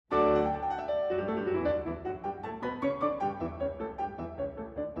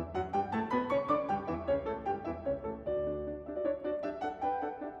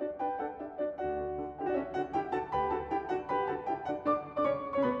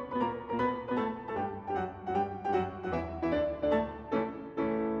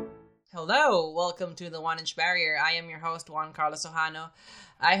Hello, welcome to the 1 Inch Barrier. I am your host, Juan Carlos Ojano.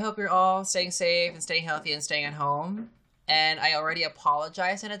 I hope you're all staying safe and staying healthy and staying at home. And I already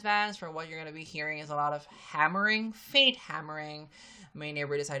apologize in advance for what you're going to be hearing is a lot of hammering, faint hammering. My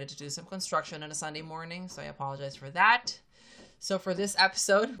neighbor decided to do some construction on a Sunday morning, so I apologize for that. So for this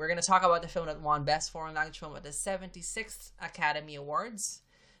episode, we're going to talk about the film that won Best Foreign Language Film at the 76th Academy Awards.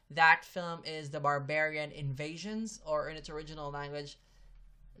 That film is The Barbarian Invasions, or in its original language,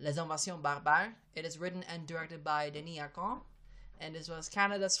 Les Invasions Barbares. It is written and directed by Denis Arcand, and this was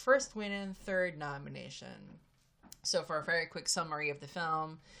Canada's first win and third nomination. So for a very quick summary of the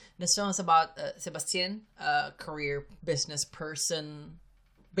film, this film is about Sébastien, a career business person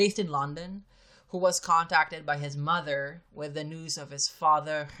based in London, who was contacted by his mother with the news of his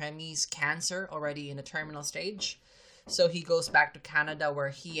father Rémi's cancer already in the terminal stage. So he goes back to Canada where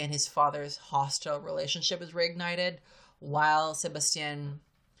he and his father's hostile relationship is reignited, while Sébastien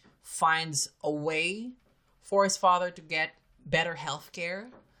finds a way for his father to get better health care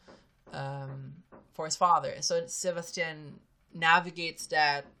for his father. So Sébastien navigates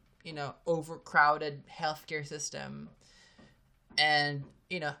that, overcrowded healthcare system. And,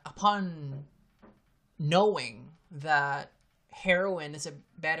 upon knowing that heroin is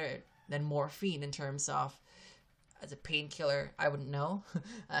better than morphine in terms of as a painkiller, I wouldn't know.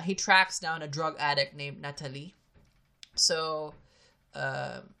 He tracks down a drug addict named Nathalie. So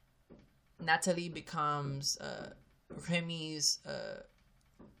Nathalie becomes Rémi's,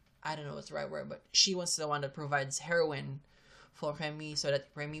 I don't know what's the right word, but she was the one that provides heroin for Rémi so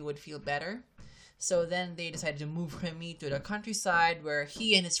that Rémi would feel better. So then they decided to move Rémi to the countryside where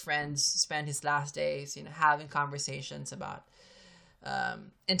he and his friends spend his last days, having conversations about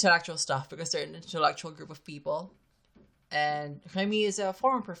intellectual stuff because they're an intellectual group of people. And Rémi is a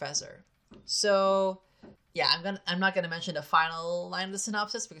former professor. So yeah, I'm not gonna mention the final line of the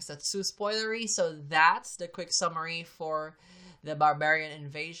synopsis because that's too spoilery. So that's the quick summary for The Barbarian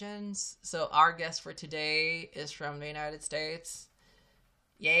Invasions. So our guest for today is from the United States.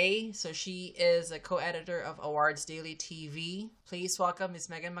 Yay! So she is a co-editor of Awards Daily TV. Please welcome Ms.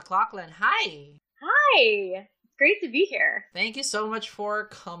 Megan McLachlan. Hi. Hi. It's great to be here. Thank you so much for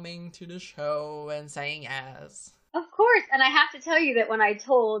coming to the show and saying yes. Of course, and I have to tell you that when I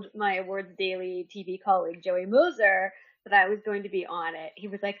told my Awards Daily TV colleague, Joey Moser, that I was going to be on it, he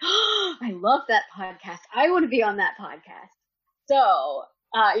was like, oh, I love that podcast. I want to be on that podcast. So,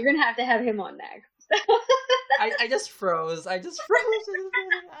 you're going to have him on next. I just froze. I was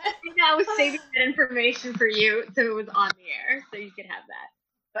saving that information for you, so it was on the air, so you could have that.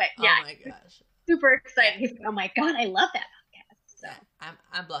 But yeah, oh my gosh, super excited. He's like, oh my god, I love that podcast. So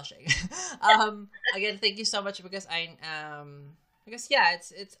I'm blushing. Again, thank you so much because I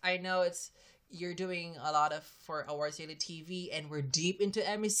know you're doing a lot of for Awards Daily TV, and we're deep into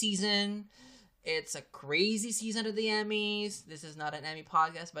Emmy season. It's a crazy season of the Emmys. This is not an Emmy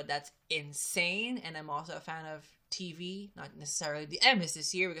podcast, but that's insane. And I'm also a fan of TV, not necessarily the Emmys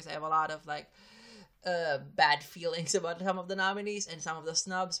this year because I have a lot of bad feelings about some of the nominees and some of the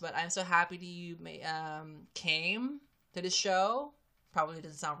snubs. But I'm so happy that you came to the show. Probably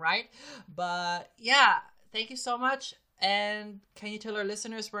doesn't sound right, but yeah, thank you so much. And can you tell our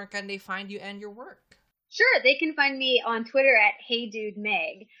listeners where can they find you and your work? Sure, they can find me on Twitter at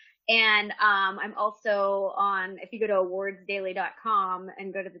HeyDudeMeg. And I'm also on, if you go to awardsdaily.com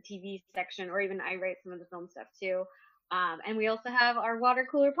and go to the TV section, or even I write some of the film stuff too. And we also have our Water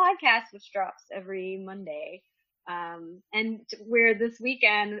Cooler podcast, which drops every Monday. And we're this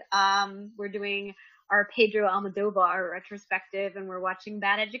weekend, we're doing our Pedro Almodovar retrospective, and we're watching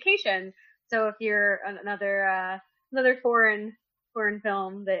Bad Education. So if you're another foreign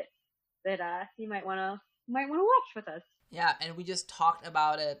film that you might want to watch with us. Yeah, and we just talked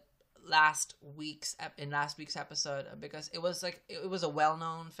about it last week's episode because it was a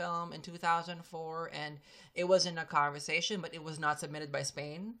well-known film in 2004, and it was in a conversation, but it was not submitted by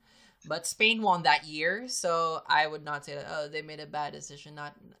Spain. But Spain won that year, so I would not say that they made a bad decision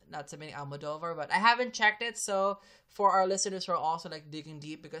not submitting Almodovar. But I haven't checked it, so for our listeners who are also digging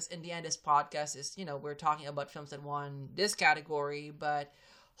deep, because in the end this podcast is we're talking about films that won this category, but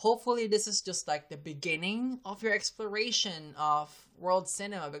hopefully this is just the beginning of your exploration of world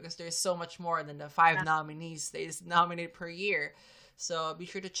cinema, because there's so much more than the 5 nominees they nominate per year. So be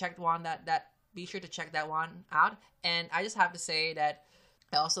sure to check that one out. And I just have to say that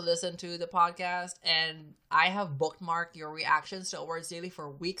I also listen to the podcast, and I have bookmarked your reactions to Awards Daily for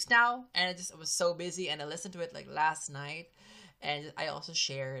weeks now, and I was so busy, and I listened to it last night, and I also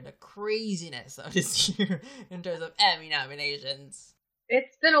share the craziness of this year in terms of Emmy nominations.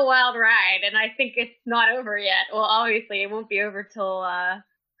 It's been a wild ride, and I think it's not over yet. Well, obviously, it won't be over till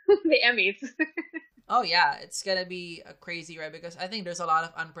the Emmys. Oh yeah, it's gonna be a crazy ride because I think there's a lot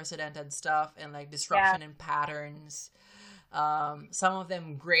of unprecedented stuff and like Yeah. disruption in patterns. Some of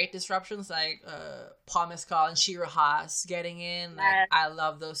them great disruptions like Paul Mescal and Shira Haas getting in. Like Yes. I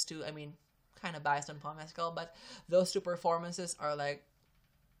love those two. I mean, kind of biased on Paul Mescal, but those two performances are like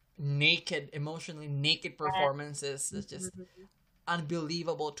naked, emotionally naked performances. It's just Mhm.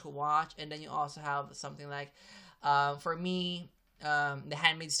 unbelievable to watch. And then you also have something like, for me, The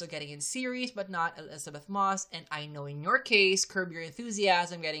Handmaid's still getting in series, but not Elizabeth Moss. And I know in your case, Curb Your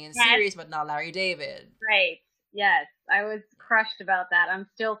Enthusiasm getting in Yes. series, but not Larry David. Right. Yes. I was crushed about that. I'm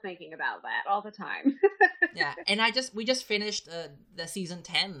still thinking about that all the time. Yeah, and we just finished the season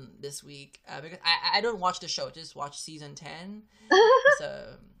 10 this week because I don't watch the show, just watch season 10. It's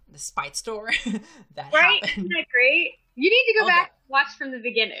the Spite Store that Right? happened. Isn't that great? You need to go Oh god. back and watch from the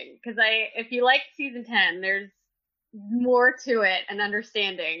beginning because if you like season 10, there's more to it and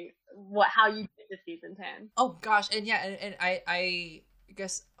understanding how you get to season 10. Oh gosh, and yeah, and I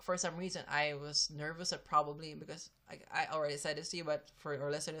guess for some reason I was nervous at probably because I already said this to you, but for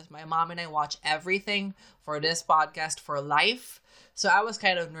our listeners, my mom and I watch everything for this podcast for life. So I was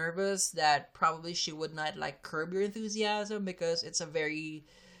kind of nervous that probably she would not like Curb Your Enthusiasm because it's a very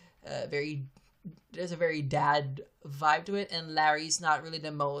there's a very dad vibe to it, and Larry's not really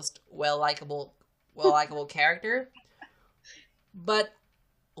the most well likable character. But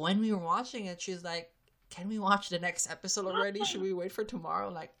when we were watching it, she's like, "Can we watch the next episode already? Should we wait for tomorrow?"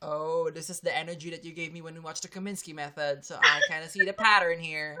 I'm like, oh, this is the energy that you gave me when we watched the Kaminsky Method, so I kind of see the pattern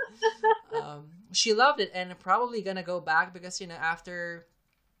here. She loved it, and probably gonna go back because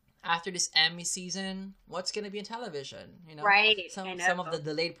after this Emmy season, what's gonna be in television? Right. I know. Some of the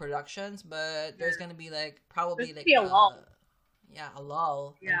delayed productions, but there's gonna be like There's probably to like be a lull. yeah, a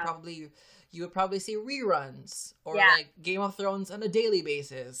lull, and Yeah. probably you would probably see reruns or Yeah. like Game of Thrones on a daily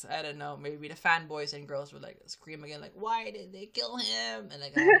basis. I don't know. Maybe the fanboys and girls would like scream again, like, "Why did they kill him?" And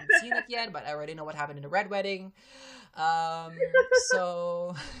like I haven't seen it yet, but I already know what happened in the Red Wedding.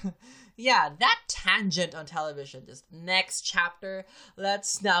 So yeah, that tangent on television. Just next chapter.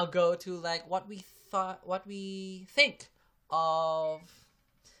 Let's now go to like what we think of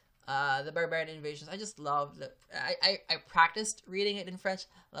the Barbarian Invasions. I just love that. I practiced reading it in French.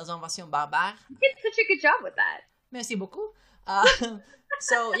 Les Invasions Barbares. You did such a good job with that. Merci beaucoup.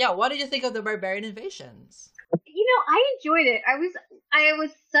 So yeah, what did you think of the Barbarian Invasions? I enjoyed it. I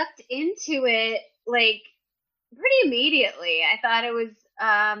was sucked into it like pretty immediately. I thought it was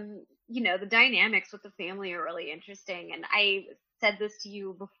the dynamics with the family are really interesting, and I said this to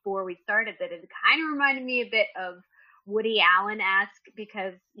you before we started that it kind of reminded me a bit of Woody Allen-esque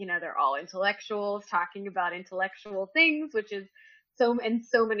because they're all intellectuals talking about intellectual things, which is so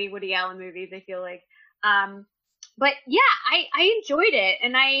many Woody Allen movies. I feel like, but yeah, I enjoyed it,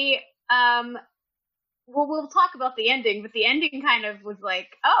 and we'll talk about the ending, but the ending kind of was like,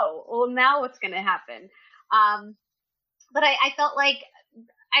 oh, well, now what's going to happen? But I felt like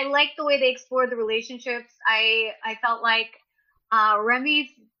I liked the way they explored the relationships. I felt like Remy's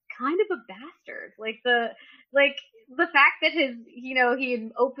kind of a bastard. Like the fact that he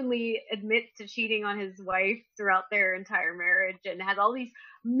openly admits to cheating on his wife throughout their entire marriage and has all these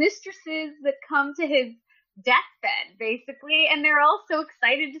mistresses that come to his deathbed basically, and they're all so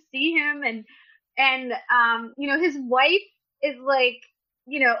excited to see him, and his wife is like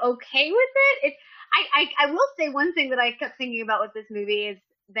okay with it. I will say one thing that I kept thinking about with this movie is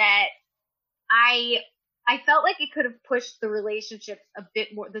that I felt like it could have pushed the relationships a bit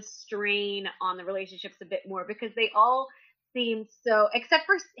more, the strain on the relationships a bit more, because they all seem so, except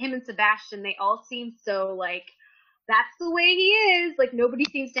for him and Sebastian, they all seem so like, that's the way he is. Like nobody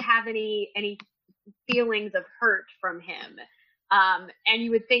seems to have any feelings of hurt from him. And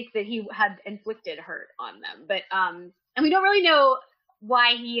you would think that he had inflicted hurt on them, but, and we don't really know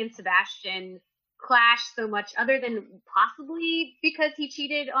why he and Sebastian clash so much other than possibly because he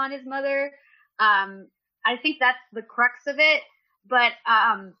cheated on his mother. I think that's the crux of it. But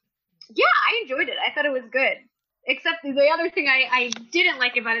yeah, I enjoyed it. I thought it was good. Except the other thing I didn't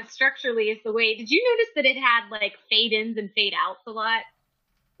like about it structurally is the way. Did you notice that it had like fade ins and fade outs a lot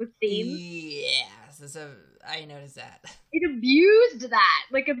with themes? Yes, I noticed that. It abused that,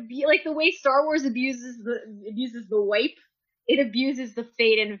 like the way Star Wars abuses the wipe. It abuses the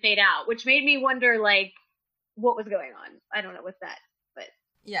fade in and fade out, which made me wonder like what was going on. I don't know with that, but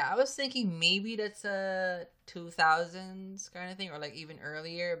Yeah, I was thinking maybe that's a 2000s kind of thing, or like even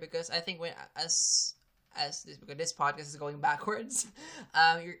earlier, because I think because this podcast is going backwards,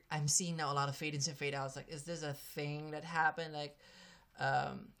 I'm seeing now a lot of fade ins and fade outs. Like, is this a thing that happened? Like,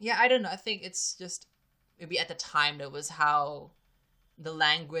 yeah, I don't know. I think it's just maybe at the time that was how the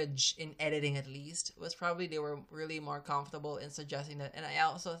language in editing, at least, was probably they were really more comfortable in suggesting that. And I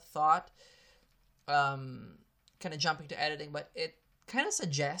also thought, kind of jumping to editing, but it kind of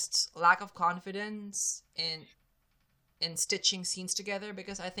suggests lack of confidence in stitching scenes together,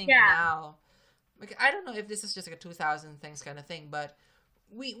 because I think now, like, I don't know if this is just like a 2000 things kind of thing, but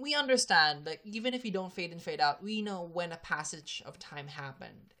we understand, like, even if you don't fade in fade out, we know when a passage of time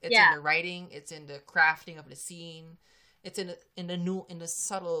happened. It's in the writing, it's in the crafting of the scene, it's in the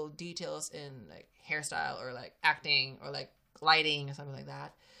subtle details in like hairstyle or like acting or like lighting or something like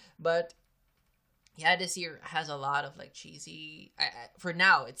that. But yeah, this year has a lot of like cheesy, for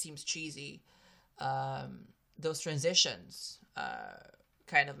now it seems cheesy, those transitions,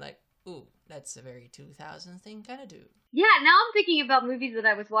 kind of like, ooh, that's a very 2000 thing kind of do. Yeah, now I'm thinking about movies that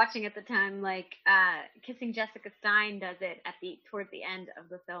I was watching at the time, like Kissing Jessica Stein does it towards the end of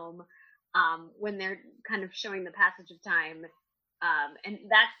the film, when they're kind of showing the passage of time. And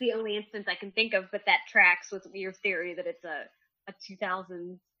that's the only instance I can think of, but that tracks with your theory that it's a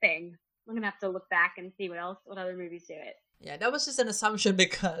 2000 thing. I'm gonna have to look back and see what other movies do it. Yeah, that was just an assumption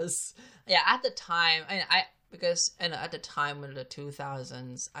because, yeah, at the time, at the time in the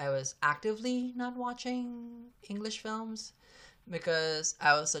 2000s, I was actively not watching English films because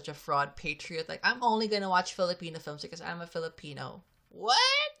I was such a fraud patriot. Like, I'm only gonna watch Filipino films because I'm a Filipino. What?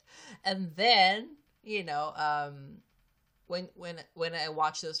 And then, when I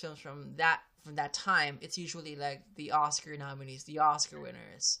watch those films from that time, it's usually like the Oscar nominees, the Oscar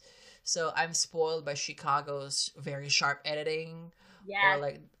winners. So I'm spoiled by Chicago's very sharp editing, or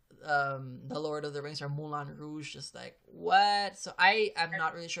like the Lord of the Rings or Moulin Rouge. Just like, what? So I'm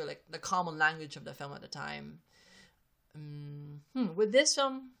not really sure like the common language of the film at the time. With this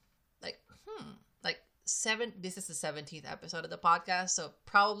film, this is the 17th episode of the podcast, so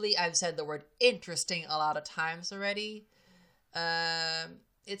probably I've said the word interesting a lot of times already.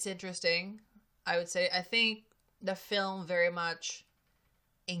 It's interesting, I would say. I think the film very much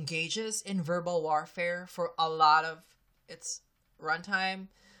engages in verbal warfare for a lot of its runtime.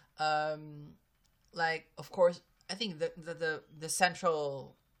 Like, of course, I think the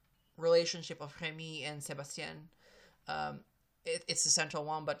central relationship of Remy and Sebastien, it's the central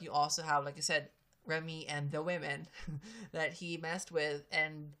one, but you also have, like you said, Remy and the women that he messed with,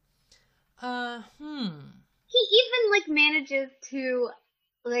 and he even like manages to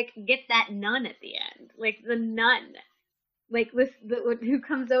like get that nun at the end, like the nun, like who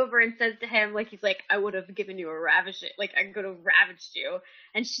comes over and says to him, like, he's like, I would have given you a ravishing, like, I could have ravaged you,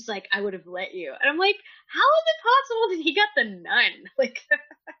 and she's like, I would have let you, and I'm like, how is it possible that he got the nun? Like,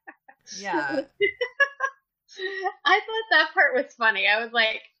 yeah. I thought that part was funny. I was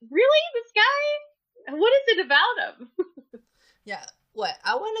like, really, this guy? What is it about him? Yeah. What?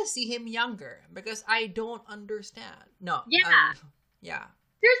 I want to see him younger because I don't understand. No. Yeah. Yeah.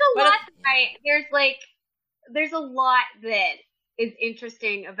 There's a lot that is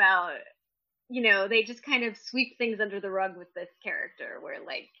interesting about, they just kind of sweep things under the rug with this character where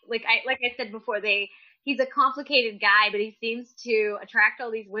like I said before, he's a complicated guy, but he seems to attract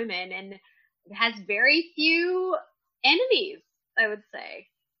all these women and has very few enemies, I would say.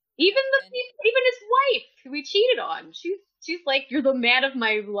 Even his wife, who he cheated on, she's like, you're the man of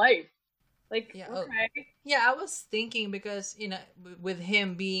my life. Like, yeah, okay. Yeah, I was thinking because, with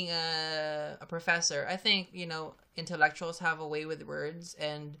him being a professor, I think, intellectuals have a way with words,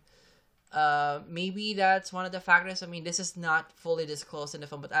 and maybe that's one of the factors. I mean, this is not fully disclosed in the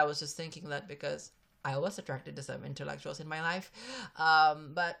film, but I was just thinking that because I was attracted to some intellectuals in my life.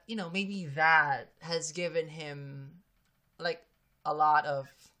 But, maybe that has given him, like, a lot of,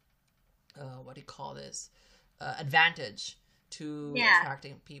 what do you call this, advantage to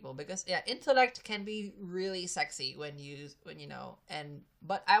attracting people, because intellect can be really sexy when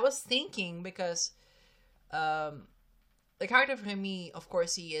but I was thinking because the character for me, of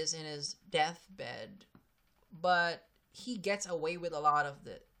course, he is in his deathbed, but he gets away with a lot of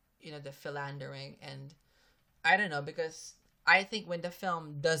the the philandering, and I don't know, because I think when the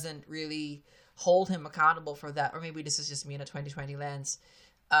film doesn't really hold him accountable for that, or maybe this is just me in a 2020 lens,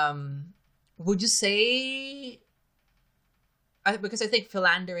 would you say, because I think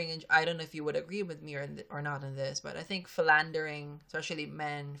philandering, and I don't know if you would agree with me or not on this, but I think philandering, especially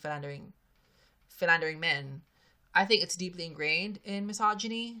philandering men, I think it's deeply ingrained in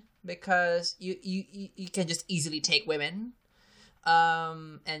misogyny, because you can just easily take women,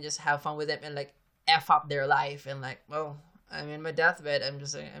 and just have fun with them and like F up their life, and like, well, I'm in my deathbed, I'm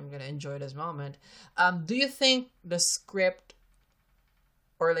gonna enjoy this moment. Do you think the script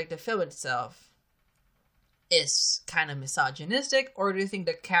or like the film itself is kind of misogynistic, or do you think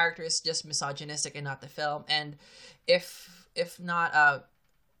the character is just misogynistic and not the film? And if if not,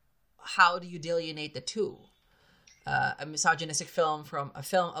 how do you delineate the two? A misogynistic film from a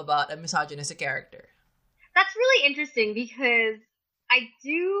film about a misogynistic character. That's really interesting because I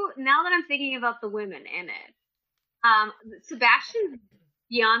do, now that I'm thinking about the women in it, Sebastian's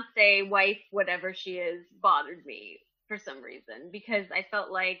fiance, wife, whatever she is, bothered me for some reason because I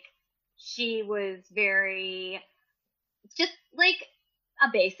felt like she was very just like a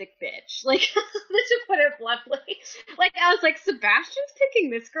basic bitch. Like, let's just put it bluntly. Like, I was like, Sebastian's picking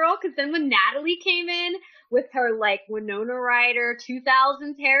this girl because then when Natalie came in with her like Winona Ryder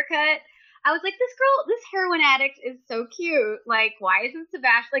 2000s haircut, I was like, this girl, this heroin addict is so cute. Like, why isn't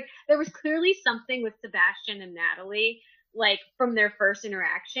Sebastian like? There was clearly something with Sebastian and Natalie, like from their first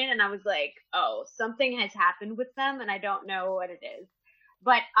interaction, and I was like, oh, something has happened with them, and I don't know what it is.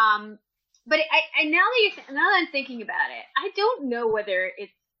 But I now that I'm thinking about it, I don't know whether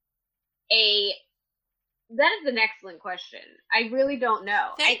it's a that is an excellent question. I really don't know.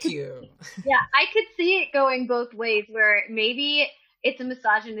 Thank you. Yeah, I could see it going both ways where maybe it's a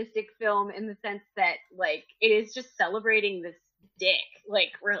misogynistic film in the sense that like it is just celebrating this dick.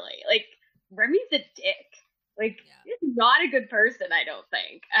 Like really. Like Remy's a dick. Like Yeah. he's not a good person, I don't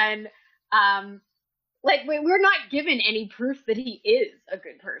think. And like we're not given any proof that he is a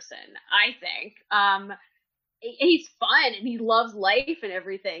good person, I think. He's fun and he loves life and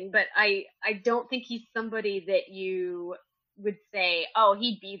everything, but I don't think he's somebody that you would say, oh,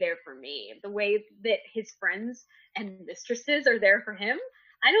 he'd be there for me. The way that his friends and mistresses are there for him,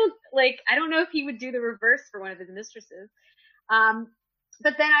 I don't know if he would do the reverse for one of his mistresses. Um,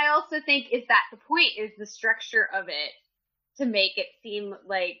 but then I also think, is that the point? Is the structure of it to make it seem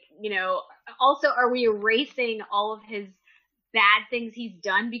like, also, are we erasing all of his bad things he's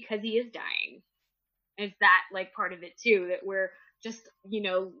done because he is dying? Is that like part of it too? That we're just,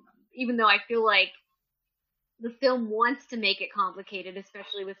 even though I feel like the film wants to make it complicated,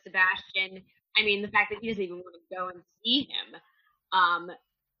 especially with Sebastian. I mean, the fact that he doesn't even want to go and see him.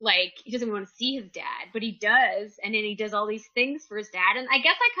 Like, he doesn't want to see his dad, but he does, and then he does all these things for his dad. And I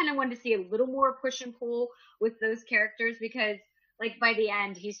guess I kind of wanted to see a little more push and pull with those characters because, like, by the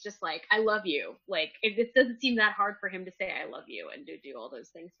end, he's just like, I love you. Like, it doesn't seem that hard for him to say, I love you, and to do all those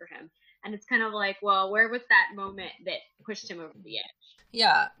things for him. And it's kind of like, well, where was that moment that pushed him over the edge?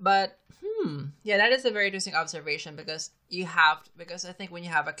 Yeah, but yeah, that is a very interesting observation because because I think when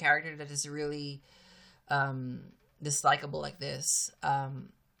you have a character that is really dislikable like this,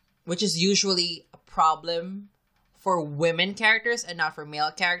 which is usually a problem for women characters and not for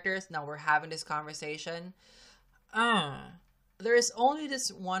male characters. Now we're having this conversation. There is only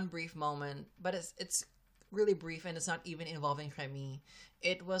this one brief moment, but it's really brief and it's not even involving Remy.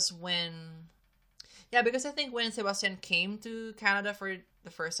 It was when, yeah, because I think when Sebastian came to Canada for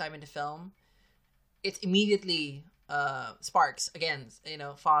the first time in the film, it's immediately sparks again,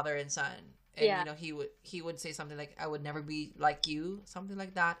 father and son. And Yeah. he would say something like, I would never be like you, something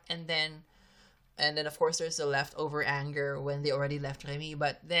like that. And then of course there's the leftover anger when they already left Remy.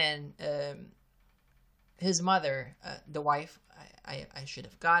 But then his mother, the wife, I should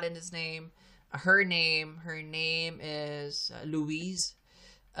have gotten his name. Her name is Louise.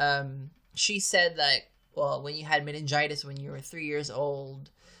 She said that, well, when you had meningitis when you were 3 years old,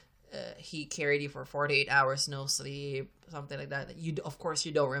 he carried you for 48 hours, no sleep, something like that. Of course,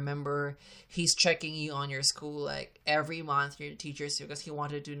 you don't remember. He's checking you on your school like every month, your teachers, because he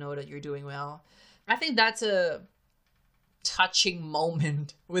wanted to know that you're doing well. I think that's a touching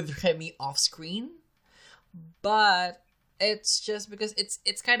moment with Remy off screen, but it's just because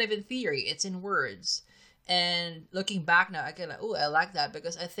it's kind of in theory, it's in words. And looking back now, I can like, oh, I like that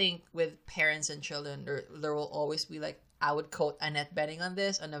because I think with parents and children, there will always be like, I would quote Annette Bening on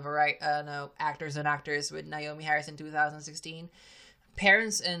this on a variety, Actors and Actors with Naomi Harris in 2016.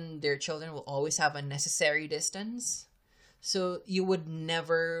 Parents and their children will always have a necessary distance. So you would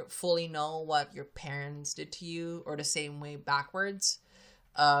never fully know what your parents did to you, or the same way backwards.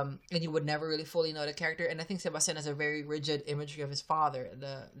 And you would never really fully know the character. And I think Sebastian has a very rigid imagery of his father,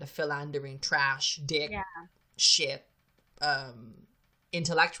 the philandering trash, dick, Yeah. shit,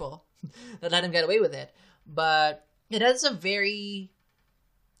 intellectual that let him get away with it. But it has a very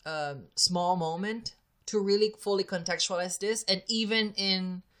small moment to really fully contextualize this. And even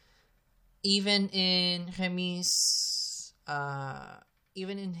in Remy's,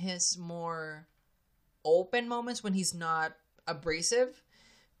 even in his more open moments when he's not abrasive,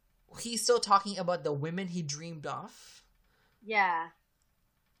 he's still talking about the women he dreamed of. Yeah.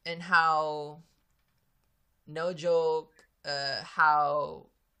 And how, no joke, how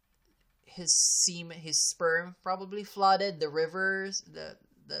his sperm probably flooded the rivers, the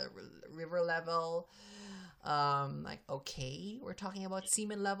river level. Like, okay, we're talking about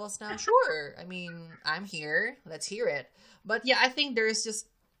semen levels now. Sure, I mean, I'm here. Let's hear it. But yeah, I think there's just,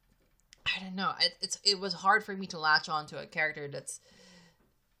 I don't know. It was hard for me to latch on to a character that's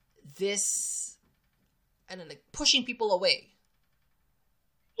this, I don't know, like pushing people away.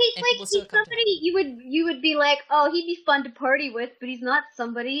 He's somebody you would be like, oh, he'd be fun to party with, but he's not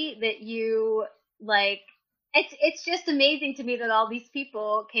somebody that you like. It's just amazing to me that all these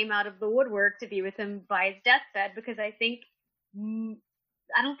people came out of the woodwork to be with him by his deathbed, because I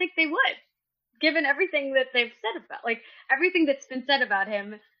don't think they would, given everything that they've said about, like, everything that's been said about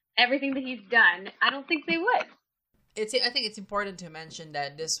him, everything that he's done. I don't think they would. I think it's important to mention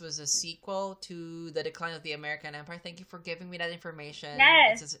that this was a sequel to The Decline of the American Empire. Thank you for giving me that information.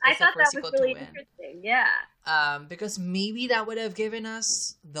 Yes, it's I thought that was really interesting. Yeah. Because maybe that would have given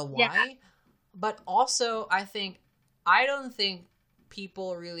us the why. Yeah. But also, I don't think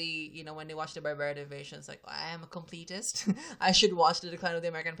people really, when they watch the Barbarian Invasion, it's like, I am a completist. I should watch The Decline of the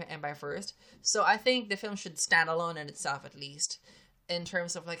American Empire first. So I think the film should stand alone in itself, at least, in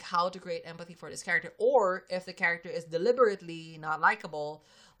terms of like how to create empathy for this character, or if the character is deliberately not likable,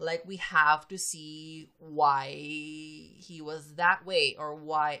 like we have to see why he was that way, or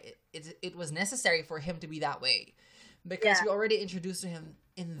why it was necessary for him to be that way, because we already introduced him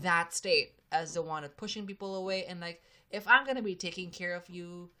in that state as the one pushing people away. And like, if I'm gonna be taking care of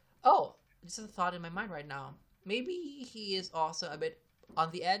you, this is a thought in my mind right now, maybe he is also a bit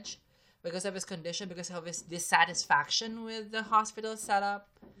on the edge because of his condition, because of his dissatisfaction with the hospital setup.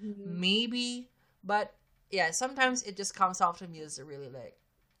 Mm-hmm. Maybe. But yeah, sometimes it just comes off to me as a really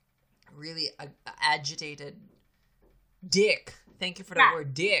agitated dick. Thank you for the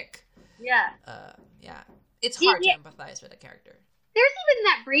word dick. Yeah. Yeah. It's hard to empathize with a character. There's even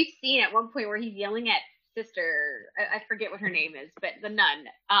that brief scene at one point where he's yelling at sister, I forget what her name is, but the nun.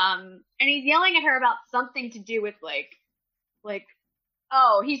 And he's yelling at her about something to do with like,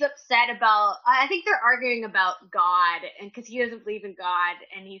 oh, he's upset about, I think they're arguing about God, and because he doesn't believe in God,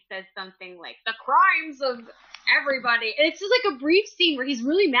 and he says something like, the crimes of everybody. And it's just like a brief scene where he's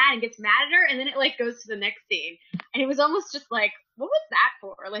really mad and gets mad at her, and then it like goes to the next scene. And it was almost just like, what was that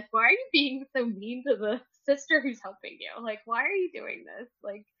for? Like, why are you being so mean to the sister who's helping you? Like, why are you doing this?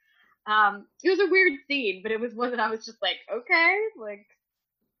 Like, it was a weird scene, but it was one that I was just like, okay, like,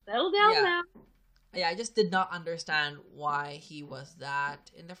 settle down now. Yeah, I just did not understand why he was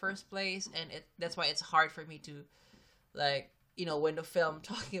that in the first place, and that's why it's hard for me to, like, when the film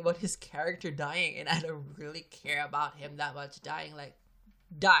talking about his character dying, and I don't really care about him that much dying, like,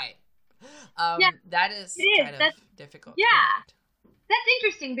 die. That is kind of difficult. Yeah. That's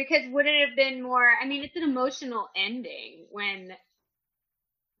interesting, because would it have been more, I mean, it's an emotional ending when,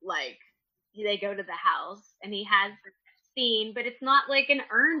 like, they go to the house and he has the scene, but it's not like an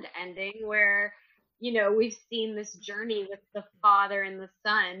earned ending where, we've seen this journey with the father and the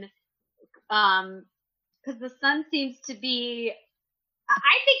son. Because the son seems to be,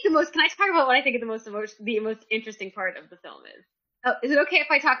 I think can I talk about what I think the most interesting part of the film is? Oh, is it okay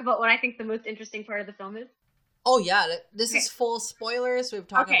if I talk about what I think the most interesting part of the film is? Oh yeah, this is full spoilers. We're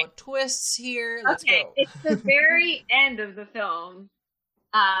talking about twists here. Let's go. It's the very end of the film.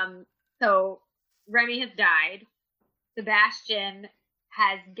 So Remy has died. Sebastian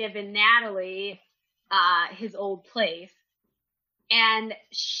has given Natalie his old place, and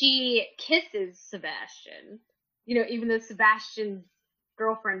she kisses Sebastian. Even though Sebastian's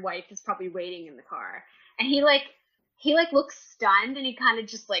girlfriend wife is probably waiting in the car, and he looks stunned, and he kind of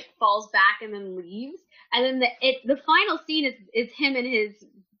just like falls back and then leaves. And then the final scene is him and his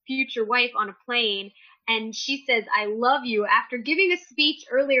future wife on a plane, and she says, "I love you," after giving a speech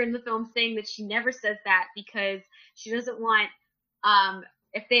earlier in the film saying that she never says that because she doesn't want,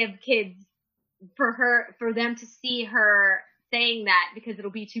 if they have kids, for them to see her saying that, because it'll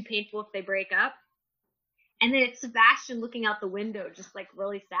be too painful if they break up. And then it's Sebastian looking out the window, just like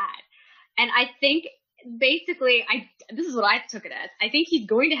really sad. And I think basically, this is what I took it as. I think he's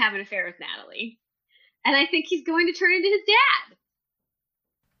going to have an affair with Natalie, and I think he's going to turn into his dad.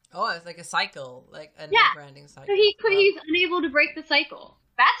 Oh, it's like a cycle, like a never-ending cycle. So he's unable to break the cycle.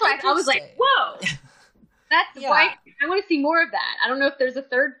 That's why I was like, whoa. That's why I want to see more of that. I don't know if there's a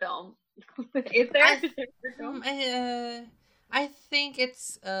third film. Is there? I think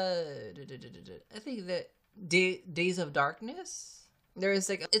it's I think that Days of Darkness. There's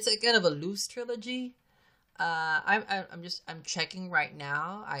it's a kind of a loose trilogy. I'm checking right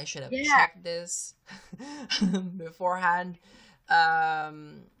now. I should have checked this beforehand. Not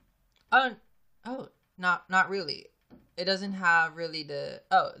really. It doesn't have really there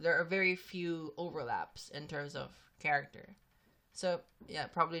are very few overlaps in terms of character. So yeah,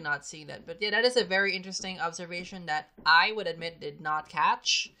 probably not seeing that. But yeah, that is a very interesting observation that I would admit did not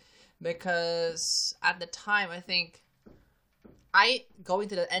catch, because at the time I think I going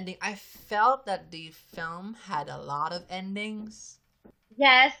to the ending, I felt that the film had a lot of endings.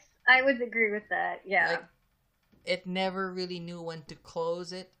 Yes, I would agree with that. Yeah. Like it never really knew when to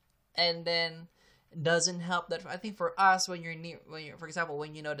close it, and then doesn't help that I think for us when you're near when you're for example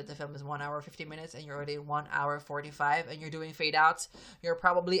when you know that the film is 1 hour 50 minutes and you're already 1 hour 45 and you're doing fade outs, you're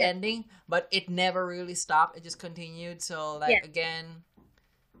probably Yeah. ending, but it never really stopped, it just continued. So like Yeah. again,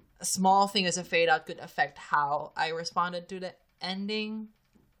 a small thing as a fade out could affect how I responded to the ending.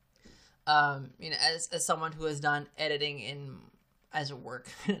 As someone who has done editing in as a work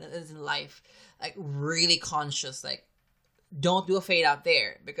as in life, like really conscious, like don't do a fade out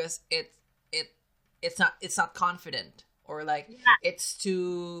there because it's not confident, or like Yeah. it's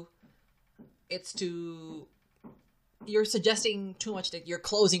too you're suggesting too much that you're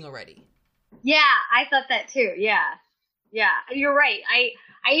closing already. Yeah, I thought that too. Yeah. Yeah, you're right.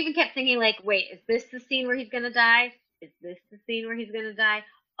 I even kept thinking like, wait, is this the scene where he's gonna die? Is this the scene where he's gonna die?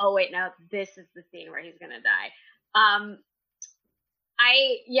 Oh wait, no, this is the scene where he's gonna die. Um,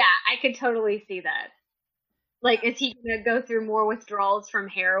 I could totally see that. Like, is he gonna go through more withdrawals from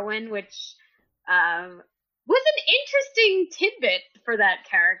heroin, which was an interesting tidbit for that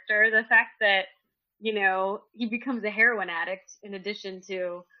character. The fact that he becomes a heroin addict in addition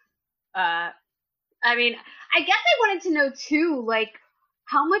to uh I mean, I guess I wanted to know too, like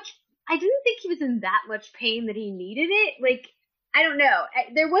how much. I didn't think he was in that much pain that he needed it. Like, I don't know.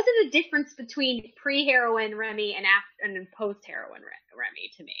 There wasn't a difference between pre-heroin Remy and after and post-heroin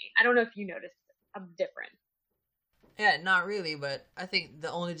Remy to me. I don't know if you noticed a difference. Yeah, not really, but I think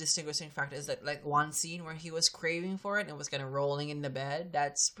the only distinguishing factor is that like one scene where he was craving for it and was kind of rolling in the bed.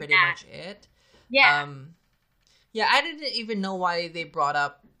 That's pretty Yeah, much it. yeah, Um, yeah, I didn't even know why they brought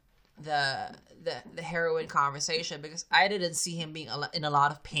up the heroin conversation, because I didn't see him being in a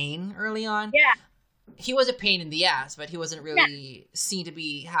lot of pain early on. yeah, He was a pain in the ass, but he wasn't yeah. really seen to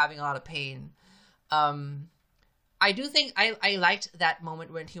be having a lot of pain. Um, I do think I liked that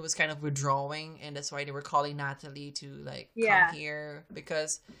moment when he was kind of withdrawing, and that's why they were calling Natalie to like come Yeah. here,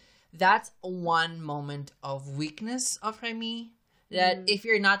 because that's one moment of weakness of Remy. That Mm, if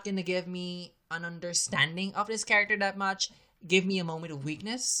you're not gonna give me an understanding of this character that much, give me a moment of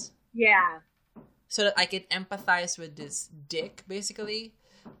weakness yeah, so that I can empathize with this dick, basically.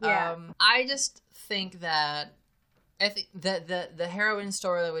 yeah. I just think that I think the heroine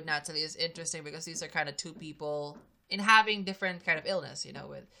storyline with Natalie is interesting because these are kind of two people in having different kind of illness,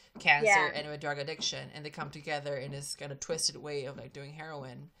 with cancer Yeah. and with drug addiction, and they come together in this kind of twisted way of like doing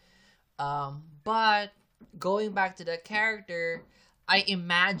heroin. But going back to the character, I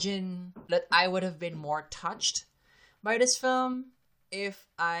imagine that I would have been more touched by this film if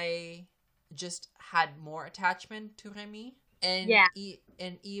I just had more attachment to Remy. And Yeah.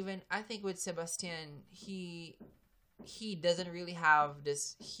 and even I think with Sebastian, he doesn't really have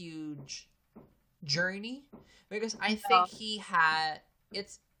this huge journey, because I No. think he had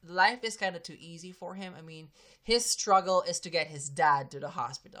it's life is kind of too easy for him. I mean, his struggle is to get his dad to the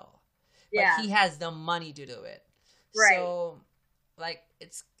hospital, but Yeah. he has the money to do it. Right. So, like,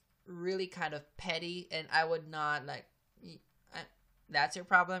 it's really kind of petty, and I would not like. That's your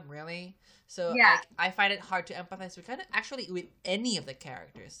problem, really. So Yeah. I find it hard to empathize with kind of actually with any of the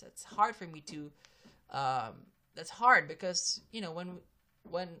characters. That's hard for me to. That's hard because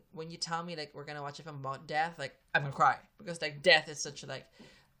when you tell me like we're gonna watch a film about death, like I'm gonna cry, because like death is such a like,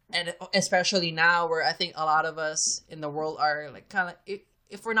 and especially now where I think a lot of us in the world are like kind of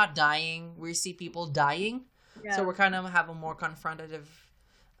if we're not dying, we see people dying, so Yeah. we're kind of have a more confrontative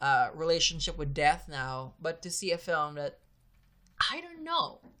relationship with death now. But to see a film that I don't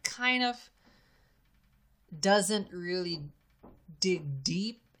know kind of doesn't really dig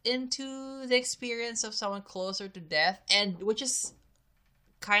deep into the experience of someone closer to death, and which is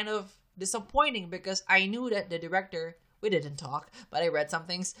kind of disappointing because I knew that the director, we didn't talk, but I read some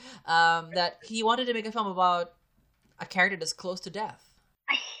things, that he wanted to make a film about a character that's close to death.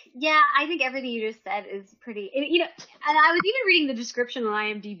 Yeah, I think everything you just said is pretty. And I was even reading the description on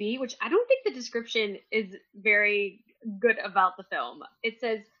IMDb, which I don't think the description is very good about the film. It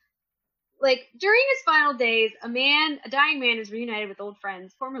says, like, during his final days, a dying man is reunited with old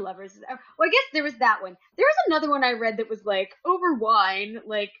friends, former lovers. Well, I guess there was that one. There was another one I read that was like over wine,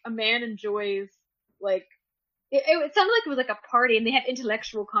 like a man enjoys, like it sounded like it was like a party and they had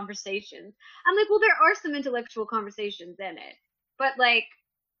intellectual conversations. I'm like, well, there are some intellectual conversations in it, but like,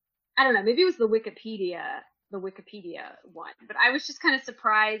 I don't know, maybe it was the Wikipedia one, but I was just kind of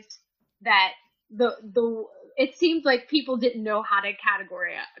surprised that it seems like people didn't know how to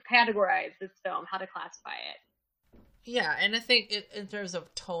categorize this film, how to classify it. Yeah, and I think in terms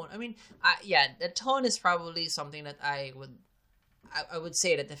of tone, I mean, yeah, the tone is probably something that I would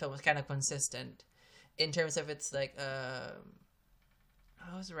say that the film was kind of consistent in terms of its like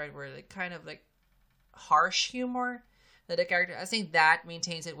how's the right word, like kind of like harsh humor that the character. I think that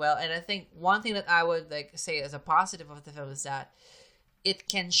maintains it well, and I think one thing that I would like say as a positive of the film is that it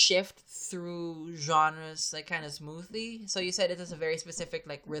can shift through genres like kind of smoothly. So you said it has a very specific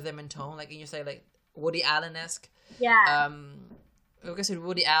like rhythm and tone, like you say like Woody Allen-esque. Yeah. Because with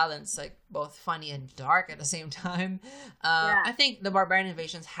Woody Allen's like both funny and dark at the same time. Yeah. I think the Barbarian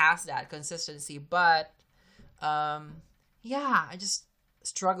Invasions has that consistency, but yeah, I just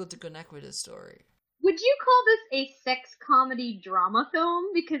struggled to connect with the story. Would you call this a sex comedy drama film?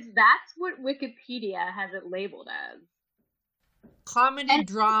 Because that's what Wikipedia has it labeled as. Comedy And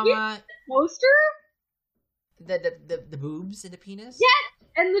drama. Poster? The boobs and the penis. Yes,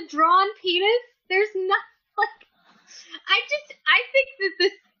 and the drawn penis. There's not like I think that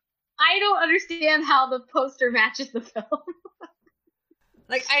this. I don't understand how the poster matches the film.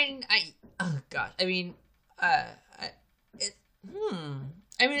 Like oh god, I mean, I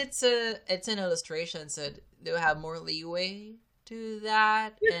mean it's an illustration, so they'll have more leeway to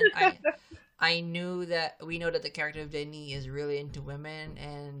that, and we know that the character of Denis is really into women,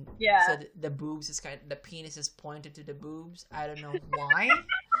 and Yeah. so the boobs is the penis is pointed to the boobs. I don't know why.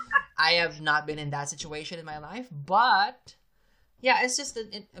 I have not been in that situation in my life, but yeah, it's just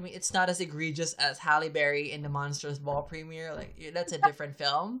I mean, it's not as egregious as Halle Berry in the Monsters Ball premiere. Like that's a different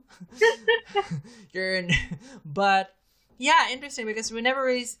film. But yeah, interesting because we never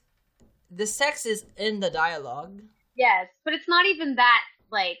really the sex is in the dialogue. Yes, but it's not even that,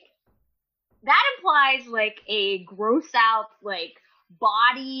 like, that implies, like, a gross out, like,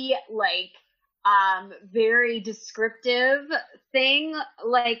 body, like, very descriptive thing,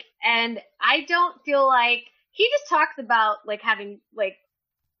 like, and I don't feel like, he just talks about, like, having, like,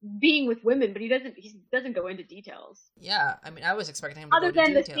 being with women, but he doesn't go into details. Yeah, I mean, I was expecting him to Other go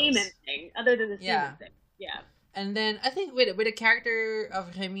into than the details. semen thing. Other than the semen thing. Yeah. And then I think with the character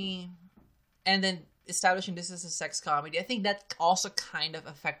of Remy, and then establishing this as a sex comedy, I think that also kind of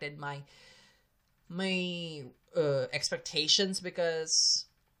affected my expectations, because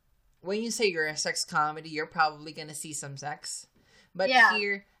when you say you're a sex comedy, you're probably gonna see some sex, but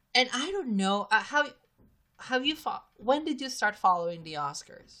here, and I don't know how you when did you start following the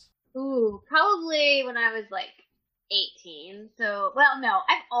Oscars? Ooh, probably when I was like 18. So, well, no,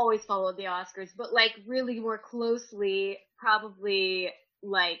 I've always followed the Oscars, but like really more closely, probably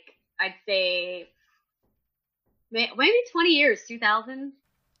like I'd say maybe 20 years, 2000.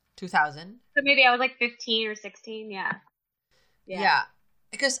 2000. So maybe I was like 15 or 16. Yeah.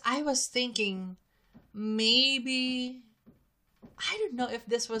 Because I was thinking maybe, I don't know if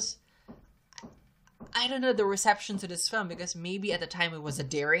this was, I don't know the reception to this film, because maybe at the time it was a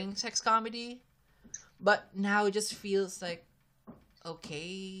daring sex comedy, but now it just feels like,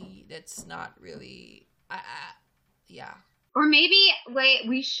 okay, that's not really, yeah. Or maybe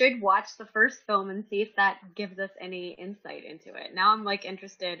we should watch the first film and see if that gives us any insight into it. Now I'm like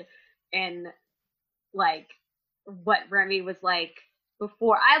interested in like what Remy was like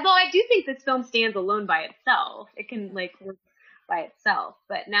before. Although I do think this film stands alone by itself. It can like work by itself.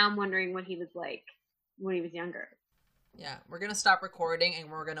 But now I'm wondering what he was like when he was younger. Yeah, we're gonna stop recording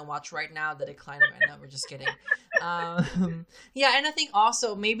and we're gonna watch right now The Decline of Edna. We're just kidding. Yeah, and I think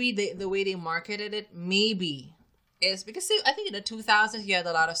also maybe the way they marketed it maybe is because I think in the 2000s you had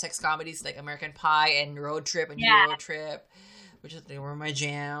a lot of sex comedies like American Pie and Road Trip and Euro Trip, which they were my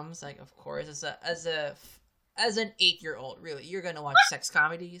jams. Like, of course, as an 8-year-old, really, you're gonna watch sex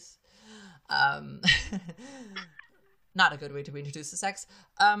comedies. Not a good way to be introduced to sex.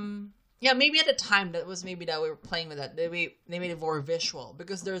 Yeah, maybe at the time that we were playing with that. They made it more visual,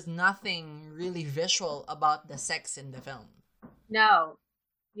 because there's nothing really visual about the sex in the film. No.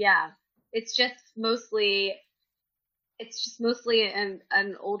 Yeah. It's just mostly an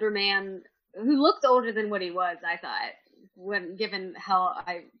older man who looked older than what he was, I thought, given how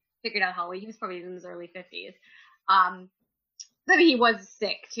I figured out how old he was. Probably in his early 50s. I mean, he was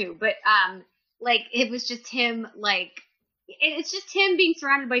sick too, but like it was just him, like it's just him being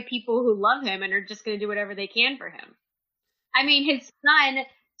surrounded by people who love him and are just going to do whatever they can for him. I mean, his son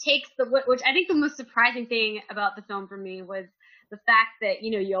takes which I think the most surprising thing about the film for me was the fact that,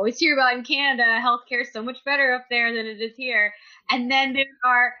 you know, you always hear about in Canada, healthcare is so much better up there than it is here. And then there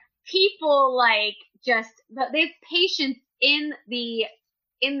are people like they have patients in the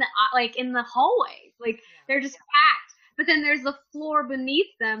hallways. Like they're just packed. but then there's a floor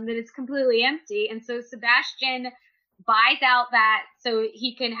beneath them that is completely empty. And so Sebastian buys out that so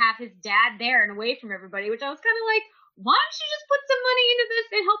he can have his dad there and away from everybody, which I was kind of like, why don't you just put some money into this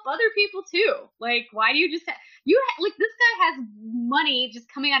and help other people too? Like, why do you just like this guy has money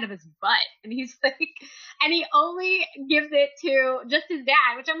just coming out of his butt, and he's like, and he only gives it to just his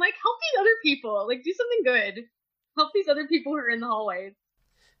dad, which I'm like, help these other people, like do something good, help these other people who are in the hallways.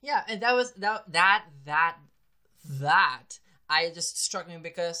 Yeah, and that was that I just struck me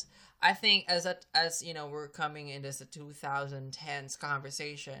because I think as you know, we're coming into this 2010s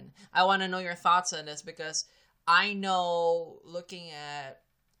conversation. I want to know your thoughts on this because I know, looking at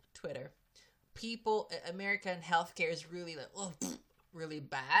Twitter, American healthcare is really like, oh, really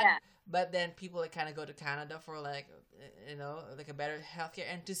bad. Yeah. But then people like kind of go to Canada for like, you know, like a better healthcare,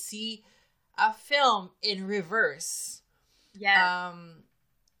 and to see a film in reverse. Yeah.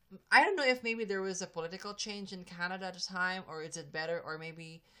 I don't know if maybe there was a political change in Canada at the time, or is it better, or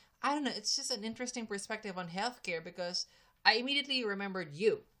maybe, I don't know. It's just an interesting perspective on healthcare because I immediately remembered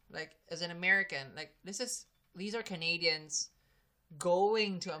you, like, as an American. Like, these are Canadians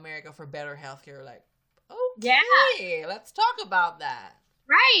going to America for better healthcare. Like, okay, let's talk about that.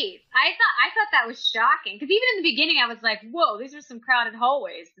 Right. I thought that was shocking because even in the beginning I was like, whoa, these are some crowded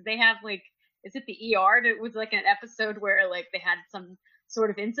hallways. Did they have like, is it the ER? It was like an episode where like they had some sort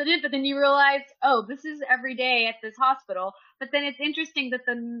of incident, but then you realize, oh, this is every day at this hospital. But then it's interesting that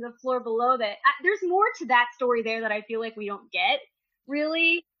the floor below that, there's more to that story there that I feel like we don't get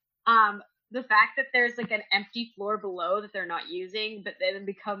really. The fact that there's like an empty floor below that they're not using, but then it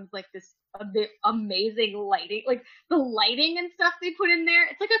becomes like this amazing lighting, like the lighting and stuff they put in there.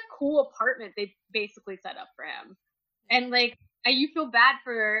 It's like a cool apartment they basically set up for him. And like, you feel bad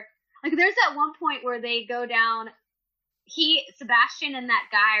for, like, there's that one point where they go down, Sebastian and that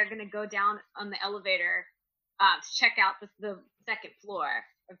guy are going to go down on the elevator, to check out the second floor,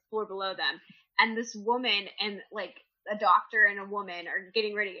 or floor below them. And this woman and like a doctor and a woman are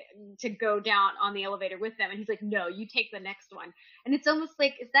getting ready to go down on the elevator with them. And he's like, no, you take the next one. And it's almost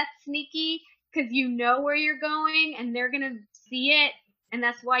like, is that sneaky? Because you know where you're going and they're going to see it. And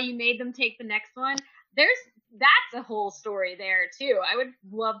that's why you made them take the next one. That's a whole story there too. I would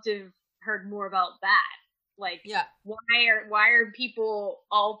love to have heard more about that. Like, yeah, why are people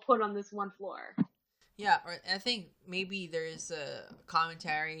all put on this one floor? Yeah, or I think maybe there's a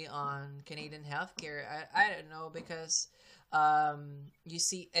commentary on Canadian healthcare. I don't know because you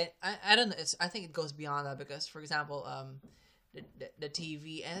see, I don't know. I think it goes beyond that because, for example, the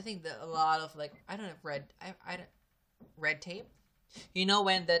TV, and I think that a lot of like, I don't know if red tape. You know,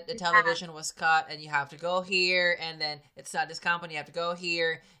 when the television was cut and you have to go here, and then it's not this company, you have to go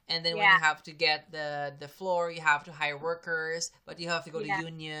here, and then when you have to get the floor, you have to hire workers, but you have to go to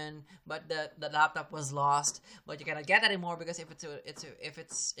union, but the laptop was lost, but you cannot get that anymore because if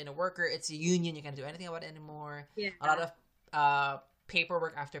it's in a worker, it's a union, you can't do anything about it anymore. A lot of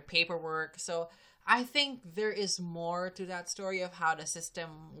paperwork after paperwork. So I think there is more to that story of how the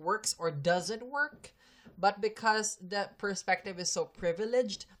system works or doesn't work. But because that perspective is so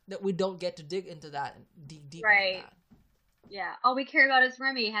privileged that we don't get to dig into that deep right. into that. Yeah. All we care about is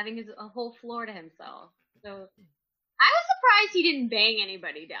Remy having a whole floor to himself. So I was surprised he didn't bang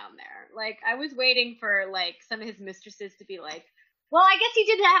anybody down there. Like, I was waiting for like some of his mistresses to be like, well, I guess he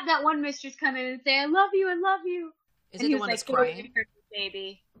did have that one mistress come in and say, I love you, I love you. Is it the one that's crying?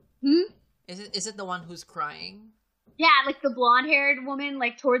 Baby. Is it the one who's crying? Yeah, like the blonde-haired woman,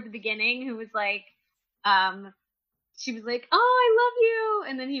 like towards the beginning, who was like, she was like, oh, I love you,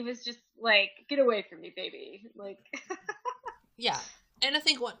 and then he was just like, get away from me, baby. Like, yeah. And I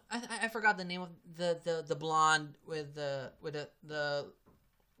think I forgot the name of the blonde with the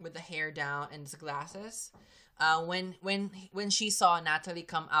hair down and his glasses. When she saw Natalie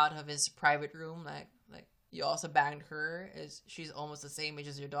come out of his private room, like you also banged her, as she's almost the same age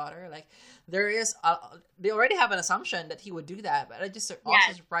as your daughter. Like, there is they already have an assumption that he would do that, but I just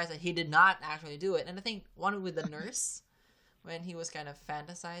also surprised that he did not actually do it. And I think one with the nurse when he was kind of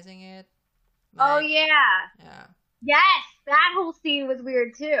fantasizing it. Like, oh yeah. Yes, that whole scene was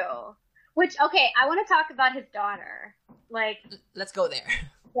weird too. Which, okay, I want to talk about his daughter. Like, let's go there.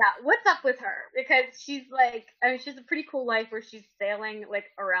 Yeah, what's up with her? Because she's like, I mean, she has a pretty cool life where she's sailing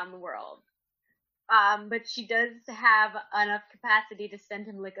like around the world. But she does have enough capacity to send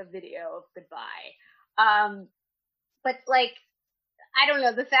him like a video of goodbye. But like, I don't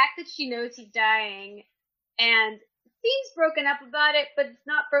know, the fact that she knows he's dying and seems broken up about it, but it's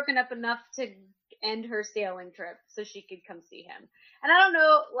not broken up enough to end her sailing trip so she could come see him. And I don't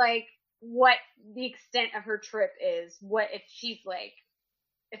know, like, what the extent of her trip is. What if she's like,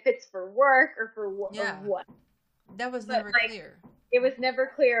 if it's for work or for what? That was but never like clear. it was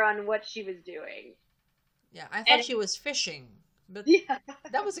never clear on what she was doing. Yeah, I thought And she was fishing, but yeah,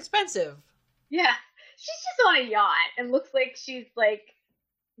 that was expensive. yeah, she's just on a yacht and looks like she's like,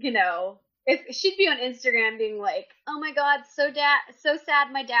 if she'd be on Instagram being like, "Oh my God, so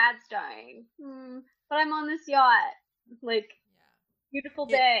sad, my dad's dying, but I'm on this yacht, like beautiful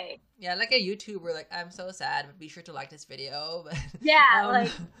Yeah. day." Yeah, like a YouTuber, like I'm so sad, but be sure to like this video. But Yeah, um,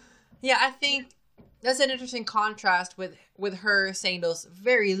 like yeah, I think that's an interesting contrast with her saying those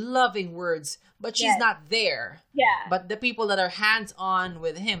very loving words, but she's yes, not there. yeah, But the people that are hands on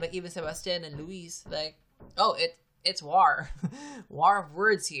with him, like even Sebastian and Luis, like, oh, it's war, war of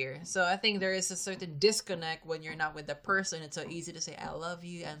words here. So I think there is a certain disconnect when you're not with the person. It's so easy to say I love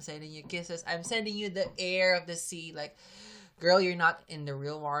you. I'm sending you kisses. I'm sending you the air of the sea. Like, girl, you're not in the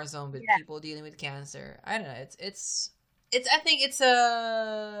real war zone with yeah, people dealing with cancer. I don't know. It's. I think it's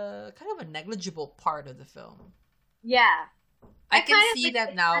a kind of a negligible part of the film. yeah. I I can kind of see like that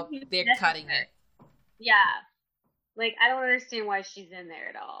the now. timing They're was cutting necessary. it. Yeah, like I don't understand why she's in there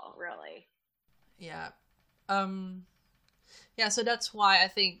at all, really. Yeah. Um. Yeah. So that's why I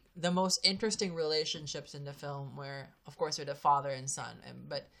think the most interesting relationships in the film, where of course with the father and son,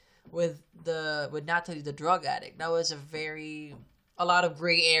 but with Natalie, the drug addict, that was a lot of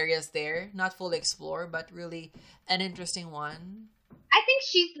gray areas there, not fully explored, but really an interesting one. I think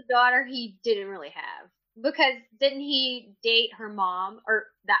she's the daughter he didn't really have because didn't he date her mom or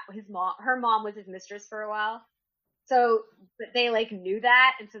that his mom? Her mom was his mistress for a while, so but they like knew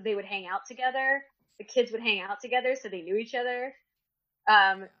that, and so they would hang out together. The kids would hang out together, so they knew each other.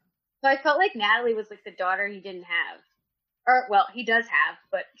 Um, so I felt like Natalie was like the daughter he didn't have, or well, he does have,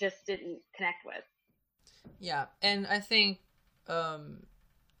 but just didn't connect with. Yeah, and I think, um,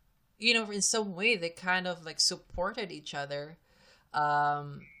 in some way they kind of like supported each other.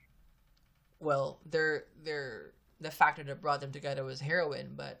 Um, well, they're the factor that brought them together was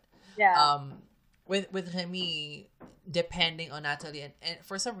heroin, but Yeah, um, with Remy depending on Natalie, and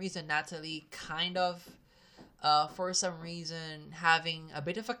for some reason Natalie kind of for some reason having a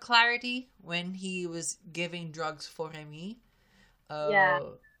bit of a clarity when he was giving drugs for Remy. yeah. Uh,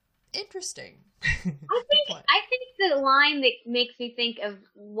 interesting. I Good think point. I think the line that makes me think of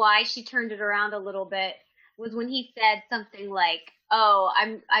why she turned it around a little bit was when he said something like, "Oh,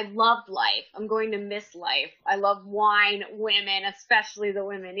 I loved life. I'm going to miss life. I love wine, women, especially the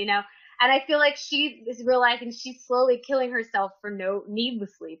women." And I feel like she is realizing she's slowly killing herself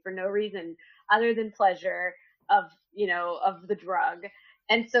needlessly for no reason other than pleasure of the drug.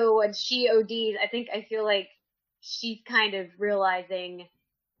 And so when she ODs, I feel like she's kind of realizing,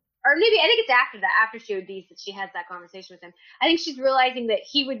 or maybe I think it's after that, after she ODs, that she has that conversation with him. I think she's realizing that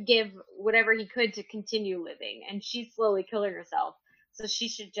he would give whatever he could to continue living, and she's slowly killing herself. So she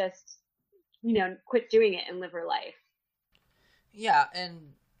should just, quit doing it and live her life. Yeah,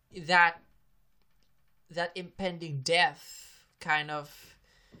 and that that impending death kind of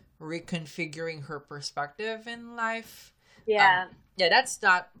reconfiguring her perspective in life. Yeah, Yeah, that's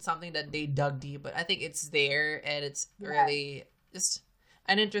not something that they dug deep, but I think it's there, and it's yeah, really just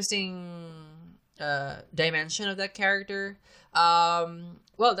an interesting dimension of that character.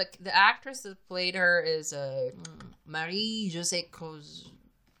 Well, the actress that played her is Marie Jose Cos.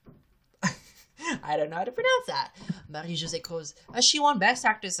 I don't know how to pronounce that. Marie Jose Cos. She won Best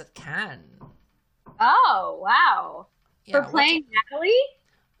Actress at Cannes. Oh, wow. For Yeah, playing Natalie?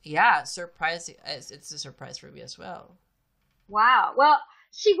 yeah, surprising. It's a surprise for me as well. Wow. Well,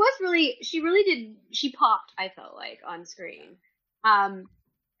 she popped, I felt like, on screen. Um,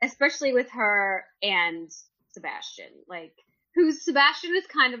 Especially with her and Sebastian. Like, who's Sebastian is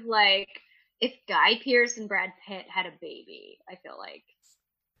kind of like if Guy Pearce and Brad Pitt had a baby, I feel like.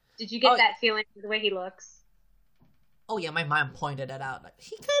 Did you get Oh, that feeling with the way he looks? oh yeah, my mom pointed that out. Like,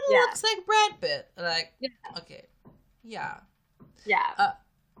 he kind of Yeah. looks like Brad Pitt. Like, Yeah. okay, yeah, Yeah.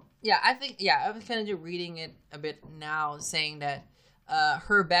 yeah. I think yeah. I was kind of reading it a bit now, saying that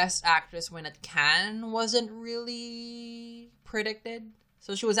her Best Actress win at Cannes wasn't really predicted,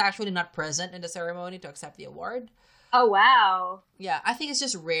 so she was actually not present in the ceremony to accept the award. Oh, wow. Yeah, I think it's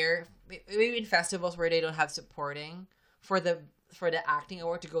just rare. Maybe in festivals where they don't have supporting for the acting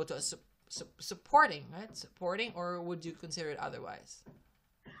award to go to a supporting, right? Supporting, or would you consider it otherwise?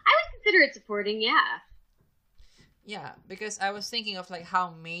 I would consider it supporting, yeah. Yeah, because I was thinking of like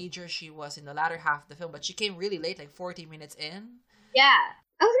how major she was in the latter half of the film, but she came really late, like 40 minutes in. Yeah.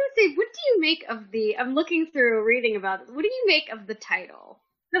 I was gonna say, what do you make of I'm looking through reading about this. What do you make of the title?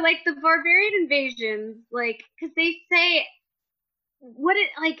 For like the barbarian invasion, like, cause they say what it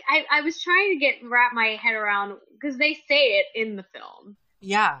like I was trying to wrap my head around because they say it in the film.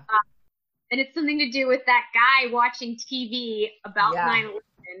 Yeah, and it's something to do with that guy watching TV about Yeah.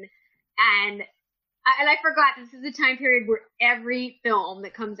 9/11, and I forgot this is a time period where every film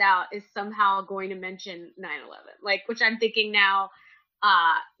that comes out is somehow going to mention 9/11, like, which I'm thinking now,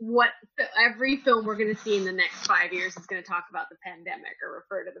 what every film we're going to see in the next 5 years is going to talk about the pandemic or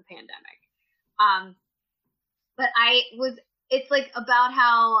refer to the pandemic. Um, but it's like about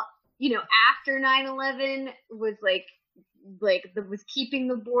how, after 9/11 was was keeping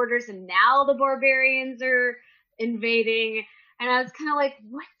the borders, and now the barbarians are invading. And I was kind of like,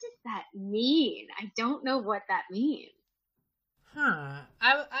 what does that mean? I don't know what that means.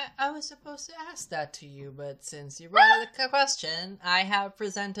 I was supposed to ask that to you, but since you brought up the question, I have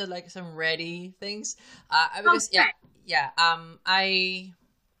presented like some ready things. Because Okay. I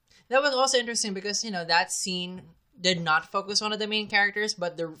that was also interesting because that scene did not focus on one of the main characters,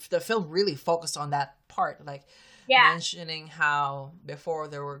 but the film really focused on that part, like Yeah. mentioning how before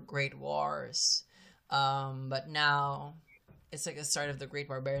there were great wars, but now it's like the start of the Great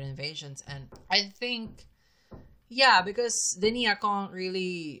Barbarian Invasions, and I think because Denis Arcand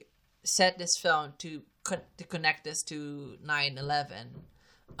really set this film to connect this to 9/11.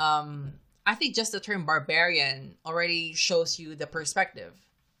 I think just the term barbarian already shows you the perspective,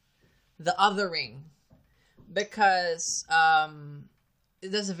 the othering, because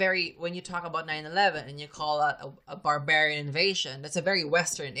there's a very when you talk about 9/11 and you call out a barbarian invasion, that's a very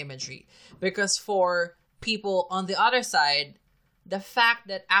Western imagery, because for people on the other side, the fact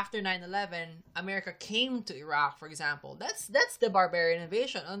that after 9/11 America came to Iraq, for example, that's the barbarian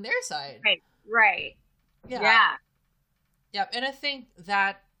invasion on their side. Right. Yeah. Yeah. And I think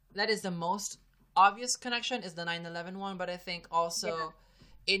that is the most obvious connection is the 9/11 one, but I think also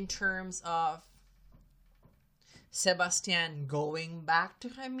in terms of Sebastian going back to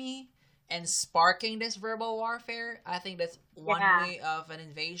Remy and sparking this verbal warfare, I think that's one way of an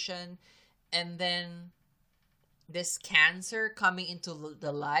invasion. And then this cancer coming into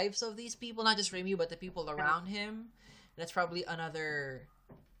the lives of these people, not just Remy, but the people around him. That's probably another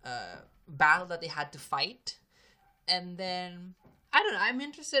battle that they had to fight. And then, I don't know, I'm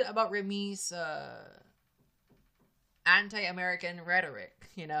interested about Remy's anti-American rhetoric.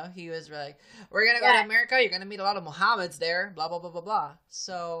 He was like, we're gonna go to America, you're gonna meet a lot of Mohammeds there, blah blah blah blah blah.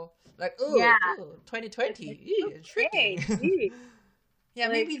 So like, ooh 2020, intriguing. Yeah,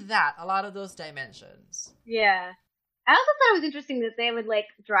 like, maybe that a lot of those dimensions. Yeah, I also thought it was interesting that they would like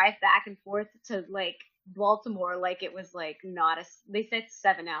drive back and forth to like Baltimore, like it was like not they said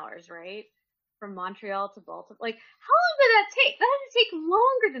 7 hours, right, from Montreal to Baltimore. Like, how long did that take? That had to take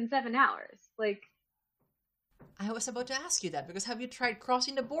longer than 7 hours. Like, I was about to ask you that, because have you tried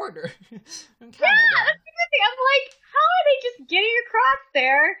crossing the border in Canada? Yeah, that's the thing. I'm like, how are they just getting across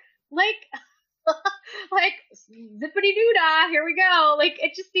there? Like, like zippity doo dah, here we go. Like,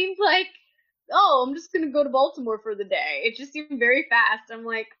 it just seems like, oh, I'm just gonna go to Baltimore for the day. It just seemed very fast. I'm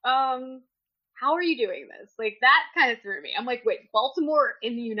like, how are you doing this? Like, that kind of threw me. I'm like, wait, Baltimore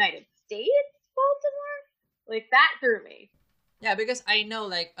in the United States? Baltimore? Like, that threw me. Yeah, because I know,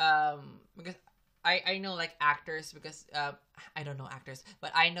 like, because I know, like, actors, because I don't know actors,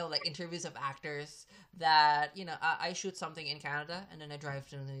 but I know, like, interviews of actors that, I shoot something in Canada and then I drive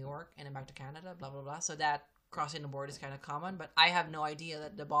to New York and then back to Canada, blah, blah, blah. So that crossing the border is kind of common, but I have no idea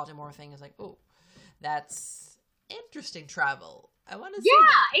that the Baltimore thing is like, oh, that's interesting travel. I want to see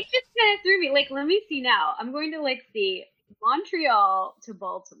that. It just kind of threw me. Like, let me see now. I'm going to, like, see Montreal to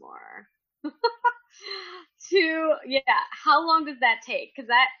Baltimore. How long does that take? Because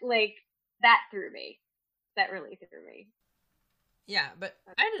that threw me. That really threw me. Yeah, but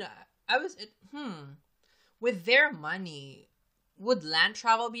I don't know. With their money, would land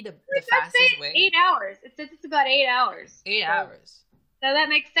travel be the fastest way? 8 hours. It says it's about 8 hours. 8 hours. So that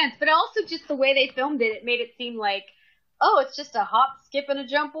makes sense. But also just the way they filmed it, it made it seem like, oh, it's just a hop, skip, and a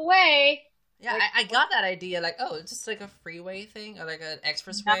jump away. Yeah, like, I got that idea. Like, oh, it's just like a freeway thing or like an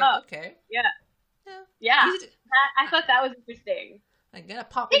expressway. Okay. Yeah. I thought that was interesting. I'm gonna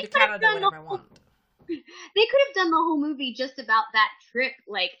pop into Canada whenever I want. They could have done the whole movie just about that trip,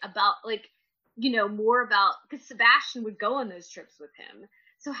 more about, because Sebastian would go on those trips with him.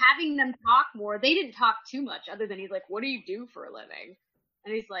 So having them talk more, they didn't talk too much other than he's like, what do you do for a living?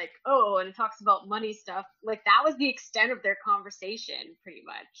 And he's like, oh, and it talks about money stuff. Like, that was the extent of their conversation, pretty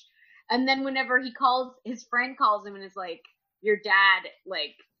much. And then whenever his friend calls him and is like, your dad,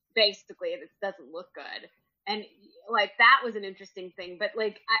 like, basically, this doesn't look good. And, like, that was an interesting thing. But,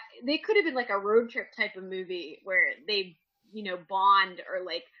 like, they could have been, like, a road trip type of movie where they, bond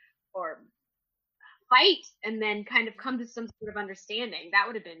or fight and then kind of come to some sort of understanding. That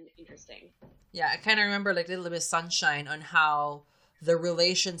would have been interesting. Yeah, I kind of remember, like, Little Bit of Sunshine on how the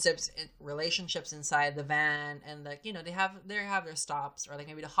relationships inside the van, and like, you know, they have their stops, or like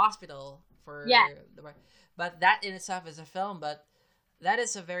maybe the hospital for Yeah. the, but that in itself is a film. But that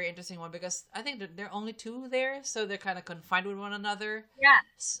is a very interesting one because I think that there are only two there, so they're kind of confined with one another. Yeah.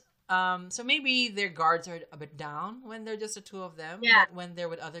 So maybe their guards are a bit down when they're just the two of them, Yeah. but when they're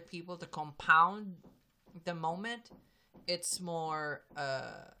with other people to compound the moment, it's more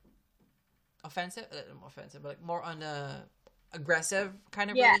offensive, but like more on a aggressive kind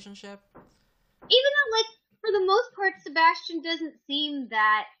of Yeah. relationship. Even though, like, for the most part, Sebastian doesn't seem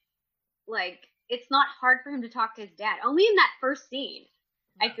that, like, it's not hard for him to talk to his dad. Only in that first scene,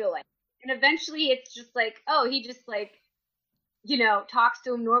 I Yeah. feel like. And eventually it's just like, oh, he just, like, you know, talks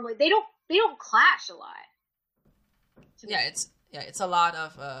to him normally. They don't clash a lot. Yeah, it's a lot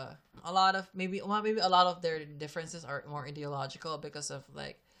of maybe a lot of their differences are more ideological because of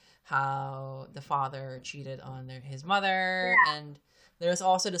like how the father cheated on his mother, Yeah. and there's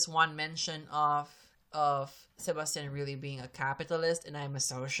also this one mention of Sebastian really being a capitalist and I'm a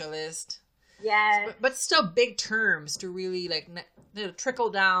socialist. Yes. But still big terms to really like trickle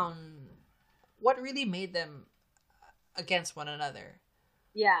down what really made them against one another.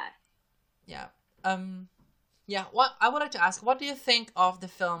 Yeah. Yeah. Yeah, what I would like to ask, what do you think of the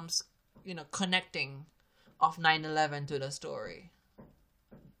film's, connecting of 9/11 to the story?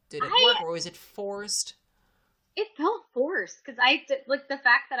 Did it I work or was it forced? It felt forced because like the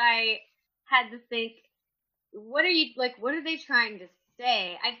fact that I had to think, what are they trying to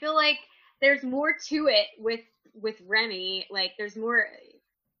say? I feel like there's more to it with Remy. Like there's more,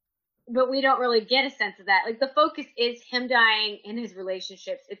 but we don't really get a sense of that. Like the focus is him dying in his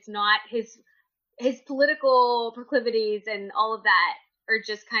relationships. It's not his political proclivities and all of that are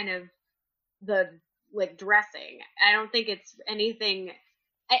just kind of the like dressing. I don't think it's anything.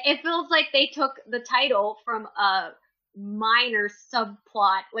 It feels like they took the title from a minor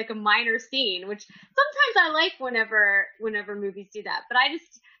subplot, like a minor scene, which sometimes I like whenever movies do that. But I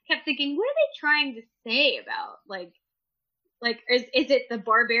just kept thinking, what are they trying to say about like is it the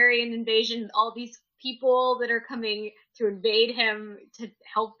barbarian invasion? All these people that are coming to invade him to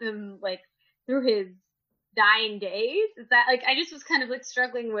help him like through his dying days? Is that like I just was kind of like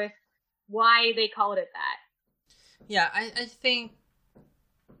struggling with why they called it that. Yeah, I think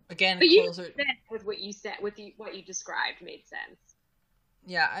again But you closer. said with what you said, what you described made sense.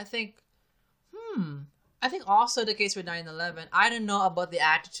 Yeah, I think also the case with 9/11. I don't know about the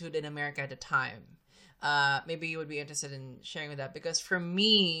attitude in America at the time. Maybe you would be interested in sharing with that because for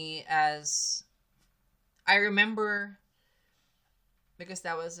me, as I remember, because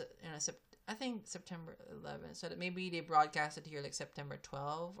that was I think September 11th, so that maybe they broadcasted here like September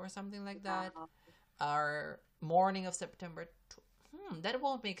 12th or something like that, or morning of September. That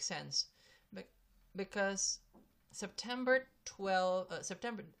won't make sense, but because September 12th,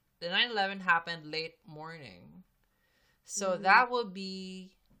 September the 9/11 happened late morning, so that would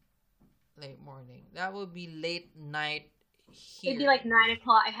be late morning. That would be late night here. It'd be like 9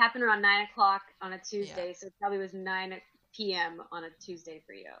 o'clock. It happened around 9 o'clock on a Tuesday, Yeah. so it probably was 9 p.m. on a Tuesday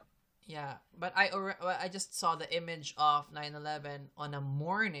for you. Yeah, but I just saw the image of 9/11 on a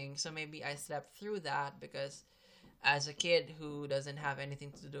morning, so maybe I slept through that because as a kid who doesn't have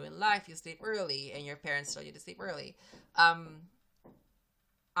anything to do in life, you sleep early and your parents tell you to sleep early. Um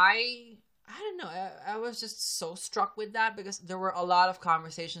I don't know. I was just so struck with that because there were a lot of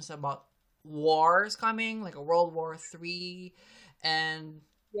conversations about wars coming, like a World War III, and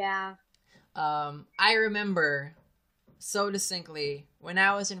Yeah. I remember so distinctly when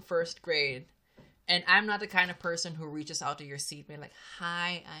I was in first grade, and I'm not the kind of person who reaches out to your seatmate like,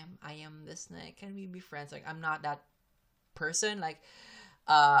 "Hi, I am this Nick. Can we be friends?" Like I'm not that person. Like,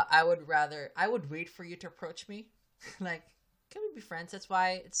 I would wait for you to approach me, like, can we be friends? That's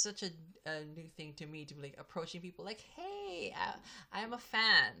why it's such a new thing to me to be like approaching people like, "Hey, I am a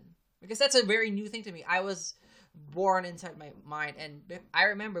fan," because that's a very new thing to me. I was born inside my mind, and I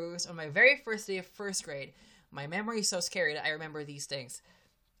remember it was on my very first day of first grade. My memory is so scary that I remember these things.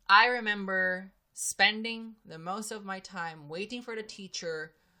 I remember spending the most of my time waiting for the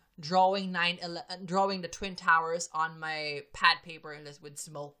teacher drawing drawing the twin towers on my pad paper and with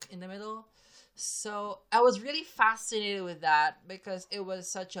smoke in the middle. So I was really fascinated with that because it was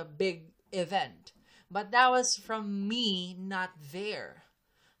such a big event. But that was from me not there.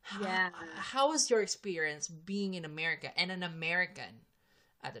 Yeah. How was your experience being in America and an American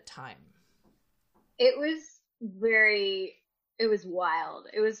at the time? It was it was wild.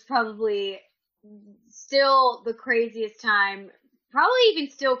 It was probably still the craziest time, probably even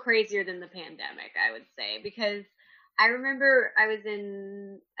still crazier than the pandemic, I would say, because I remember I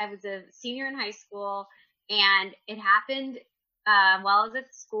was a senior in high school and it happened while I was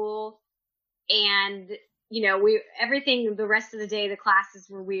at school, and everything the rest of the day, the classes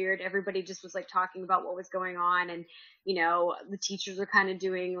were weird. Everybody just was like talking about what was going on, and the teachers were kind of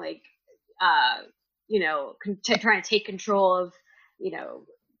doing like trying to take control of you know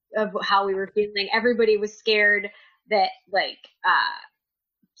of how we were feeling. Everybody was scared that like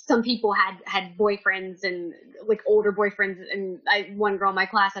some people had boyfriends, and like older boyfriends, and one girl in my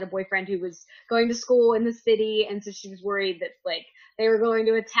class had a boyfriend who was going to school in the city, and so she was worried that like they were going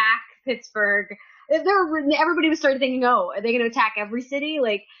to attack Pittsburgh. Everybody was started thinking, oh, are they going to attack every city?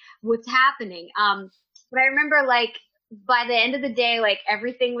 Like, what's happening? But I remember like by the end of the day, like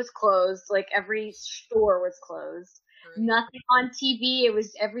everything was closed, like every store was closed. Right. Nothing on TV.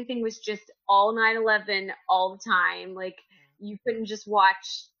 Everything was just all 9/11 all the time. Like you couldn't just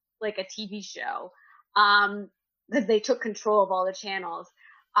watch like a TV show, because they took control of all the channels.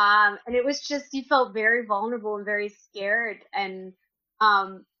 And it was just, you felt very vulnerable and very scared, and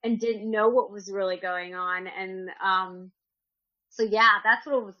didn't know what was really going on. And, so yeah, that's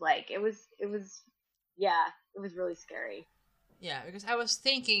what it was like. Yeah, it was really scary. Yeah, because I was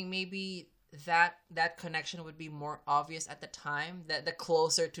thinking maybe that connection would be more obvious at the time, that the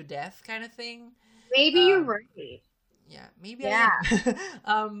closer to death kind of thing. Maybe you're Um, right. yeah, maybe Yeah, I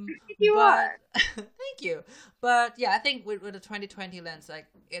am. you But are. thank you. But yeah, I think with the 2020 lens, like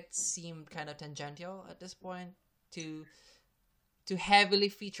it seemed kind of tangential at this point to heavily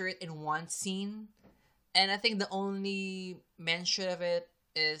feature it in one scene, and I think the only mention of it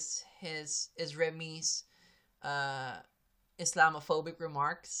is Remy's uh Islamophobic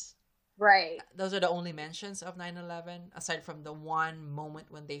remarks. Right. Those are the only mentions of 9/11, aside from the one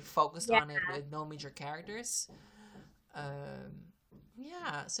moment when they focused Yeah. on it with no major characters.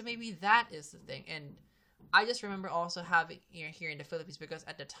 Yeah, so maybe that is the thing. And I just remember also having here in the Philippines, because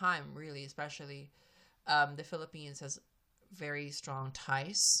at the time, really, especially, the Philippines has very strong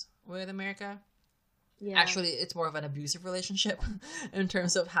ties with America. Yeah. Actually, it's more of an abusive relationship in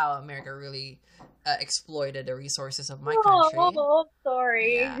terms of how America really exploited the resources of my country. Oh,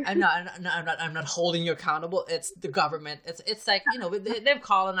 sorry. Yeah, I'm not holding you accountable. It's the government. It's like, they've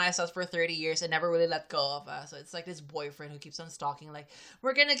colonized us for 30 years and never really let go of us. So it's like this boyfriend who keeps on stalking, like,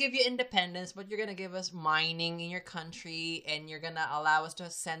 we're gonna give you independence, but you're gonna give us mining in your country, and you're gonna allow us to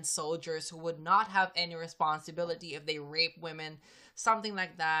send soldiers who would not have any responsibility if they rape women, something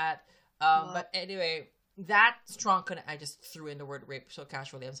like that. But anyway, that strong I just threw in the word rape so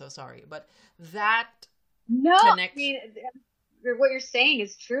casually. I'm so sorry, but that No, connect. I mean, what you're saying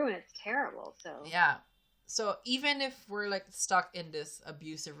is true, and it's terrible. So Yeah. So even if we're like stuck in this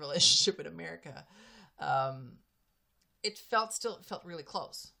abusive relationship with America, it felt really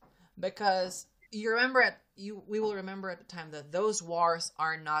close, because we will remember at the time that those wars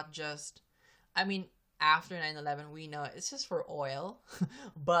are not just, I mean, after 9/11 we know it's just for oil,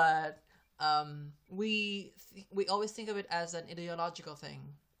 but we always think of it as an ideological thing.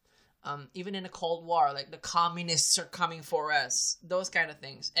 Even in a Cold War, like the communists are coming for us, those kind of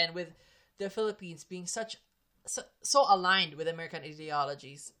things. And with the Philippines being so aligned with American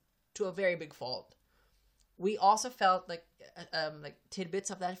ideologies to a very big fault, we also felt like tidbits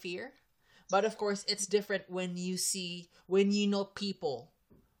of that fear. But of course, it's different when you know people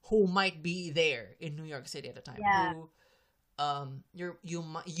who might be there in New York City at the time, yeah, who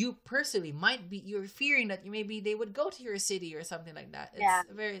you personally might be, you're fearing that maybe they would go to your city or something like that. It's yeah,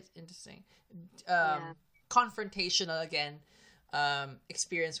 very interesting. yeah, Confrontational again,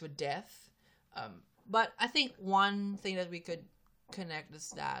 experience with death. But I think one thing that we could connect is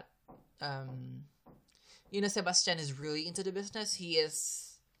that um, Sebastian is really into the business. He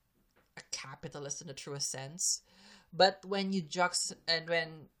is a capitalist in the truest sense. But when and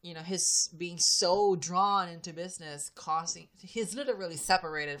when his being so drawn into business, causing, he's literally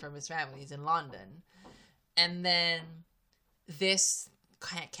separated from his family. He's in London, and then this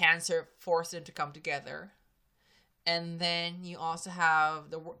cancer forced him to come together. And then you also have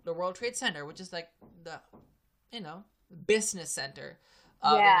the World Trade Center, which is like the business center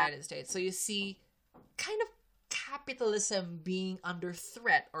of the yeah, United States. So you see kind of capitalism being under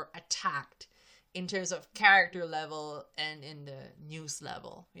threat or attacked in terms of character level and in the news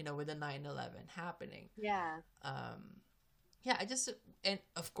level, with the 9/11 happening. yeah, Yeah, and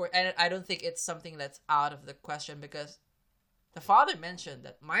of course, I don't think it's something that's out of the question, because the father mentioned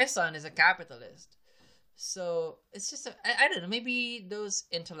that my son is a capitalist. So it's just, I don't know, maybe those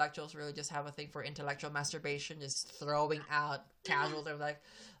intellectuals really just have a thing for intellectual masturbation, just throwing out casual terms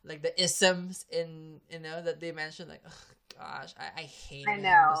like the isms that they mentioned, like, oh gosh, I hate I those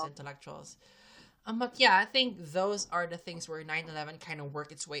know. intellectuals. But yeah, I think those are the things where 9/11 kind of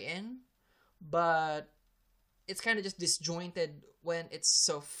worked its way in, but it's kind of just disjointed when it's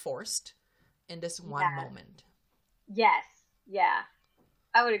so forced in this one Yeah. moment. Yes. Yeah.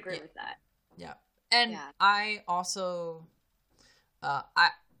 I would agree Yeah, with that. yeah. And Yeah. I also,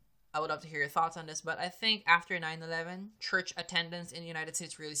 I would love to hear your thoughts on this, but I think after 9/11, church attendance in the United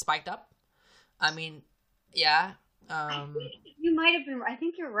States really spiked up. I mean, yeah. I Um, think you might have been. I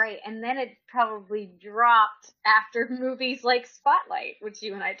think you're right. And then it probably dropped after movies like Spotlight, which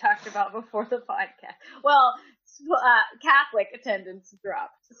you and I talked about before the podcast. Well, Catholic attendance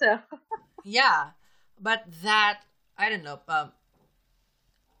dropped. So yeah. But that, I don't know.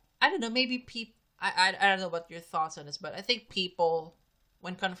 I don't know. Maybe people. I don't know what your thoughts on this, but I think people,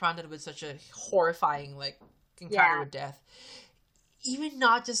 when confronted with such a horrifying like encounter yeah, with death, even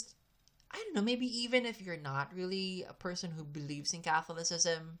not just, I don't know, maybe even if you're not really a person who believes in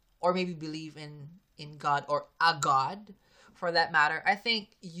Catholicism or maybe believe in God or a God for that matter, I think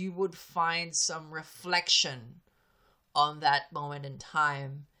you would find some reflection on that moment in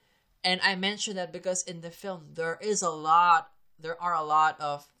time. And I mention that because in the film there are a lot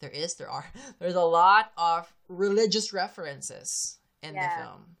of there's a lot of religious references in the yeah,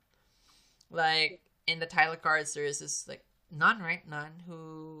 film. Like in the title cards there is this like nun, right? Nun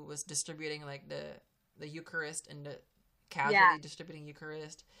who was distributing like the Eucharist and the yeah. casually distributing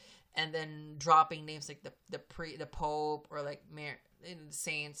Eucharist and then dropping names like the Pope or like the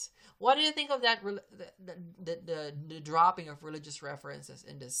saints. What do you think of that the dropping of religious references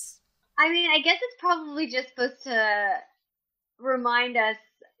in this? I mean, I guess it's probably just supposed to remind us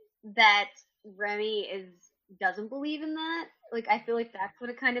that Remy is doesn't believe in that. Like I feel like that's what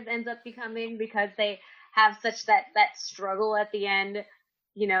it kind of ends up becoming because they have such that struggle at the end,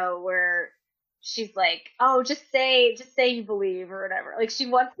 where she's like, "Oh, just say you believe or whatever." Like she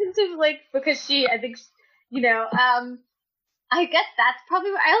wants him to like because I think I guess that's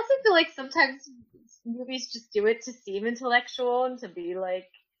probably I also feel like sometimes movies just do it to seem intellectual and to be like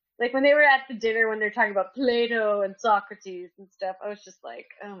when they were at the dinner when they're talking about Plato and Socrates and stuff, I was just like,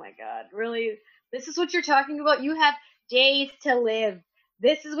 oh my god, really? This is what you're talking about? You have days to live.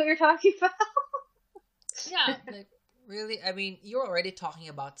 This is what you're talking about? Yeah, like really, I mean, you're already talking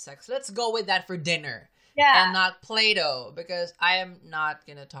about sex. Let's go with that for dinner and Yeah. not Play-Doh because I am not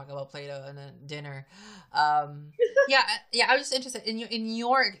gonna talk about Play-Doh in a dinner. Yeah, yeah. I was just interested in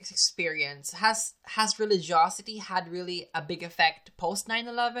your experience. Has religiosity had really a big effect post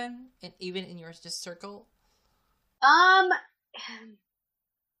 9/11, and even in your just circle? Um,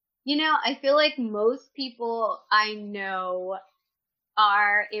 I feel like most people I know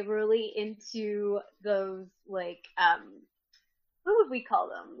are really into those like what would we call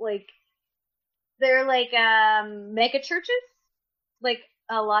them? Like they're like mega churches. Like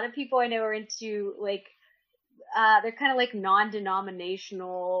a lot of people I know are into like they're kind of like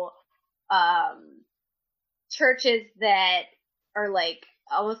non-denominational um churches that are like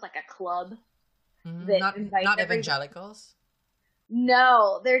almost like a club that invites Not everybody. evangelicals.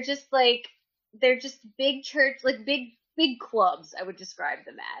 No, they're just big church, like big clubs. I would describe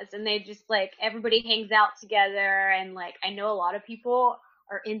them as, and they just like everybody hangs out together, and like I know a lot of people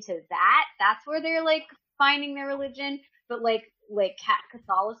are into that. That's where they're like finding their religion. But like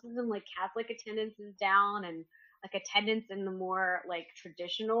Catholicism, like Catholic attendance is down, and like attendance in the more like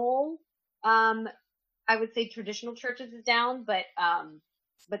traditional um I would say traditional churches is down, but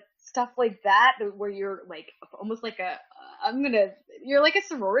stuff like that where you're like almost like I'm gonna you're like a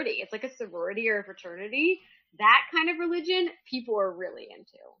sorority. It's like a sorority or a fraternity. That kind of religion, people are really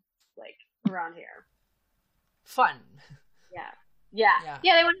into, like around here. Fun. Yeah, yeah, Yeah.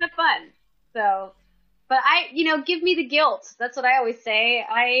 yeah. They want to have fun. So, but give me the guilt. That's what I always say.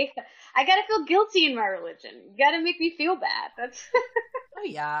 I gotta feel guilty in my religion. You gotta make me feel bad. That's Oh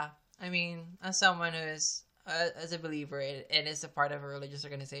yeah. I mean, as someone who is as a believer and is a part of a religious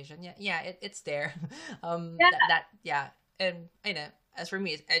organization, yeah, yeah, it's there. yeah, That yeah, and I know as for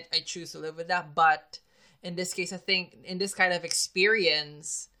me, I choose to live with that. But in this case, I think in this kind of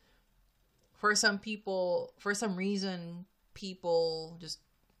experience, for some people, for some reason, people just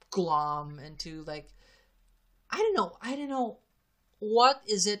glom into like I don't know what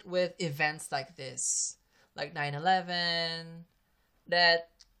is it with events like this, like 9/11 that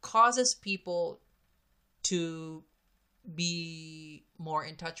causes people to be more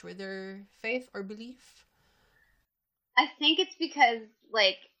in touch with their faith or belief. I think it's because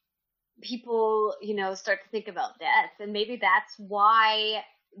like people, start to think about death. And maybe that's why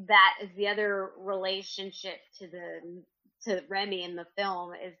that is the other relationship to Remy in the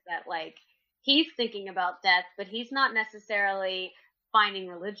film is that like he's thinking about death, but he's not necessarily finding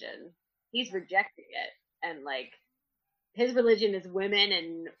religion. He's rejecting it. And like his religion is women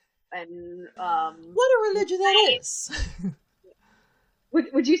and and What a religion that is.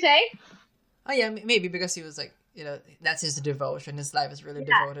 would you say? Oh yeah, maybe because he was like, that's his devotion. His life is really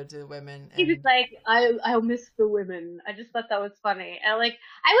Yeah. devoted to women, He was and like, I'll miss the women. I just thought that was funny. And like,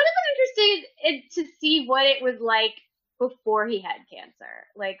 I would have been interested to see what it was like before he had cancer.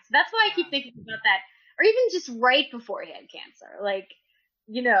 Like, so that's why I keep yeah. thinking about that. Or even just right before he had cancer. Like,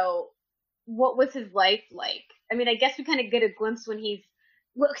 you know, what was his life like? I mean, I guess we kind of get a glimpse when he's,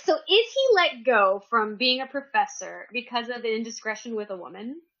 look, so is he let go from being a professor because of an indiscretion with a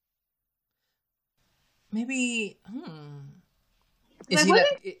woman? Maybe. Because Is I he let?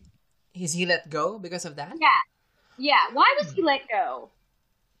 wasn't, Is he let go because of that? yeah, yeah. Why was he Hmm. let go?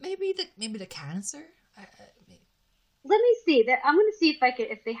 Maybe the cancer. Let me see that. I'm gonna see if I could,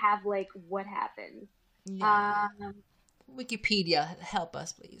 if they have like what happened. Yeah. Um, Wikipedia, help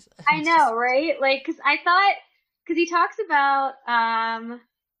us, please. I know, right? Like, cause I thought, cause he talks about,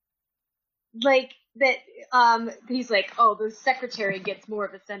 like that, he's like, oh, the secretary gets more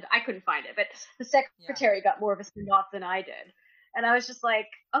of a send. I couldn't find it, but the Yeah. secretary got more of a send off than I did, and I was just like,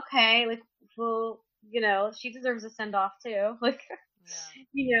 okay, like, well, she deserves a send off too, like,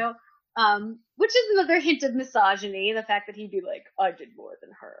 Yeah. which is another hint of misogyny, the fact that he'd be like, I did more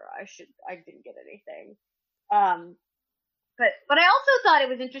than her, I didn't get anything. Um, but I also thought it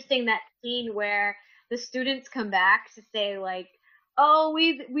was interesting that scene where the students come back to say like, "Oh,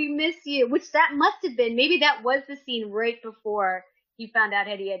 we miss you," which that must have been, maybe that was the scene right before he found out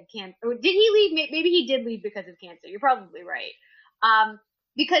that he had cancer. Or did he leave? Maybe he did leave because of cancer. You're probably right.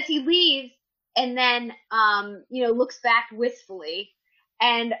 Because he leaves and then looks back wistfully,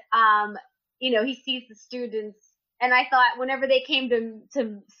 and he sees the students, and I thought whenever they came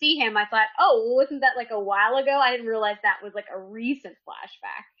to see him, I thought, oh, well, wasn't that like a while ago? I didn't realize that was like a recent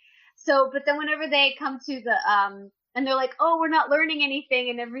flashback. So, but then whenever they come to the and they're like, oh, we're not learning anything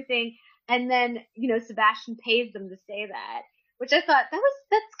and everything, and then Sebastian pays them to say that, which I thought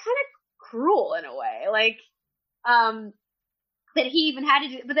that's kind of cruel in a way, like um that he even had to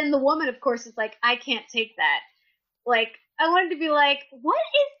do. But then the woman, of course, is like, I can't take that. Like, I wanted to be like, what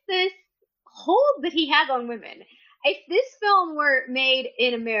is this hold that he has on women? If this film were made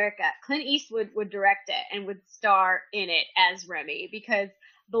in America, Clint Eastwood would direct it and would star in it as Remy, because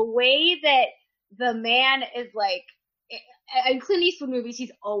the way that the man is like, in Clint Eastwood movies,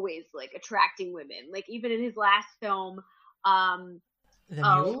 he's always like attracting women. Like even in his last film, um, The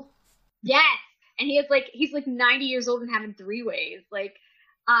oh mule. yes, and he's like 90 years old and having three ways. Like,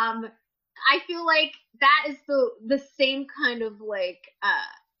 I feel like that is the same kind of like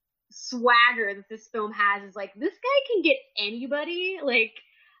swagger that this film has, is like this guy can get anybody, like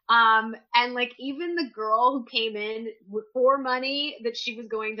and like even the girl who came in for money that she was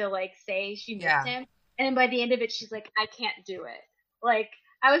going to like say she missed Yeah. him, and then by the end of it she's like, I can't do it. Like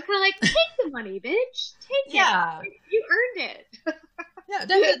I was kind of like, take the money, bitch, take it, Yeah. you earned it. Yeah,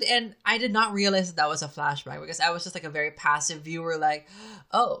 definitely. And I did not realize that was a flashback because I was just like a very passive viewer, like,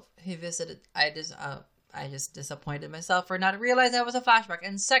 oh, he visited. I just disappointed myself for not realizing that was a flashback.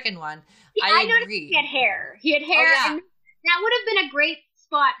 And second one, Yeah, I I noticed he agree. had hair. He had Oh hair, yeah, and that would have been a great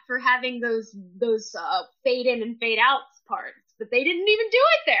spot for having those fade in and fade out parts. But they didn't even do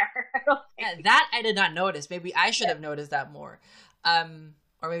it there. I don't yeah, think. that I did not notice. Maybe I should Yeah. have noticed that more.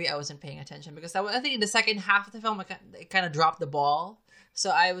 Or maybe I wasn't paying attention because I think in the second half of the film, it kind of dropped the ball. So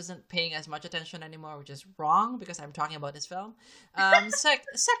I wasn't paying as much attention anymore, which is wrong because I'm talking about this film.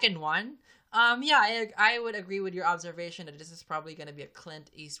 Second one, yeah, I would agree with your observation that this is probably going to be a Clint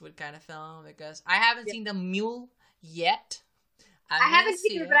Eastwood kind of film because I haven't Yeah. seen The Mule yet. I I'm gonna haven't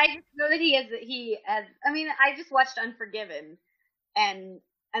see either, but it. I just know that he has. I mean, I just watched Unforgiven, and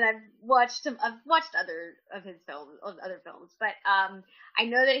I've watched other of his films, of other films, but I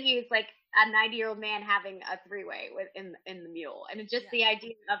know that he was like a 90-year-old man having a three-way with in the Mule, and it's just Yeah, the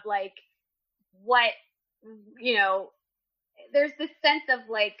idea of like what you know there's this sense of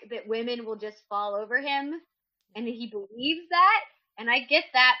like that women will just fall over him, and yeah, he believes that, and I get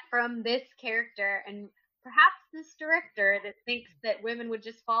that from this character, and perhaps this director that thinks that women would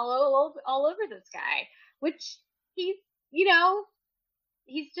just fall all over this guy, which he's you know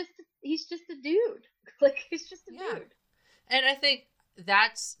he's just a dude. Like he's just a yeah. dude. And I think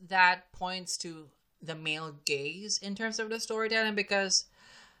that points to the male gaze in terms of the storytelling because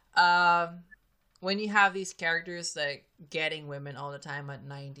um when you have these characters like getting women all the time at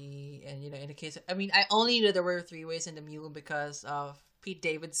 90 and in the case I mean I only knew there were three ways in the mule because of Pete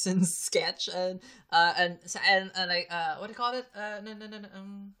Davidson's sketch and like what do you call it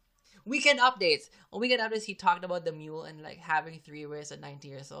no weekend updates. On weekend updates he talked about the mule and like having three ways at 90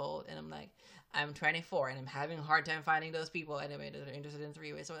 years old and I'm like I'm 24 and I'm having a hard time finding those people anyway that are interested in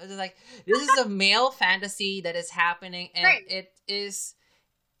three ways. So it's just like this is a male fantasy that is happening, and Right. it is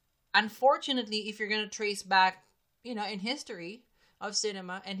unfortunately, if you're gonna trace back, in history of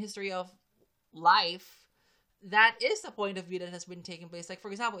cinema and history of life, that is the point of view that has been taking place. Like for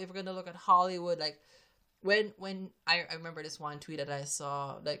example, if we're gonna look at Hollywood, like when I remember this one tweet that I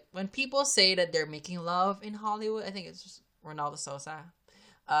saw, like when people say that they're making love in Hollywood, I think it's just Ronaldo Sosa.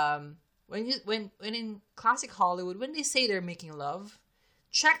 When in classic Hollywood, when they say they're making love,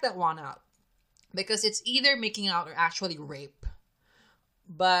 check that one out because it's either making out or actually rape.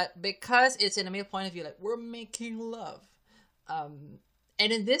 But because it's in a male point of view, like we're making love, and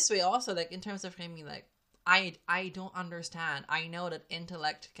in this way also, like in terms of framing, like I don't understand. I know that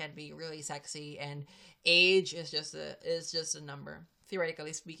intellect can be really sexy and age is just a number,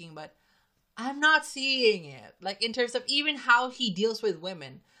 theoretically speaking, but I'm not seeing it. Like in terms of even how he deals with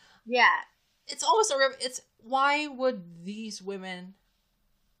women. Yeah. It's almost it's why would these women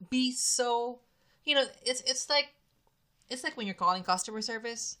be so, it's like when you're calling customer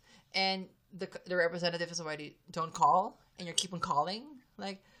service and the representative is already don't call and you keep on calling,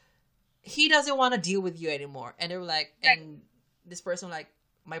 like he doesn't want to deal with you anymore, and they're like, Right. and this person like,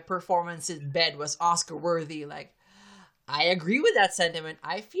 my performance in bed was Oscar worthy. Like I agree with that sentiment,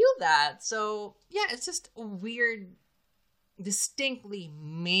 I feel that. So yeah, it's just a weird, distinctly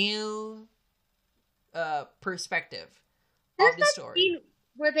male perspective There's of the that story. scene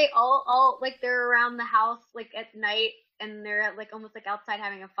where they all like they're around the house like at night and they're like almost like outside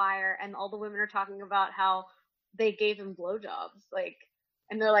having a fire and all the women are talking about how they gave him blowjobs, like,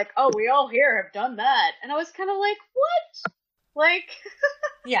 and they're like, "Oh, we all here have done that," and I was kind of like, "What?" Like,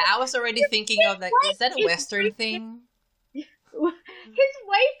 Yeah, I was already thinking his of like, is wife that a is Western right thing? there. His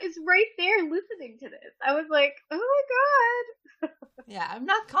wife is right there listening to this. I was like, "Oh my god." Yeah, I'm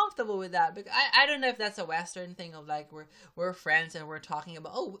not comfortable with that because I don't know if that's a Western thing of like we're friends and we're talking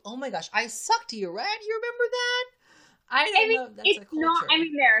about, oh my gosh, I sucked to you, right? You remember that? I I don't mean, know if that's a it's not. I culture.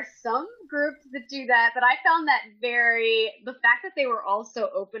 mean, there are some groups that do that, but I found that very. The fact that they were all so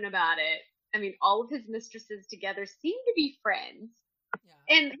open about it. I mean, all of his mistresses together seem to be friends,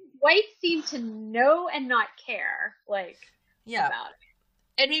 Yeah. and his wife seemed to know and not care, like, Yeah. about it.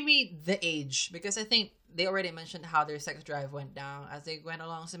 And maybe the age, because I think they already mentioned how their sex drive went down as they went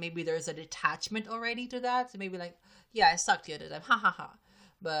along. So maybe there's a detachment already to that. So maybe like, yeah, I sucked you at the time. Ha ha ha. Yeah.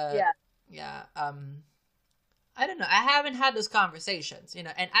 But yeah, I don't know. I haven't had those conversations, and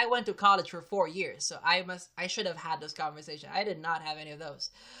I went to college for 4 years, so I should have had those conversations. I did not have any of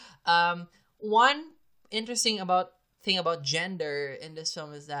those. One interesting thing about gender in this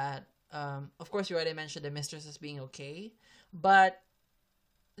film is that, of course, you already mentioned the mistresses being okay, but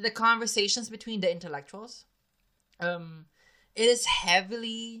the conversations between the intellectuals, um, it is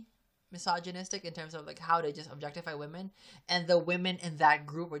heavily misogynistic in terms of like how they just objectify women, and the women in that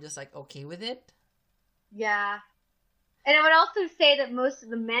group are just like okay with it. Yeah. And I would also say that most of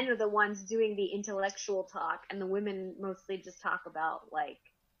the men are the ones doing the intellectual talk, and the women mostly just talk about, like,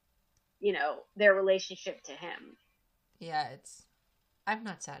 their relationship to him. Yeah, I'm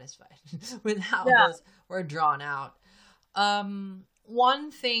not satisfied with how Yeah. those were drawn out.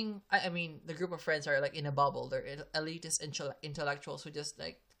 One thing, I mean, the group of friends are like in a bubble. They're elitist intellectuals who just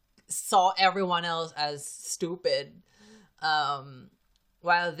like saw everyone else as stupid. Um,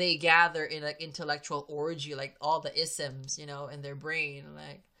 while they gather in like intellectual orgy, like all the isms, in their brain,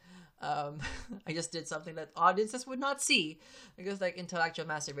 like. Um, I just did something that audiences would not see because like intellectual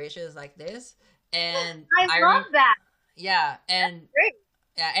masturbation is like this, and I I love remember, that. yeah, and Great.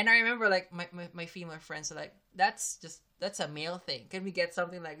 yeah, and I remember like my female friends are like, that's a male thing. Can we get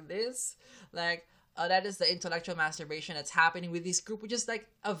something like this? Like, that is the intellectual masturbation that's happening with this group, which is like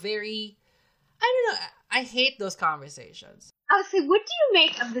a very, I don't know. I hate those conversations. I was say, what do you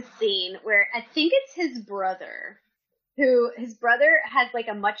make of the scene where I think it's his brother, who his brother has like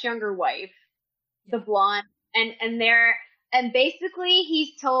a much younger wife, the Yeah, blonde, and basically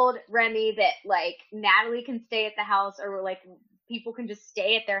he's told Remy that like Natalie can stay at the house or like people can just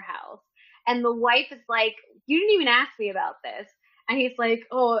stay at their house. And the wife is like, "You didn't even ask me about this." And he's like,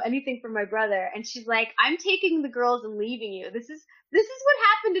 "Oh, anything for my brother." And she's like, "I'm taking the girls and leaving you." This is what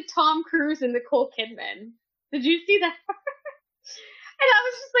happened to Tom Cruise and Nicole Kidman. Did you see that? And I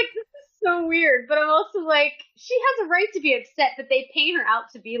was just like, this is so weird. But I'm also like, she has a right to be upset that they paint her out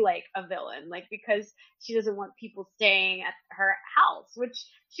to be like a villain, like because she doesn't want people staying at her house, which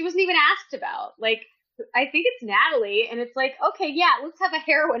she wasn't even asked about. Like, I think it's Natalie, and it's like, okay, yeah, let's have a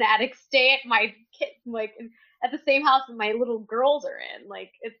heroin addict stay at my kid, like at the same house that my little girls are in.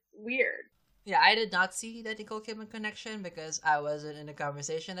 Like, it's weird. Yeah, I did not see the Nicole Kidman connection because I wasn't in the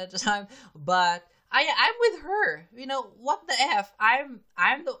conversation at the time. But I'm with her. You know what the f? I'm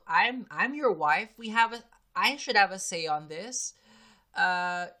your wife. I should have a say on this.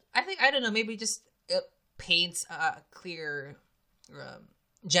 I think I don't know. Maybe just paints a clear um,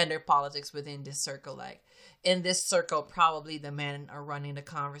 gender politics within this circle. Like in this circle, probably the men are running the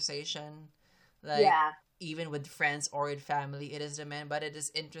conversation. Like Yeah. even with friends or with family, it is the men. But it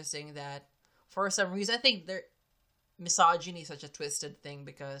is interesting that for some reason, I think misogyny is such a twisted thing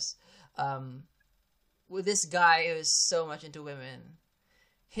because um, with this guy who is so much into women,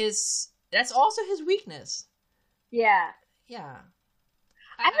 his that's also his weakness. Yeah. Yeah,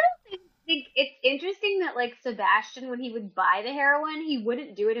 I don't think it's interesting that like Sebastian, when he would buy the heroin, he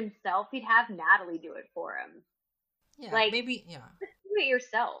wouldn't do it himself. He'd have Natalie do it for him. yeah, Like, maybe, yeah, just do it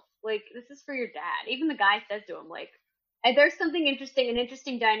yourself. Like, this is for your dad. Even the guy says to him, like, and there's something interesting, an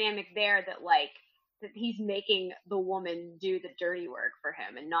interesting dynamic there that like that he's making the woman do the dirty work for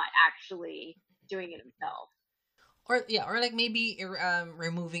him and not actually doing it himself. or yeah, or like maybe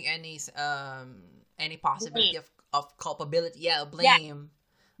removing any possibility Blame. of culpability. Yeah, Yeah. blame.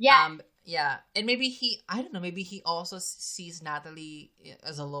 Yes. Yeah, and maybe I don't know. Maybe he also sees Natalie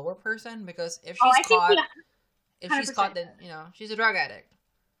as a lower person because Oh, I think he if she's 100%. caught, then she's a drug addict.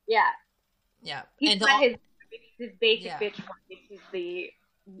 Yeah. Yeah, He's and got his basic yeah, bitch voice is the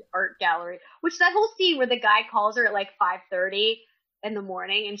art gallery, which that whole scene where the guy calls her at like 5:30 in the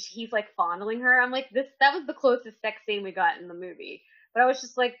morning and he's like fondling her. I'm like, that was the closest sex scene we got in the movie. But I was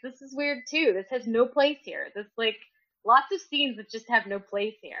just like, this is weird too. This has no place here. This like lots of scenes that just have no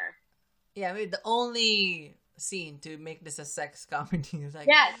place here. yeah. Maybe the only scene to make this a sex comedy is like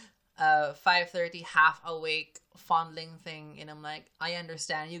Yes. 5:30 half awake fondling thing, and I'm like, I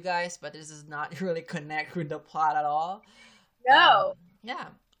understand you guys, but this does not really connect with the plot at all. um No. yeah,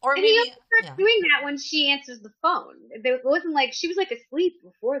 or And he maybe only starts yeah, doing that when she answers the phone. It wasn't like she was like asleep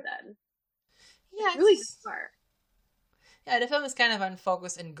before then. yeah, It's really it's bizarre. yeah, the film is kind of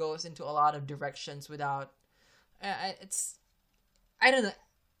unfocused and goes into a lot of directions without it's I don't know,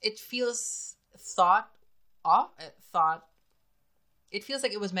 it feels thought it feels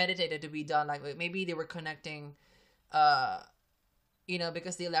like it was meditated to be done, like maybe they were connecting uh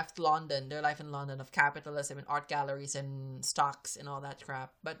because they left London, their life in London of capitalism and art galleries and stocks and all that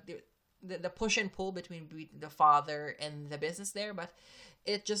crap. But the push and pull between the father and the business there, but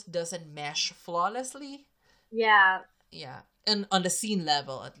it just doesn't mesh flawlessly. Yeah. Yeah. And on the scene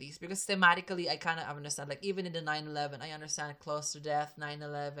level, at least, because thematically, I kind of understand. Like, even in the 9/11, I understand close to death,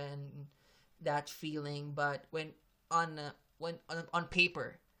 9/11, that feeling. But when on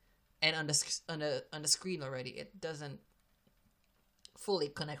paper and on the screen already, it doesn't fully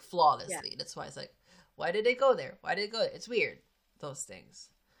connect Yeah. flawlessly. That's why it's like, why did they go there? Why did they go there? It's weird, those things.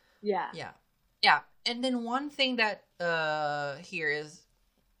 Yeah. Yeah. Yeah. And then one thing that here is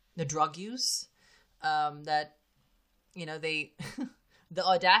the drug use. That they the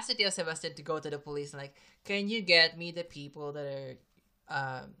audacity of Sebastian to go to the police and like, can you get me the people that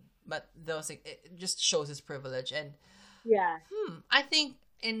are but those things, it just shows his privilege. And Yeah. I think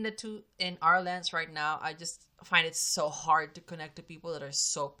in our lens right now, I just find it so hard to connect to people that are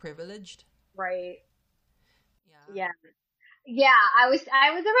so privileged. Right. Yeah. Yeah. Yeah. I was,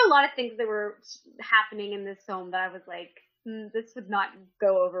 there were a lot of things that were happening in this film that I was like, this would not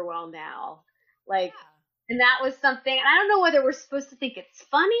go over well now. Like, Yeah. and that was something, and I don't know whether we're supposed to think it's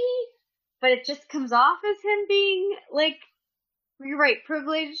funny, but it just comes off as him being like, you're right,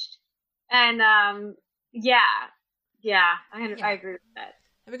 privileged. And, yeah. Yeah. I Yeah. agree with that.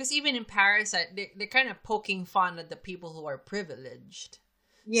 Because even in Parasite, they're kind of poking fun at the people who are privileged.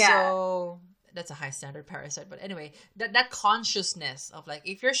 Yeah. So that's a high standard Parasite. But anyway, that consciousness of like,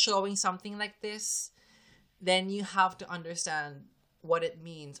 if you're showing something like this, then you have to understand what it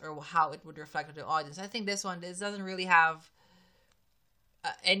means or how it would reflect on the audience. I think this doesn't really have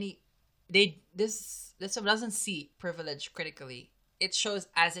any. This one doesn't see privilege critically. It shows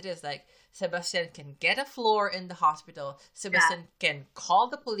as it is. Like, Sebastian can get a floor in the hospital. Yeah. Sebastian can call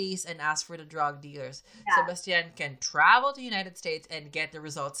the police and ask for the drug dealers. Yeah. Sebastian can travel to the United States and get the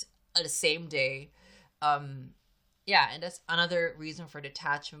results the same day. Yeah, and that's another reason for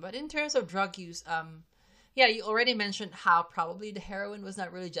detachment. But in terms of drug use, yeah, you already mentioned how probably the heroin was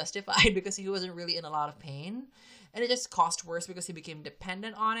not really justified because he wasn't really in a lot of pain. And it just caused worse because he became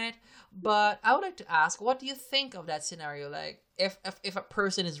dependent on it. But I would like to ask, what do you think of that scenario? Like, if a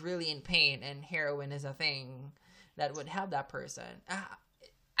person is really in pain and heroin is a thing that would help that person,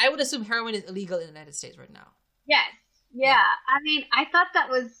 I would assume heroin is illegal in the United States right now. Yes. Yeah. Yeah. I mean, I thought it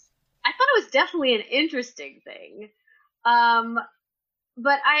was definitely an interesting thing. Um,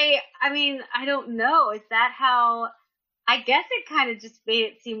 but I mean, I don't know. Is that how? I guess it kind of just made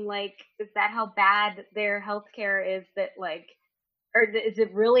it seem like, is that how bad their healthcare is? That like, or is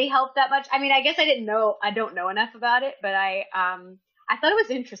it really help that much? I mean, I guess I don't know enough about it, but I thought it was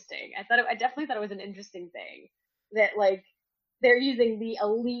interesting. I definitely thought it was an interesting thing that like they're using the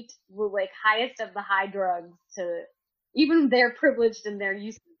elite, like highest of the high drugs to, even they're privileged in their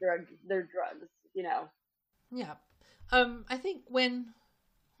use of their drugs, you know. Yeah. I think when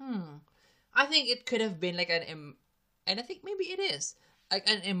I think it could have been like and I think maybe it is like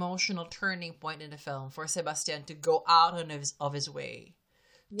an emotional turning point in the film for Sebastian to go out of his way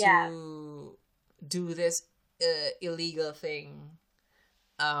Yeah, to do this illegal thing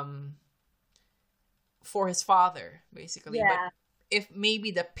um for his father basically. But yeah, if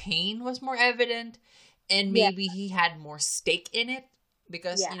maybe the pain was more evident and yeah, maybe he had more stake in it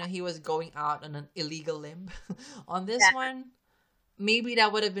because yeah, he was going out on an illegal limb on this yeah, one, maybe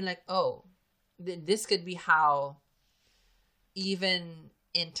that would have been like, oh, this could be how even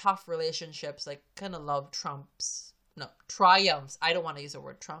in tough relationships, like kind of love trumps, no, triumphs. I don't want to use the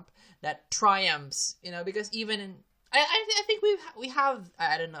word trump. That triumphs, because even in, I think we have,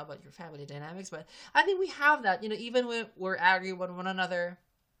 I don't know about your family dynamics, but I think we have that, even when we're angry with one another,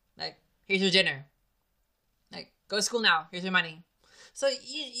 like, here's your dinner, like, go to school now, here's your money. So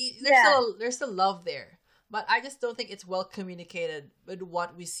yeah. there's still love there, but I just don't think it's well communicated with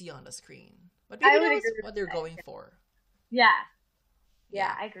what we see on the screen. But maybe I that would was agree with what they're going that. for. Yeah, yeah,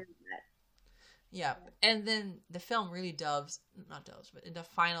 Yeah. I agree with that. Yeah, and then the film really delves, not delves, but in the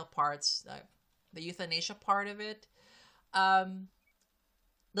final parts, the euthanasia part of it. Um,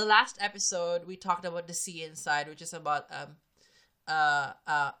 the last episode we talked about The Sea Inside, which is about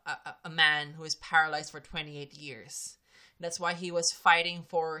a man who is paralyzed for 28 years. That's why he was fighting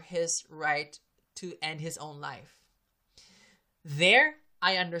for his right to end his own life. There,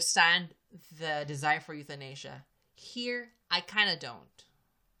 I understand the desire for euthanasia. Here, I kind of don't.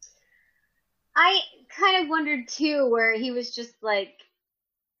 I kind of wondered too, where he was just like,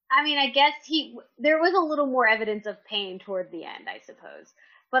 I mean, I guess there was a little more evidence of pain toward the end, I suppose.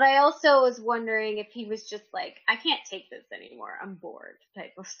 But I also was wondering if he was just like, I can't take this anymore. I'm bored,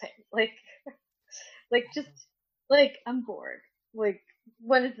 type of thing. Like just like I'm bored. Like,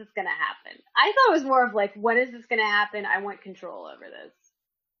 when is this gonna happen? I thought it was more of like, when is this gonna happen? I want control over this.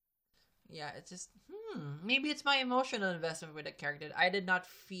 Yeah, it's just maybe it's my emotional investment with the character. I did not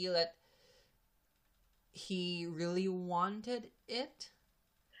feel that he really wanted it,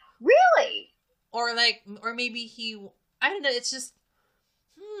 Really? or maybe I don't know. It's just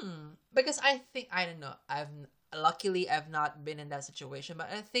because I think, I don't know. I've not been in that situation, but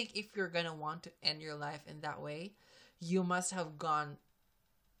I think if you're gonna want to end your life in that way, you must have gone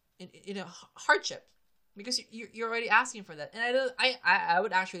in a hardship because you're already asking for that. And I don't. I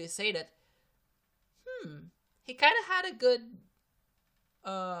would actually say that he kind of had a good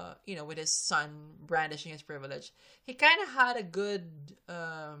with his son brandishing his privilege, he kind of had a good,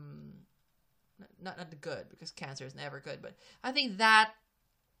 not the good, because cancer is never good, but I think that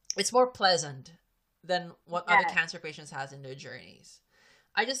it's more pleasant than what other Yeah. cancer patients has in their journeys.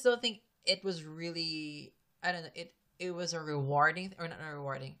 I just don't think it was really, I don't know, it was a rewarding, or not a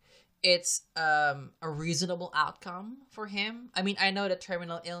rewarding, it's a reasonable outcome for him. I mean, I know the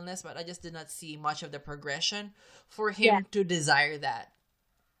terminal illness, but I just did not see much of the progression for Yeah. him to desire that.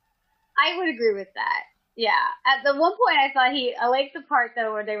 I would agree with that. Yeah. At the one point, I liked the part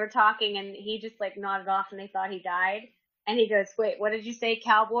though where they were talking and he just like nodded off and they thought he died. And he goes, "Wait, what did you say,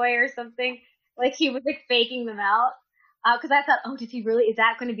 cowboy or something?" Like he was like faking them out. Cause I thought, oh, did he really, is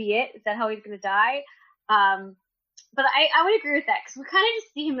that going to be it? Is that how he's going to die? Um, but I would agree with that because we kind of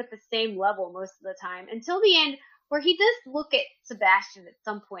just see him at the same level most of the time until the end where he does look at Sebastian at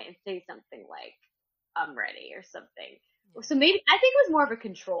some point and say something like, "I'm ready" or something. So maybe I think it was more of a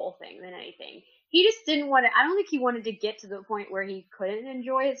control thing than anything. He just didn't want to. I don't think he wanted to get to the point where he couldn't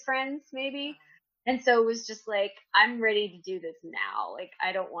enjoy his friends, maybe. And so it was just like, I'm ready to do this now. Like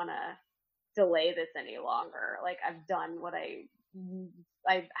I don't want to delay this any longer. Like I've done what I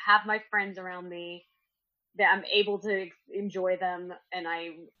have my friends around me that I'm able to enjoy them, and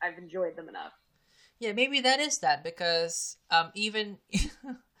I've enjoyed them enough. Yeah, maybe that is that because even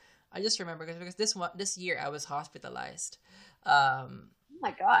I just remember because this year I was hospitalized. Um Oh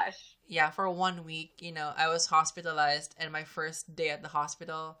my gosh. yeah, for 1 week, I was hospitalized, and my first day at the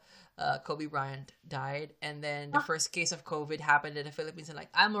hospital, Kobe Bryant died, and then the Oh, first case of COVID happened in the Philippines, and like,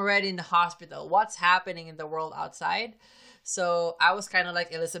 I'm already in the hospital. What's happening in the world outside? So I was kind of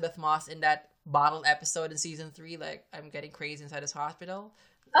like Elizabeth Moss in that bottle episode in season 3, like, I'm getting crazy inside this hospital.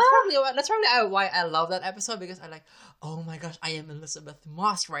 Oh, That's probably why I love that episode, because I like, oh my gosh, I am Elizabeth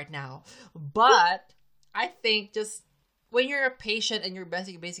Moss right now. But I think just when you're a patient and you're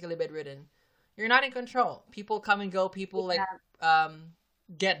basically bedridden, you're not in control. People come and go. People like yeah,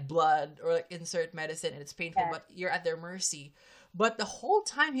 get blood or like insert medicine, and it's painful, yeah, but you're at their mercy. But the whole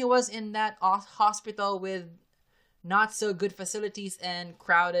time he was in that hospital with not so good facilities and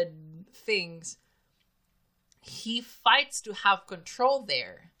crowded things, he fights to have control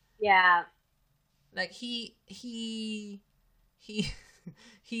there. yeah. Like he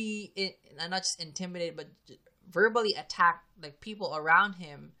not just intimidated, but verbally attacked like people around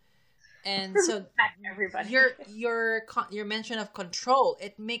him. And so Everybody. your mention of control,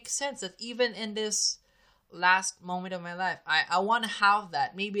 it makes sense that even in this last moment of my life, I want to have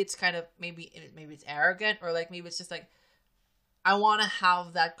that. Maybe it's kind of maybe it's arrogant, or like maybe it's just like I want to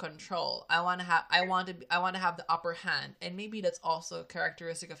have that control. I want to have the upper hand. And maybe that's also a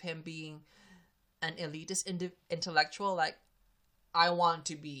characteristic of him being an elitist intellectual. Like, I want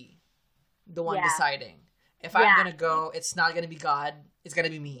to be the one deciding. If I'm going to go, it's not going to be God. It's going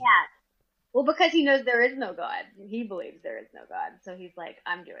to be me. Yeah. Well, because he knows there is no God. He believes there is no God. So he's like,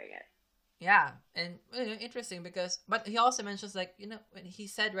 I'm doing it. Yeah. And interesting but he also mentions like, when he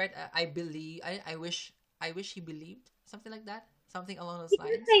said, right, I believe, I wish he believed, something like that. Something along those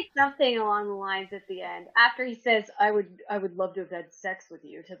lines. He did say something along the lines at the end after he says, "I would love to have had sex with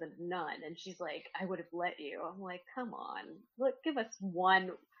you," to the nun, and she's like, "I would have let you." I'm like, "Come on, look, give us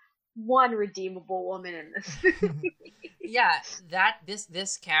one redeemable woman in this." Yeah,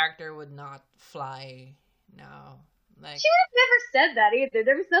 this character would not fly. No, like she would have never said that either.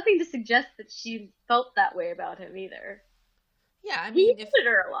 There was nothing to suggest that she felt that way about him either. Yeah, I mean, he hated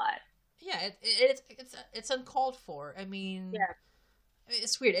her a lot. Yeah, it's uncalled for. I mean, yeah,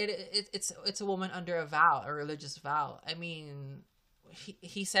 it's weird. It's a woman under a vow, a religious vow. I mean,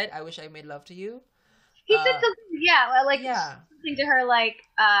 he said, "I wish I made love to you." He said something, something to her like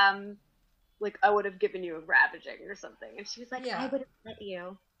I would have given you a ravaging or something, and she was like, "I would have let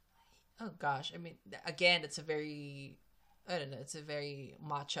you." Oh gosh, I mean, again, it's a very, I don't know, it's a very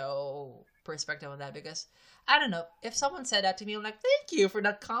macho perspective on that, because I don't know, if someone said that to me, I'm like, thank you for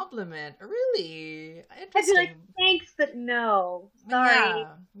that compliment. Really interesting. I'd be like, thanks, but no, sorry. Yeah,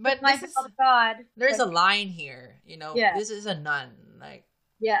 but my God. There's a line here, This is a nun, like,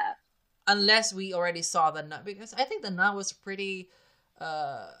 yeah. Unless we already saw the nun, because I think the nun was pretty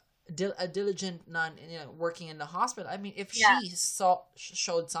a diligent nun, working in the hospital. I mean, if she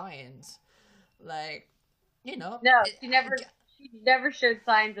showed signs, like, no, she never showed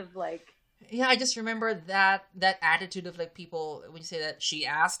signs of like. Yeah, I just remember that attitude of like people when you say that she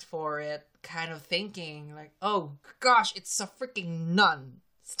asked for it, kind of thinking like, oh gosh, it's a freaking nun.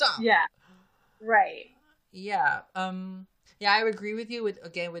 Stop. Yeah. Right. Yeah. Yeah, I agree with you with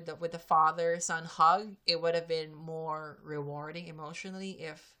the father-son hug. It would have been more rewarding emotionally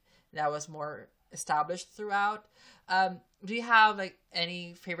if that was more established throughout. Do you have like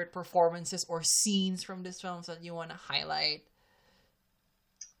any favorite performances or scenes from this film that you want to highlight?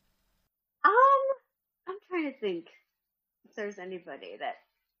 I'm trying to think if there's anybody that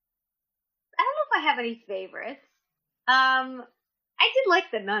I don't know if I have any favorites. I did like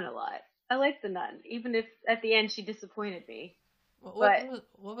the nun a lot. I liked the nun, even if at the end she disappointed me. What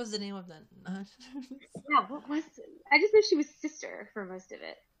was the name of that nun? Yeah, what was it? I just know she was sister for most of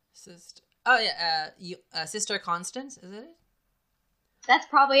it. Sister. Oh yeah, Sister Constance, is it? That's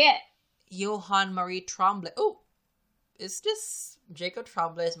probably it. Johann Marie Tremblay. Oh, is this Jacob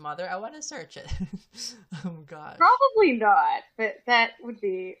Tremblay's mother? I want to search it. Oh gosh. Probably not, but that would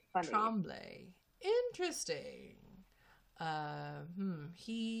be funny. Tremblay. Interesting.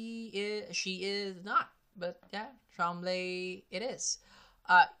 She is not, but yeah, Tremblay it is.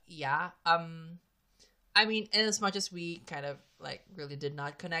 Yeah. I mean, in as much as we kind of like really did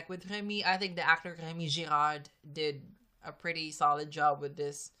not connect with Remy, I think the actor Remy Girard did a pretty solid job with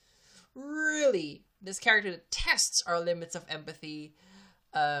this. Really, this character that tests our limits of empathy.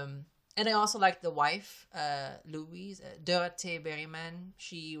 And I also like the wife, Louise, Dorothée Berryman.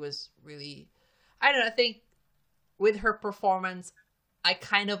 She was really, I don't know, I think with her performance, I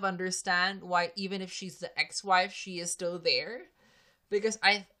kind of understand why even if she's the ex-wife, she is still there. Because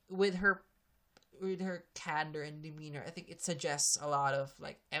with her candor and demeanor, I think it suggests a lot of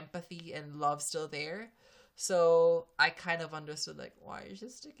like empathy and love still there. So I kind of understood like why is she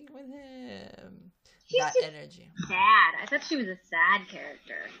sticking with him? She's that energy. Sad. I thought she was a sad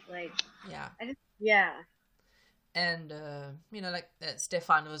character. Like yeah. And like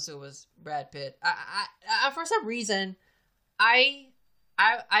Stefanos, who was Brad Pitt. I for some reason, I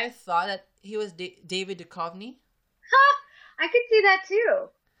thought that he was David Duchovny. I could see that too.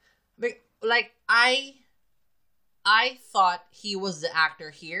 Like I thought he was the actor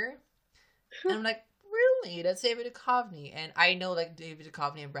here, and I'm like, really? That's David Duchovny. And I know like David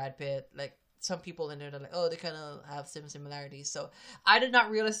Duchovny and Brad Pitt, like some people in there are like, oh, they kind of have some similarities. So I did not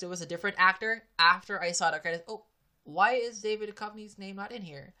realize it was a different actor after I saw the credits. Oh, why is David Duchovny's name not in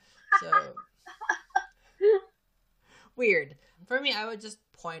here? So weird. For me, I would just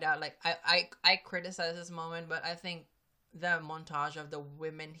point out, like, I criticize this moment, but I think the montage of the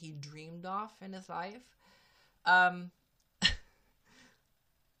women he dreamed of in his life,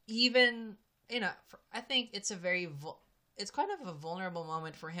 even, I think it's a very, it's kind of a vulnerable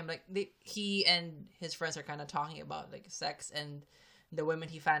moment for him. Like, he and his friends are kind of talking about, like, sex and the women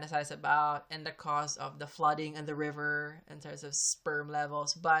he fantasized about and the cause of the flooding and the river in terms of sperm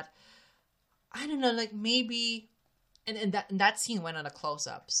levels. But I don't know, like, maybe... And that scene went on a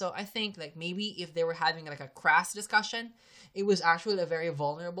close-up. So I think, like, maybe if they were having, like, a crass discussion, it was actually a very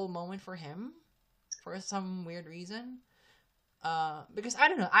vulnerable moment for him for some weird reason. Because, I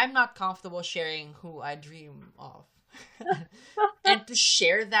don't know, I'm not comfortable sharing who I dream of. And to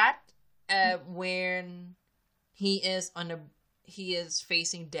share that when he is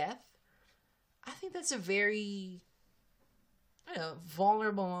facing death, I think that's a very...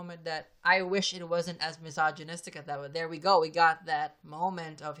 vulnerable moment that I wish it wasn't as misogynistic as that. But there we go. We got that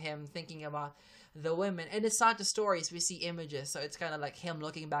moment of him thinking about the women. And it's not the stories. We see images. So it's kind of like him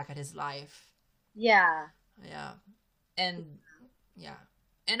looking back at his life. Yeah. Yeah. And, yeah.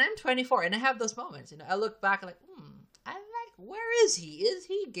 And I'm 24 and I have those moments. I look back like, where is he? Is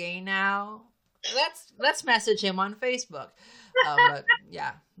he gay now? Let's message him on Facebook. But,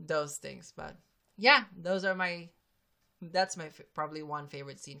 yeah, those things. But, yeah, those are that's my probably one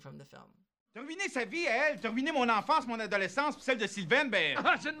favorite scene from the film. T'as ruiné sa vie à elle, t'as ruiné mon enfance, mon adolescence, puis celle de Sylvaine, ben...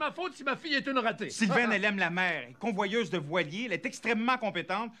 Ah, c'est de ma faute si ma fille est une ratée. Sylvaine, elle aime la mer, elle est convoyeuse de voiliers, elle est extrêmement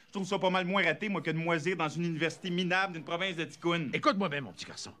compétente. Je trouve ça pas mal moins raté, moi, que de moisir dans une université minable d'une province de Ticoune. Écoute-moi bien, mon petit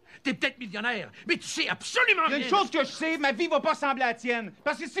garçon. T'es peut-être millionnaire, mais tu sais absolument rien. Il y a une chose que je sais, ma vie va pas sembler à la tienne.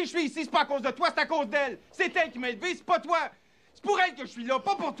 Parce que si je suis ici, c'est pas à cause de toi, c'est à cause d'elle. C'est elle qui m'a élevé, c'est pas toi. C'est pour elle que je suis là,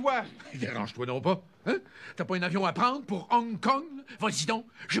 pas pour toi. Dérange-toi non pas. Hein? T'as pas un avion à prendre pour Hong Kong? Vas-y donc.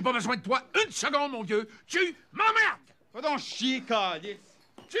 J'ai pas besoin de toi une seconde, mon vieux. Tu m'emmerdes! Va donc chier, calice.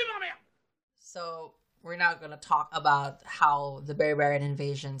 Tu m'emmerdes! So, we're now going to talk about how the Barbarian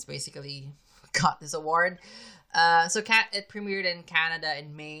Invasions basically got this award. So it premiered in Canada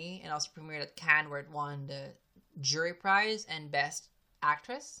in May and also premiered at Cannes, where it won the Jury Prize and Best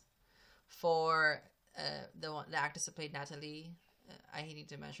Actress for... the actress who played Natalie, I need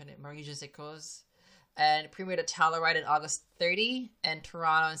to mention it, Marie José, and it premiered at Telluride on August 30 and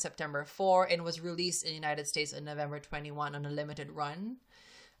Toronto on September 4 and was released in the United States on November 21 on a limited run.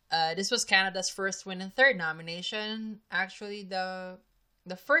 This was Canada's first win and third nomination. Actually, the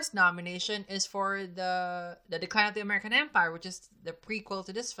first nomination is for the Decline of the American Empire, which is the prequel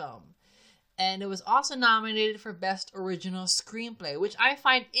to this film. And it was also nominated for Best Original Screenplay, which I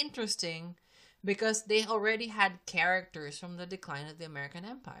find interesting because they already had characters from the Decline of the American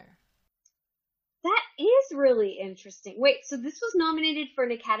Empire. That is really interesting. Wait, so this was nominated for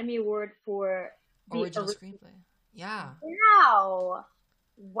an Academy Award for the Original Screenplay. Yeah. Wow.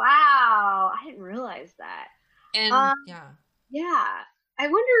 Wow. I didn't realize that. And, yeah. Yeah. I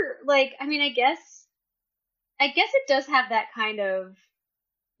wonder, like, I mean, I guess it does have that kind of,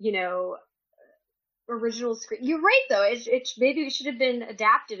 original screen. You're right, though. It maybe it should have been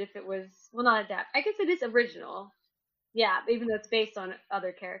adapted if it was, well, not adapted. I guess it is original. Yeah, even though it's based on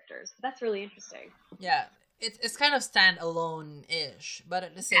other characters. But that's really interesting. Yeah, it's kind of standalone-ish, but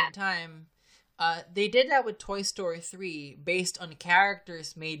at the same time, they did that with Toy Story 3 based on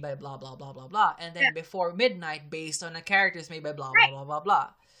characters made by blah, blah, blah, blah, blah. And then Before Midnight based on the characters made by blah, blah, blah, blah, blah.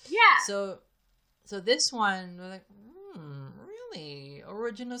 Yeah. So this one, we're like, really?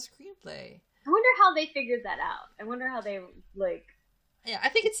 Original screenplay. I wonder how they figured that out. I wonder how they, like... Yeah, I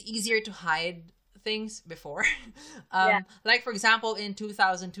think it's easier to hide things before. Like, for example, in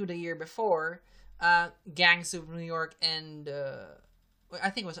 2002, the year before, Gangs of New York and... I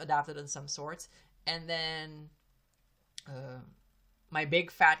think it was adapted in some sorts. And then My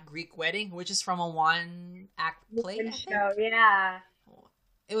Big Fat Greek Wedding, which is from a one-act play, I think. Show, yeah.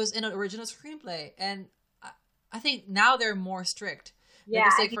 It was in an original screenplay. And I think now they're more strict. Yeah,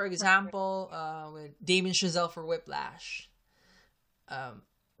 because, like, for example, with Damien Chazelle for Whiplash,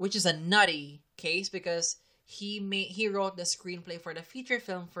 which is a nutty case because he wrote the screenplay for the feature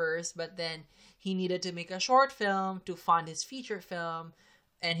film first, but then he needed to make a short film to fund his feature film,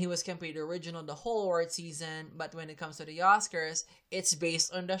 and he was completely original the whole award season. But when it comes to the Oscars, it's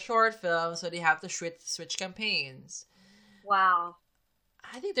based on the short film, so they have to switch campaigns. Wow.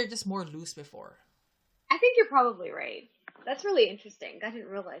 I think they're just more loose before. I think you're probably right. That's really interesting. I didn't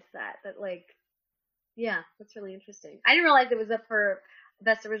realize that. Yeah, that's really interesting. I didn't realize it was up for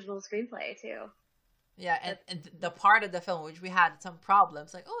Best Original Screenplay, too. Yeah, and the part of the film which we had some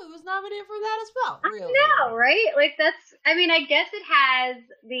problems, like, oh, it was nominated for that as well. Really? I know, right? Like, I guess it has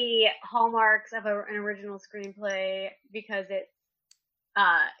the hallmarks of an original screenplay because it's,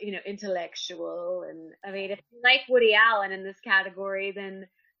 intellectual. And, I mean, if you like Woody Allen in this category, then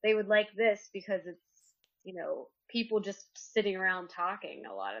they would like this because it's, people just sitting around talking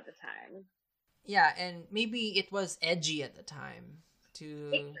a lot of the time. Yeah, and maybe it was edgy at the time.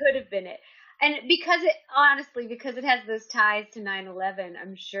 It could have been it. And because it has those ties to 9/11,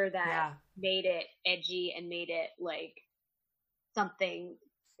 I'm sure that made it edgy and made it like something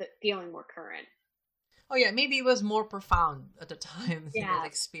that feeling more current. Oh yeah, maybe it was more profound at the time than the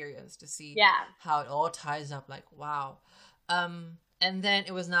experience to see how it all ties up. Like, wow. And then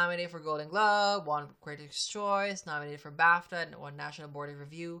it was nominated for Golden Globe, won Critics' Choice, nominated for BAFTA, and won National Board of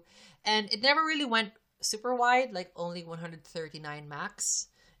Review. And it never really went super wide, like only 139 max.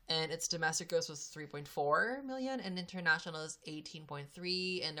 And its domestic gross was 3.4 million, and international is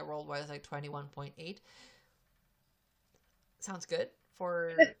 18.3, and the worldwide is like 21.8. Sounds good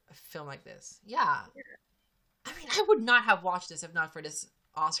for a film like this. Yeah. I mean, I would not have watched this if not for this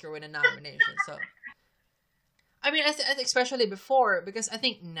Oscar-winning nomination. So, I mean, I think especially before, because I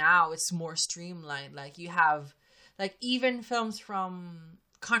think now it's more streamlined. Like, you have, like, even films from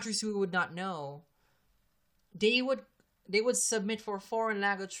countries we would not know, they would submit for foreign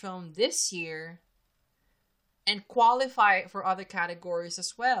language film this year and qualify for other categories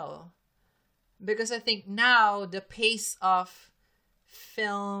as well. Because I think now the pace of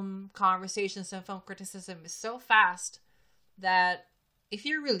film conversations and film criticism is so fast that if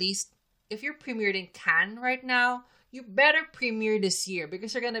you're premiered in Cannes right now, you better premiere this year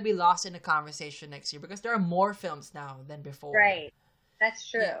because you're going to be lost in the conversation next year because there are more films now than before. Right. That's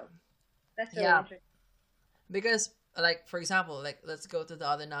true. Yeah. That's really interesting. Because, like, for example, like, let's go to the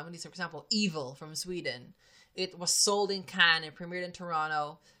other nominees. For example, Evil from Sweden. It was sold in Cannes and premiered in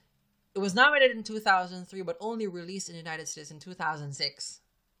Toronto. It was nominated in 2003, but only released in the United States in 2006.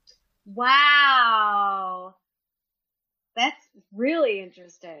 Wow. That's really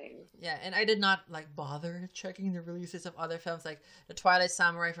interesting. Yeah, and I did not, like, bother checking the releases of other films, like The Twilight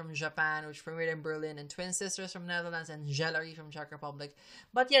Samurai from Japan, which premiered in Berlin, and Twin Sisters from Netherlands, and Gellery from Czech Republic.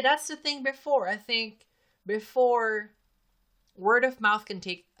 But yeah, that's the thing before. I think before, word of mouth can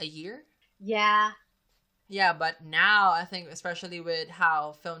take a year. Yeah. Yeah, but now I think, especially with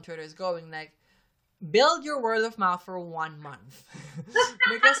how film Twitter is going, like, build your word of mouth for 1 month.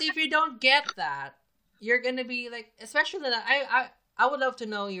 Because if you don't get that, you're going to be like, especially that I would love to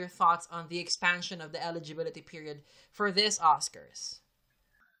know your thoughts on the expansion of the eligibility period for this Oscars.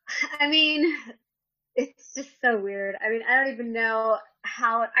 I mean, it's just so weird. I mean, I don't even know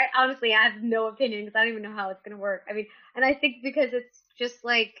how, I honestly have no opinion because I don't even know how it's going to work. I mean, and I think because it's just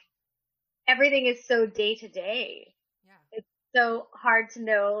like, everything is so day to day. Yeah. It's so hard to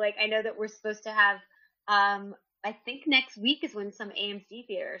know. Like, I know that we're supposed to have, I think next week is when some AMC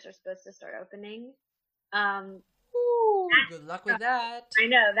theaters are supposed to start opening. Ooh, good luck with that. I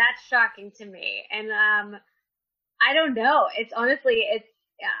know, that's shocking to me. And, I don't know. It's honestly,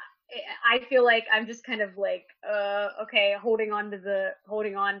 I feel like I'm just kind of like, okay, holding on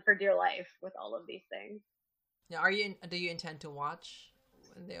for dear life with all of these things. Yeah. Do you intend to watch?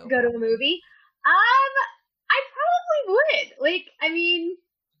 Go to a movie? I probably would. Like, I mean,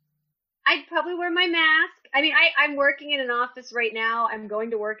 I'd probably wear my mask. I mean, I'm working in an office right now. I'm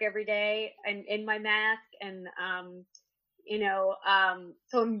going to work every day. I'm in my mask, and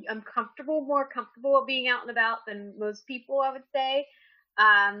so I'm more comfortable being out and about than most people, I would say.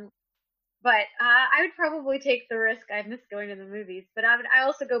 But I would probably take the risk. I miss going to the movies, but I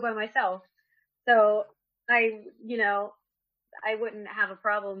also go by myself, so I wouldn't have a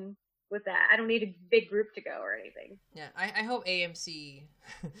problem with that. I don't need a big group to go or anything. Yeah, I hope AMC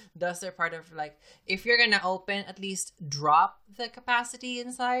does their part of, like, if you're gonna open, at least drop the capacity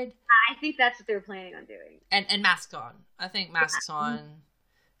inside. I think that's what they're planning on doing. And masks on. I think masks on.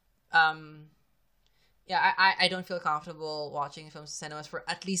 Yeah, I don't feel comfortable watching films in cinemas for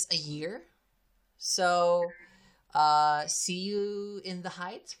at least a year. So, see you in the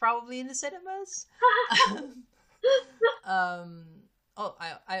Heights, probably in the cinemas.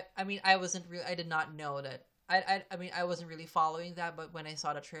 I mean, I did not know that. I mean, I wasn't really following that, but when I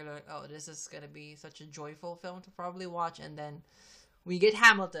saw the trailer, like, oh, this is gonna be such a joyful film to probably watch, and then we get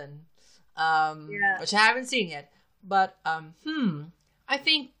Hamilton, which I haven't seen yet, but I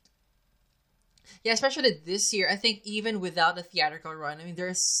think Yeah, especially this year. I think even without a theatrical run, I mean,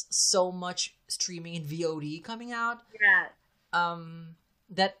 there's so much streaming and VOD coming out. Yeah.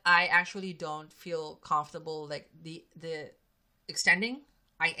 That I actually don't feel comfortable like the extending.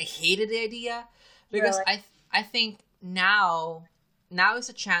 I hated the idea because Really? I think now is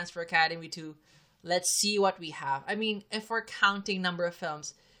a chance for Academy to let's see what we have. I mean, if we're counting number of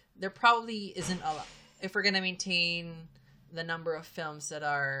films, there probably isn't a lot. If we're gonna maintain the number of films that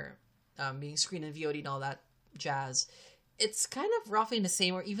are being screened in VOD and all that jazz, it's kind of roughly in the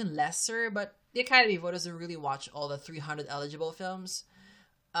same or even lesser. But the Academy voters doesn't really watch all the 300 eligible films.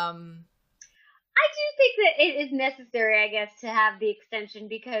 I do think that it is necessary, I guess, to have the extension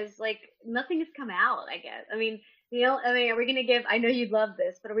because, like, nothing has come out. I guess. I mean, are we gonna give? I know you'd love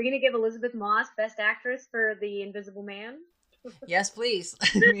this, but are we gonna give Elizabeth Moss Best Actress for The Invisible Man? Yes, please.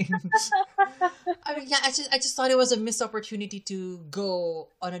 I mean, yeah. I just thought it was a missed opportunity to go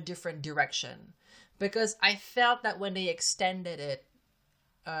on a different direction because I felt that when they extended it,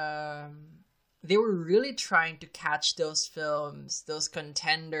 they were really trying to catch those films, those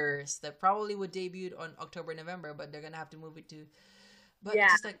contenders that probably would debut on October, November, but they're gonna have to move it to. But Yeah.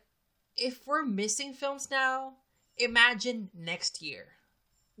 it's just like, if we're missing films now, imagine next year.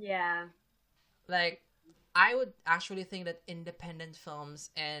 Yeah. Like, I would actually think that independent films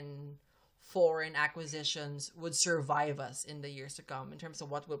and foreign acquisitions would survive us in the years to come in terms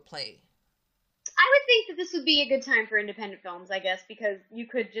of what would play. I would think that this would be a good time for independent films, I guess, because you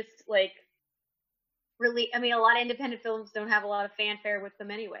could just like really. I mean, a lot of independent films don't have a lot of fanfare with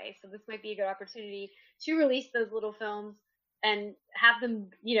them anyway, so this might be a good opportunity to release those little films and have them,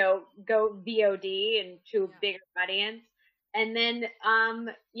 go VOD and to a bigger audience. And then,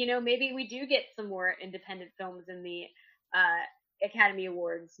 maybe we do get some more independent films in the Academy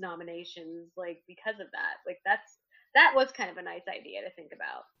Awards nominations, like because of that. Like that was kind of a nice idea to think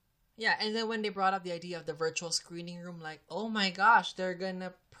about. Yeah, and then when they brought up the idea of the virtual screening room, like, oh my gosh, they're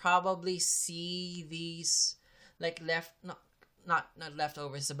gonna probably see these like not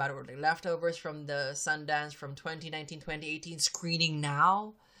leftovers, is a bad word, like leftovers from the Sundance from 2019, 2018 screening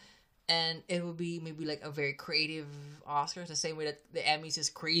now. And it would be maybe like a very creative Oscars, the same way that the Emmys is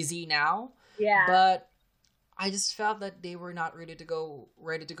crazy now. Yeah. But I just felt that they were not ready to go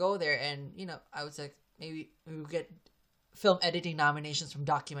there. And, I would say maybe we would get film editing nominations from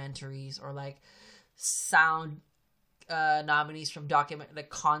documentaries or like sound nominees from like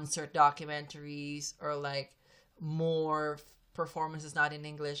concert documentaries or like more performances not in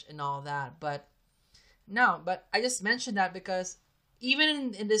English and all that. But no, but I just mentioned that because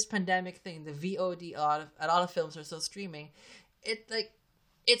even in this pandemic thing, the VOD, a lot of films are still streaming.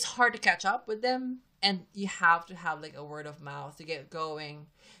 It's hard to catch up with them, and you have to have like a word of mouth to get going.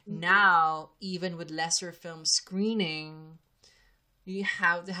 Mm-hmm. Now, even with lesser film screening, you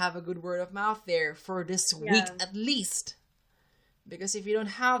have to have a good word of mouth there for this week at least. Because if you don't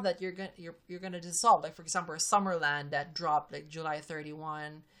have that, you're gonna dissolve. Like, for example, Summerland that dropped like July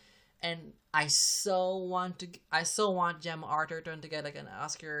 31. And I so want Gemma Arterton to get like an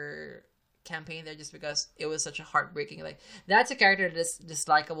Oscar campaign there just because it was such a heartbreaking, like, that's a character that's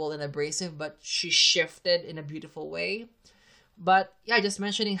dislikable and abrasive, but she shifted in a beautiful way. But yeah, just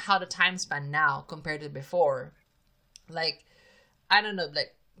mentioning how the time span now compared to before, like, I don't know,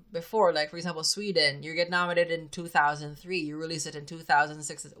 like before, like for example, Sweden, you get nominated in 2003, you release it in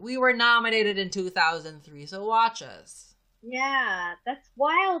 2006. We were nominated in 2003, so watch us. Yeah, that's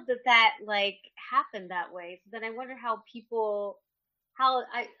wild that like happened that way. So then I wonder how did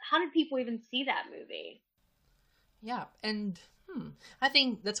people even see that movie? Yeah, and I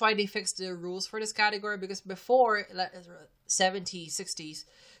think that's why they fixed the rules for this category, because before, like 70s, 60s,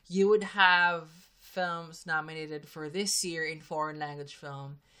 you would have films nominated for this year in foreign language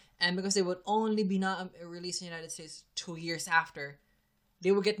film, and because they would only be released in the United States 2 years after,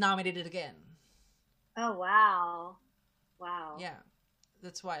 they would get nominated again. Oh, wow. Wow. Yeah,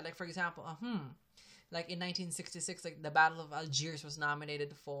 that's why. Like for example, like in 1966, like the Battle of Algiers was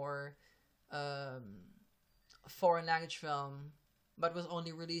nominated for a foreign language film, but was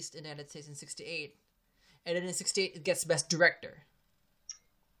only released in the United States in 68, and then in 68 it gets Best Director.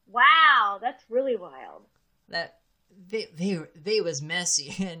 Wow, that's really wild. That they was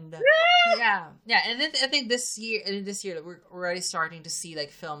messy, and yeah, and then I think this year we're already starting to see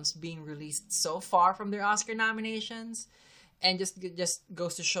like films being released so far from their Oscar nominations. And just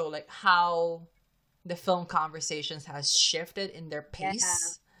goes to show like how the film conversations has shifted in their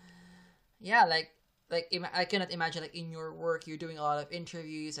pace. Yeah, like I cannot imagine like in your work you're doing a lot of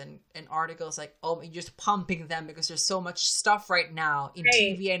interviews and articles, like you're just pumping them because there's so much stuff right now in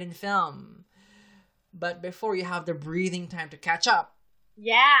TV and in film. But before, you have the breathing time to catch up.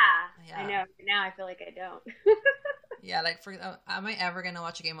 Yeah. I Yeah. know. Now I feel like I don't. Yeah, like am I ever gonna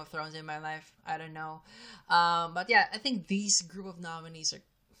watch a Game of Thrones in my life? I don't know. But yeah, I think these group of nominees are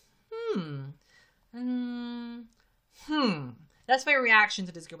hmm, hmm. That's my reaction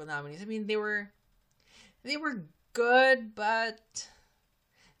to this group of nominees. I mean, they were good, but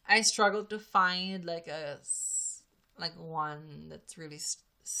I struggled to find like one that really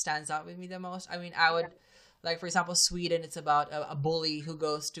stands out with me the most. I mean, I would like, for example, Sweden. It's about a bully who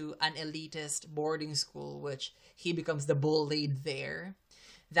goes to an elitist boarding school, which he becomes the bullied there.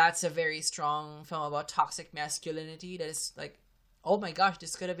 That's a very strong film about toxic masculinity. That is like, oh my gosh,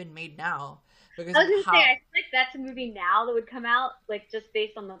 this could have been made now because I of was gonna say, how. I feel like that's a movie now that would come out, like just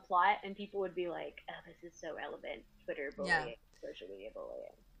based on the plot, and people would be like, "Oh, this is so relevant." Twitter Yeah, bullying, social media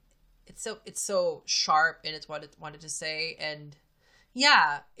bullying. it's so sharp in its what it wanted to say, and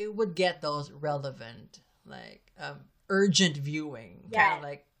yeah, it would get those relevant, like urgent viewing kind of Yes.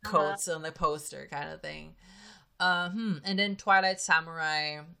 like Uh-huh. quotes on the poster kind of thing. And then Twilight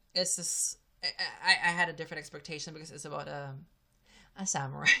Samurai. It's this. I had a different expectation because it's about a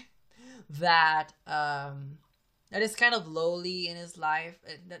samurai that that is kind of lowly in his life.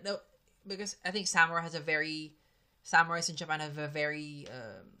 No, because I think samurais in Japan have a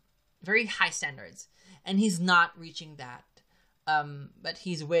very high standards, and he's not reaching that. But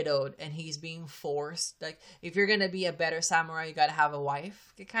he's widowed and he's being forced. Like, if you're gonna be a better samurai, you gotta have a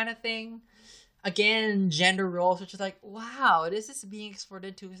wife, kind of thing. Again, gender roles, which is like, wow, this is being explored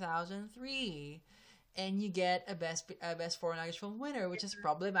in 2003, and you get a best foreign language film winner, which is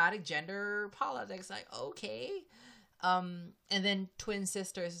problematic gender politics. Like, okay. And then Twin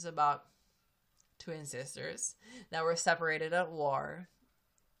Sisters is about twin sisters that were separated at war,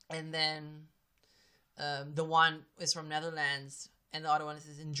 and then the one is from Netherlands and the other one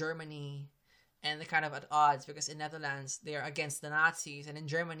is in Germany, and they're kind of at odds because in Netherlands they're against the Nazis, and in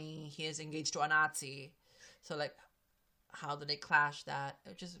Germany he is engaged to a Nazi. So like, how do they clash that?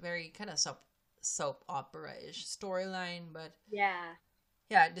 Which is very kind of soap opera-ish storyline, but Yeah.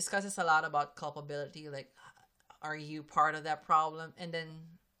 yeah, it discusses a lot about culpability. Like, are you part of that problem? And then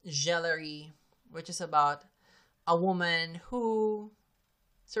Gellery, which is about a woman who,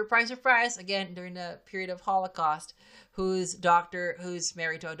 surprise, surprise, again during the period of Holocaust, who's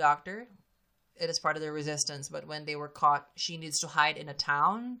married to a doctor. It is part of the resistance, but when they were caught, she needs to hide in a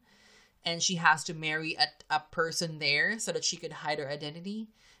town, and she has to marry a person there so that she could hide her identity.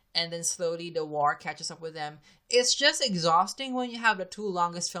 And then slowly the war catches up with them. It's just exhausting when you have the two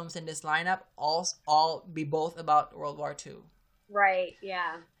longest films in this lineup all be both about World War II. Right.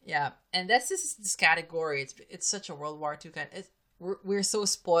 Yeah. Yeah, and that's this category. It's such a World War II kind. We're so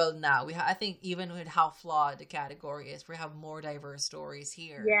spoiled now. I think even with how flawed the category is, we have more diverse stories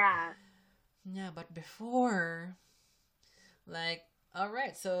here. Yeah. Yeah, but before, like, all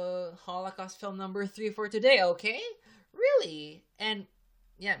right, so Holocaust film number 3 for today, okay? Really? And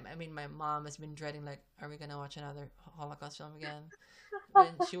yeah, I mean, my mom has been dreading, like, are we gonna watch another Holocaust film again?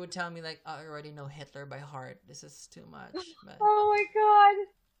 And she would tell me, like, oh, I already know Hitler by heart. This is too much. But Oh my god.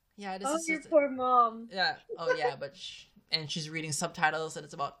 yeah, this Oh, is your just poor mom. yeah. Oh yeah, but and she's reading subtitles and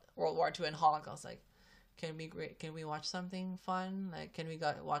it's about World War II and Holocaust. Like, can we watch something fun? Like, can we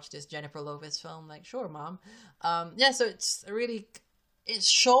watch this Jennifer Lopez film? Like, sure, mom. Yeah. So it's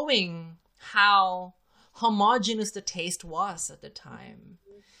showing how homogenous the taste was at the time,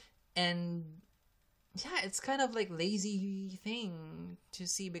 and yeah, it's kind of like lazy thing to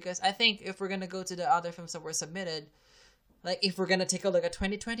see, because I think if we're gonna go to the other films that were submitted, like if we're gonna take a look at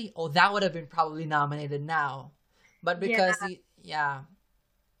 2020, oh, that would have been probably nominated now, but because yeah,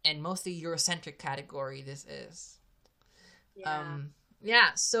 and mostly Eurocentric category this is. Yeah.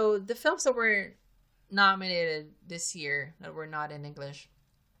 Yeah, so the films that were nominated this year that were not in English,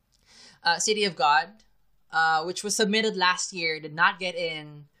 City of God, which was submitted last year, did not get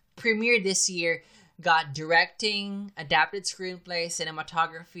in, premiered this year, got directing, adapted screenplay,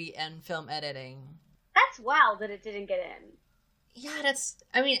 cinematography, and film editing. That's wild that it didn't get in. Yeah,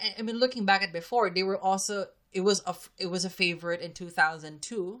 I mean, looking back at before, they were also, it was a favorite in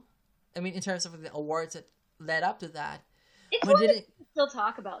 2002. I mean, in terms of the awards that led up to that. It's But one did that it? we still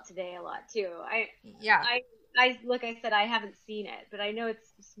talk about today a lot too. Yeah. Like I said, I haven't seen it, but I know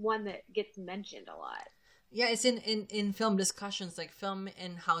it's one that gets mentioned a lot. Yeah, it's in film discussions, like film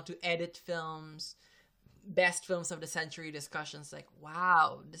and how to edit films, best films of the century discussions. Like,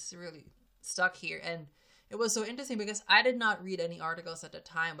 wow, this is really stuck here. And it was so interesting because I did not read any articles at the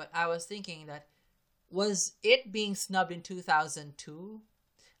time, but I was thinking that, was it being snubbed in 2002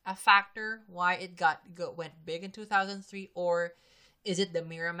 a factor why it went big in 2003, or is it the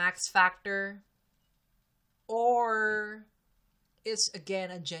Miramax factor, or it's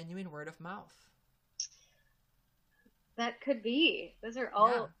again a genuine word of mouth. That could be. Those are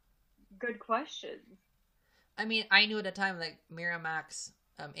all good questions. I mean, I knew at the time, like Miramax,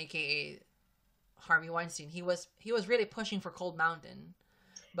 aka Harvey Weinstein, he was really pushing for Cold Mountain,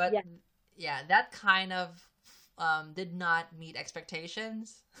 but that kind of did not meet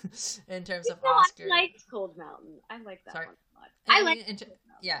expectations in terms of Oscar. I liked Cold Mountain. I like that one a lot. I like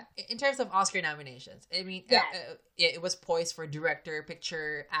in terms of Oscar nominations. I mean, it was poised for director,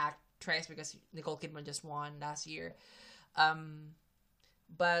 picture, actress because Nicole Kidman just won last year.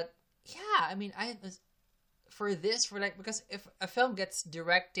 But yeah, I mean, because if a film gets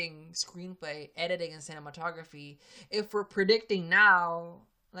directing, screenplay, editing, and cinematography, if we're predicting now,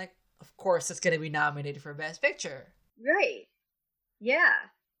 like, of course it's going to be nominated for Best Picture. Right. Yeah.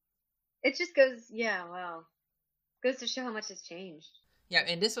 It just goes to show how much has changed. Yeah,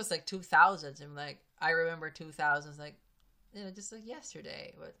 and this was like 2000s, and like, I remember 2000s, like, just like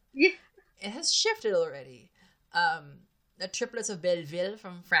yesterday, but it has shifted already. The Triplets of Belleville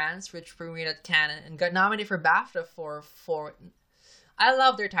from France, which premiered at Cannes and got nominated for BAFTA for I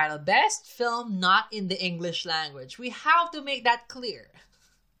love their title, Best Film Not in the English Language. We have to make that clear.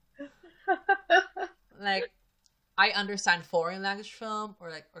 Like, I understand foreign language film,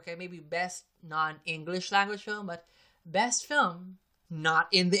 or like, okay, maybe best non-English language film, but best film not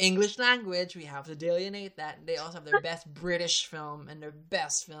in the English language, we have to delineate that. They also have their best British film and their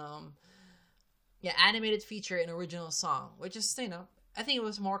best film. Yeah, animated feature and original song, which is, I think it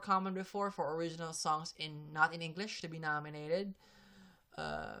was more common before for original songs not in English to be nominated.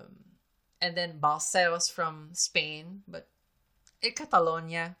 And then Balseos from Spain, but in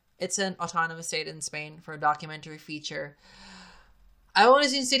Catalonia, it's an autonomous state in Spain, for a documentary feature. I've only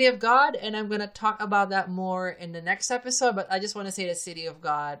seen City of God, and I'm going to talk about that more in the next episode, but I just want to say that City of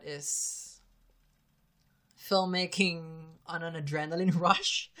God is filmmaking on an adrenaline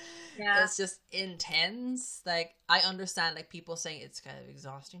rush. Yeah. It's just intense. Like, I understand, like, people saying it's kind of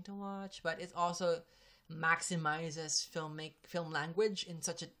exhausting to watch, but it also maximizes film language in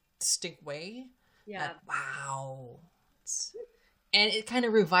such a distinct way. Yeah. Like, wow. And it kind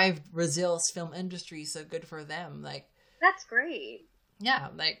of revived Brazil's film industry, so good for them. Like, that's great. Yeah,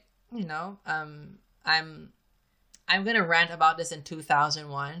 like, I'm gonna rant about this in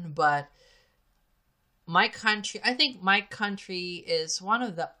 2001, but I think my country is one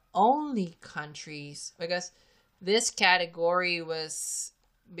of the only countries, because this category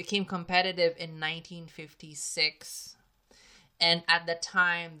became competitive in 1956, and at the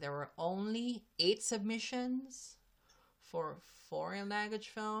time there were only 8 submissions for foreign language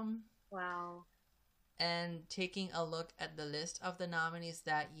film. Wow. And taking a look at the list of the nominees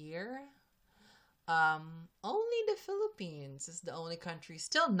that year, only the Philippines is the only country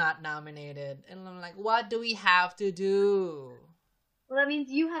still not nominated. And I'm like, what do we have to do? Well, that means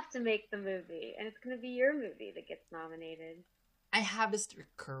you have to make the movie, and it's going to be your movie that gets nominated. I have this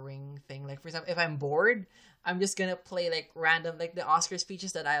recurring thing. Like, for example, if I'm bored, I'm just going to play, like, random, like, the Oscar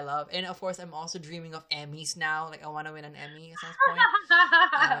speeches that I love. And, of course, I'm also dreaming of Emmys now. Like, I want to win an Emmy at some point.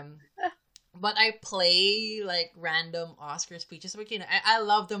 But I play, like, random Oscar speeches. But, I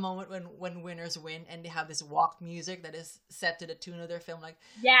love the moment when winners win and they have this walk music that is set to the tune of their film. Like,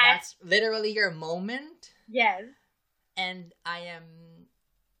 that's literally your moment. Yes. And I am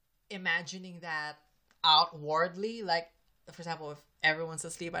imagining that outwardly. Like, for example, if everyone's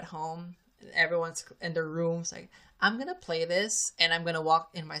asleep at home, everyone's in their rooms, like, I'm going to play this and I'm going to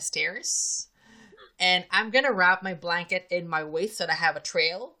walk in my stairs. And I'm going to wrap my blanket in my waist so that I have a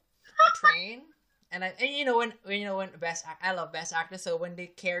train. And when I love Best Actress, so when they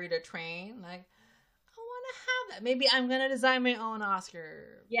carry the train, like, I want to have that. Maybe I'm gonna design my own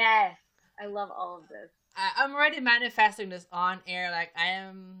Oscar. Yes, I love all of this. I'm already manifesting this on air. Like, I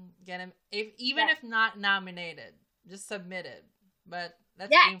am gonna, if not nominated, just submit it. But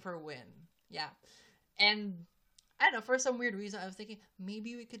let's aim for win. Yeah, and I don't know, for some weird reason, I was thinking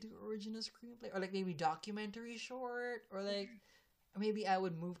maybe we could do original screenplay, or like maybe documentary short, or like. Maybe I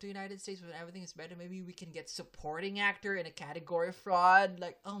would move to the United States when everything is better. Maybe we can get supporting actor in a category of fraud.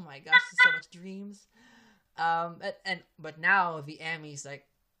 Like, oh my gosh, there's so much dreams. But now the Emmys, like,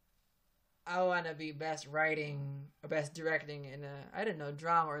 I want to be best writing or best directing in a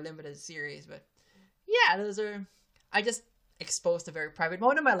drama or limited series. But yeah, I just exposed a very private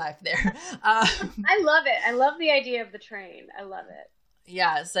moment in my life there. I love it. I love the idea of the train. I love it.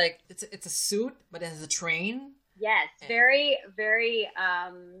 Yeah, it's like it's a suit, but it has a train. Yes, very, very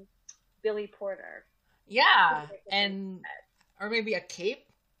Billy Porter. Yeah, or maybe a cape,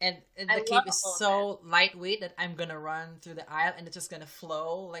 and the cape is so lightweight that I'm gonna run through the aisle and it's just gonna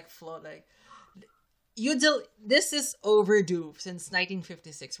float like. This is overdue since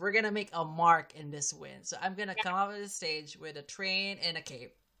 1956. We're gonna make a mark in this win. So I'm gonna come up to the stage with a train and a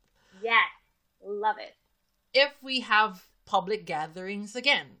cape. Yes. Love it. If we have public gatherings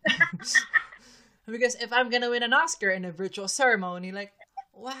again. Because if I'm gonna win an Oscar in a virtual ceremony, like,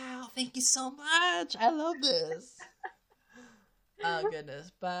 wow, thank you so much. I love this. Oh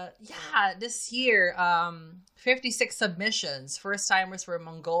goodness. But yeah, this year, 56 submissions. First timers were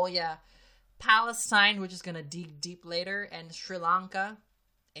Mongolia, Palestine, which is gonna dig deep later, and Sri Lanka.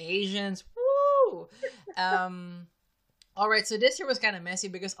 Asians. Woo! Alright, so this year was kind of messy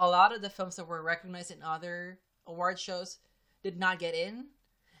because a lot of the films that were recognized in other award shows did not get in,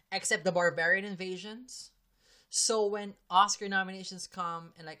 except the Barbarian Invasions. So when Oscar nominations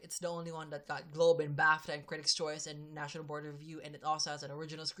come, and like it's the only one that got Globe and BAFTA and Critics' Choice and National Board of Review, and it also has an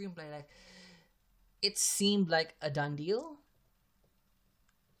original screenplay, like it seemed like a done deal.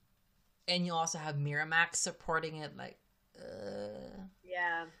 And you also have Miramax supporting it, like,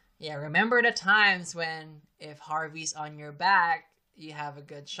 yeah. Remember the times when if Harvey's on your back, you have a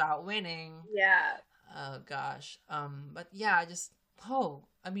good shot winning. Yeah. Oh gosh. But yeah, I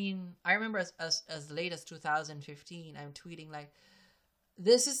remember as late as 2015, I'm tweeting like,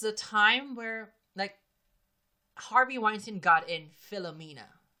 this is the time where like Harvey Weinstein got in Philomena.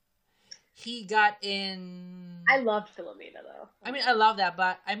 He got in. I loved Philomena though. I love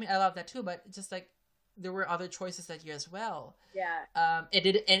that too, but it's just like there were other choices that year as well. Yeah.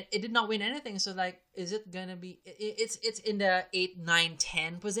 It did not win anything. So like, is it gonna be? It's in the 8, 9,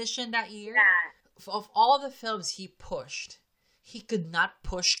 10 position that year. Yeah. Of all the films he pushed, he could not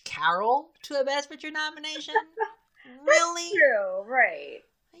push Carol to a Best Picture nomination. Really? True. Right.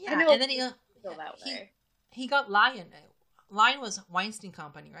 Yeah. And then he got Lion. Lion was Weinstein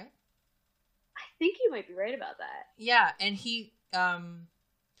Company, right? I think you might be right about that. Yeah, and he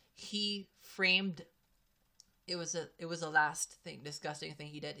framed. It was a last thing, disgusting thing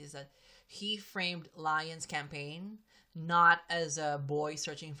he did is that he framed Lion's campaign not as a boy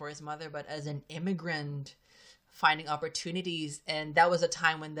searching for his mother, but as an immigrant finding opportunities. And that was a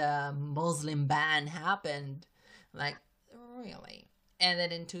time when the Muslim ban happened. Like, really? And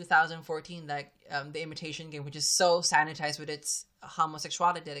then in 2014, like, The Imitation Game, which is so sanitized with its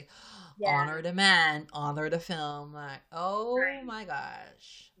homosexuality, like, honor the man, honor the film. Like, oh my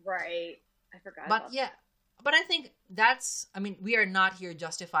gosh. Right. I forgot But about yeah. But I think we are not here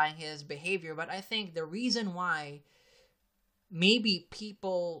justifying his behavior, but I think the reason why maybe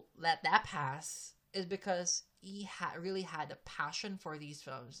people let that pass is because he really had a passion for these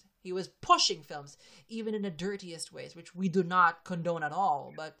films. He was pushing films, even in the dirtiest ways, which we do not condone at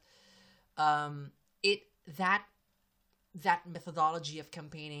all. But that methodology of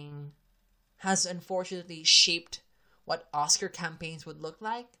campaigning has unfortunately shaped what Oscar campaigns would look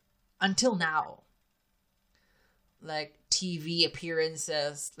like until now. Like TV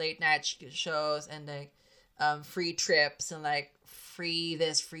appearances, late night shows, and like free trips and like free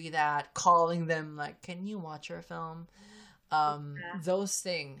this, free that, calling them like, can you watch our film? Those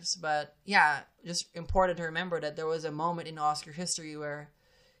things. But yeah, just important to remember that there was a moment in Oscar history where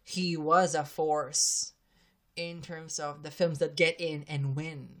he was a force in terms of the films that get in and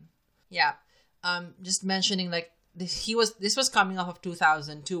win. Yeah. Just mentioning like this was coming off of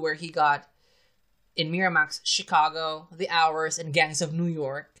 2002 where he got in Miramax Chicago, The Hours, and Gangs of New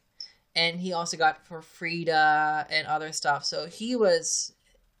York. And he also got for Frida and other stuff. So he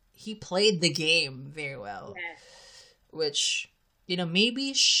played the game very well. Yeah. Which,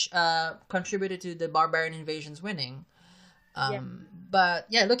 maybe contributed to the Barbarian Invasions winning. But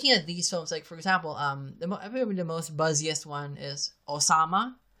yeah, looking at these films, like for example, the most buzziest one is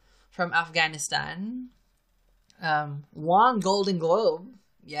Osama from Afghanistan. Won Golden Globe.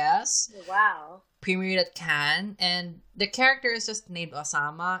 Yes. Wow. Premiered at Cannes, and the character is just named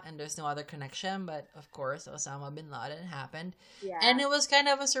Osama, and there's no other connection, but of course Osama bin Laden happened. Yeah. And it was kind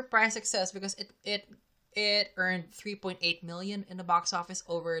of a surprise success because it earned $3.8 million in the box office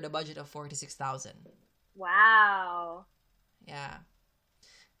over the budget of $46,000. Wow. Yeah.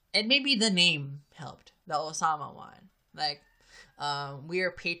 And maybe the name helped, the Osama one. Like, we are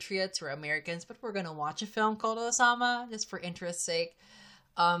patriots, we're Americans, but we're gonna watch a film called Osama just for interest's sake.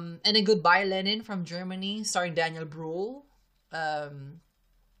 And then Goodbye Lenin from Germany, starring Daniel Bruhl. Berlin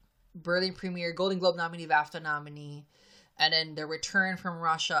premiere, Golden Globe nominee, BAFTA nominee. And then The Return from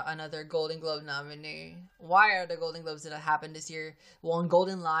Russia, another Golden Globe nominee. Why are the Golden Globes that happened this year? Won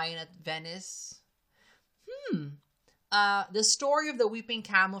Golden Lion at Venice. The Story of the Weeping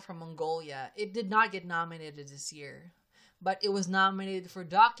Camel from Mongolia. It did not get nominated this year, but it was nominated for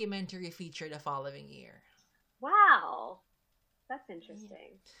documentary feature the following year. Wow. That's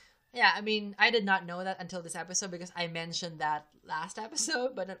interesting. Yeah, I mean, I did not know that until this episode because I mentioned that last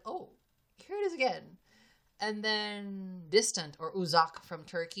episode, but then, oh, here it is again. And then Distant, or Uzak from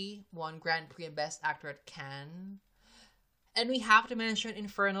Turkey, won Grand Prix and Best Actor at Cannes. And we have to mention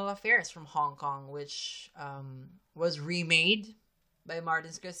Infernal Affairs from Hong Kong, which was remade by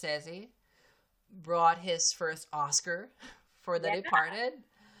Martin Scorsese, brought his first Oscar for The Departed.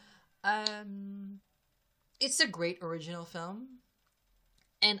 It's a great original film,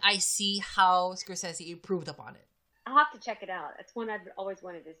 and I see how Scorsese improved upon it. I'll have to check it out. It's one I've always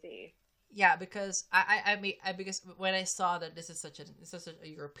wanted to see. Yeah, because because when I saw that this is such a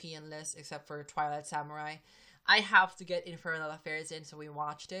European list, except for Twilight Samurai, I have to get Infernal Affairs in, so we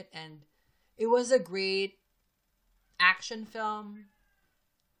watched it, and it was a great action film.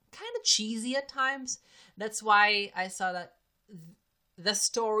 Kind of cheesy at times. That's why I saw that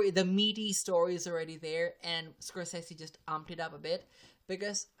the meaty story is already there, and Scorsese just amped it up a bit,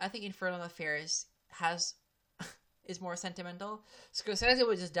 because I think Infernal Affairs is more sentimental. Scorsese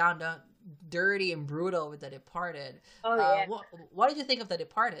was just down dirty and brutal with The Departed. Oh yeah. What did you think of The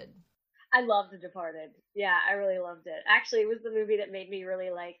Departed? I loved The Departed. Yeah, I really loved it. Actually, it was the movie that made me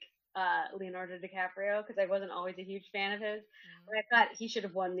really like Leonardo DiCaprio, because I wasn't always a huge fan of his. But I thought he should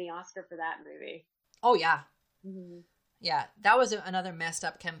have won the Oscar for that movie. Oh yeah. Mm-hmm. Yeah, that was another messed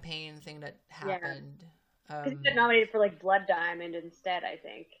up campaign thing that happened. Because he got nominated for like Blood Diamond instead, I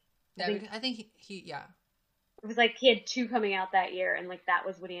think. I think he It was like he had 2 coming out that year, and like that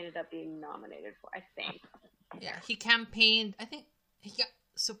was what he ended up being nominated for, I think. Yeah, he campaigned. I think he got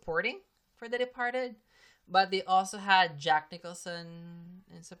supporting for The Departed, but they also had Jack Nicholson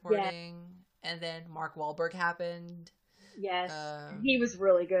in supporting, and then Mark Wahlberg happened. Yes, he was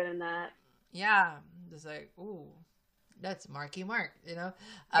really good in that. Yeah, just like, ooh, that's Marky Mark, you know?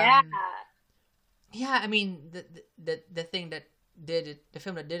 Yeah. Yeah, I mean, the thing that did it, the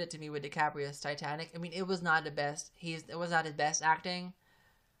film that did it to me with DiCaprio's Titanic, I mean, it was not the best. It was not his best acting,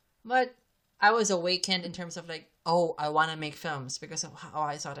 but I was awakened in terms of like, oh, I want to make films because of how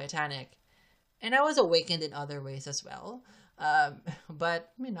I saw Titanic. And I was awakened in other ways as well.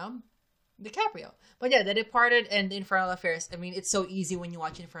 But, you know, DiCaprio. But yeah, The Departed and Infernal Affairs, I mean, it's so easy when you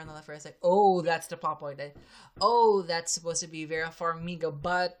watch Infernal Affairs. Like, oh, that's the plot point. Like, oh, that's supposed to be Vera Farmiga,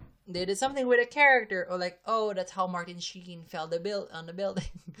 but they did something with a character. Or like, oh, that's how Martin Sheen fell on the building.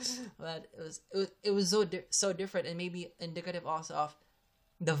 But it was so different, and maybe indicative also of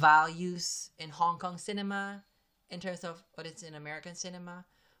the values in Hong Kong cinema in terms of what it's in American cinema.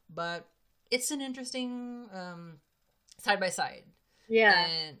 But it's an interesting side by side. Yeah.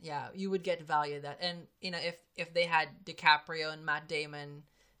 And yeah, you would get value of that. And you know, if they had DiCaprio and Matt Damon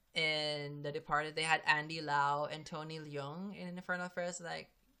in The Departed, they had Andy Lau and Tony Leung in Infernal Affairs, like,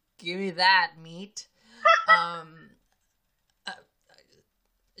 give me that meat. I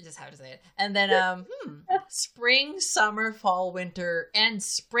just have to say it. And then Spring, Summer, Fall, Winter, and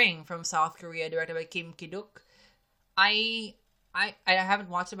Spring from South Korea, directed by Kim Ki-duk. I haven't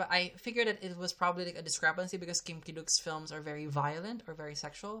watched it, but I figured that it was probably like a discrepancy because Kim Ki-duk's films are very violent or very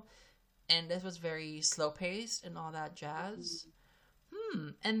sexual, and this was very slow paced and all that jazz.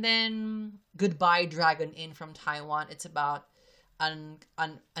 And then Goodbye Dragon Inn from Taiwan. It's about an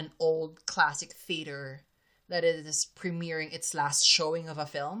old classic theater that is premiering its last showing of a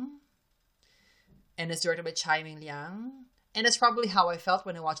film, and it's directed by Chai Ming Liang. And it's probably how I felt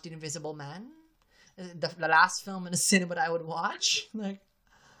when I watched The Invisible Man. The last film in the cinema that I would watch. Like,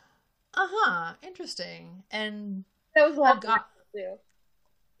 interesting. And that was the last film too.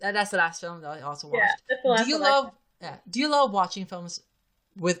 That's the last film that I also watched. Yeah, that's the last Do you love watching films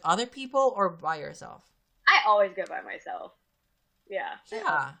with other people or by yourself? I always go by myself. Yeah. Yeah.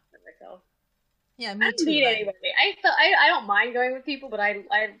 By myself. Yeah, me I too. don't need anybody. I don't mind going with people, but I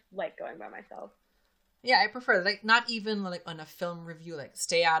like going by myself. Yeah, I prefer, like, not even like on a film review, like,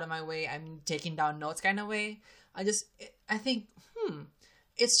 stay out of my way, I'm taking down notes kind of way. I think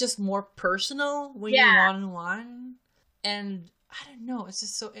it's just more personal when you're one-on-one. And I don't know, it's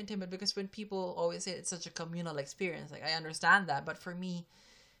just so intimate, because when people always say it's such a communal experience, like, I understand that, but for me,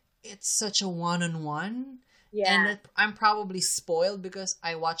 it's such a one-on-one. Yeah. And I'm probably spoiled because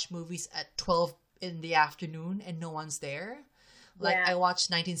I watch movies at 12 in the afternoon and no one's there. Like, I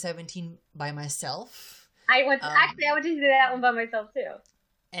watched 1917 by myself. I went to do that one by myself too.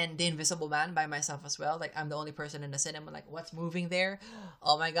 And The Invisible Man by myself as well. Like, I'm the only person in the cinema. Like, what's moving there?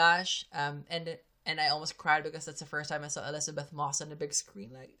 Oh my gosh! And I almost cried because that's the first time I saw Elizabeth Moss on the big screen.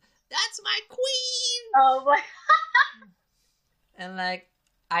 Like, that's my queen! Oh my! And like,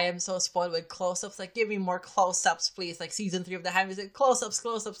 I am so spoiled with close-ups. Like, give me more close-ups, please. Like, season 3 of The Handmaid's Tale, close-ups.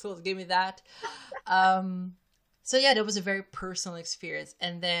 Give me that. So yeah, that was a very personal experience.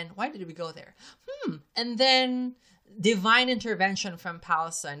 And then why did we go there? And then divine intervention from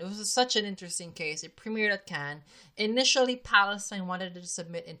Palestine. It was such an interesting case. It premiered at Cannes. Initially, Palestine wanted to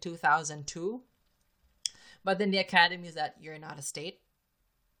submit in 2002, but then the Academy is that you're not a state.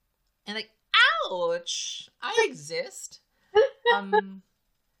 And like, ouch! I exist.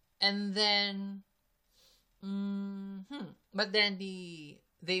 And then, but then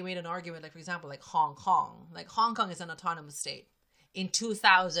they made an argument, like for example, like Hong Kong. Like Hong Kong is an autonomous state. In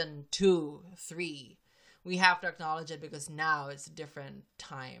 2002, 3, we have to acknowledge it because now it's a different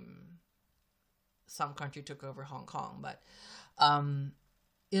time. Some country took over Hong Kong, but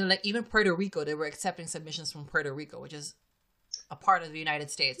like even Puerto Rico, they were accepting submissions from Puerto Rico, which is a part of the United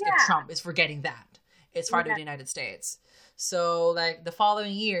States. Yeah. If Trump is forgetting that, it's part of the United States. So like the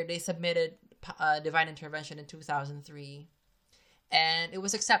following year, they submitted divine intervention in 2003, and it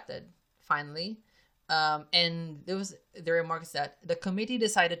was accepted finally. And there was the remarks that the committee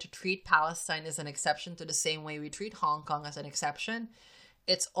decided to treat Palestine as an exception to the same way we treat Hong Kong as an exception.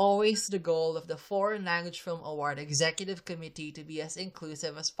 It's always the goal of the Foreign Language Film Award Executive Committee to be as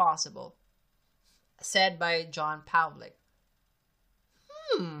inclusive as possible, said by John Pavlik.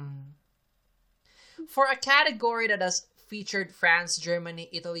 For a category that has featured France, Germany,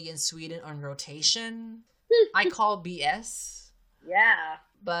 Italy, and Sweden on rotation, I call BS. Yeah.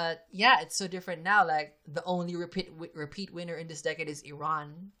 But yeah, it's so different now. Like the only repeat winner in this decade is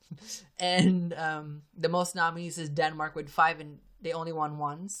Iran, and the most nominees is Denmark with 5, and they only won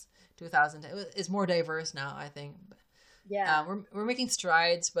once. 2010. It's more diverse now, I think. Yeah. We're making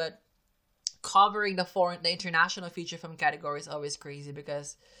strides, but covering the international feature film category is always crazy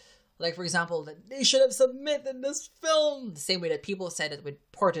because, like for example, that they should have submitted this film the same way that people said it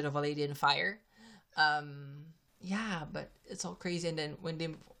with Portrait of a Lady in Fire. Yeah, but it's all crazy. And then when they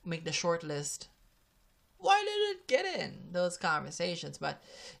make the short list, why did it get in those conversations? But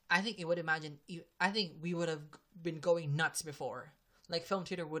I think I think we would have been going nuts before. Like film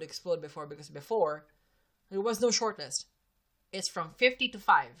theater would explode before, because before there was no short list. It's from 50 to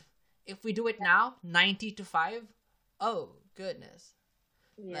 5. If we do it now, 90 to 5, oh goodness.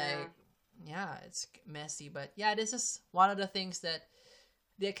 Yeah. Like, yeah, it's messy. But yeah, this is one of the things that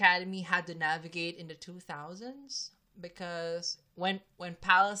the Academy had to navigate in the 2000s, because when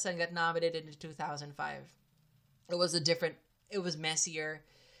Palestine got nominated in 2005, it was messier.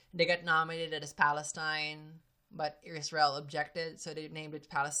 They got nominated as Palestine, but Israel objected, so they named it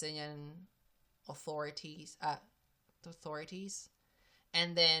Palestinian authorities.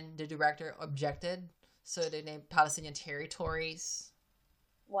 And then the director objected, so they named Palestinian territories.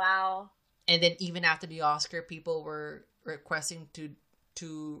 Wow. And then even after the Oscar, people were requesting to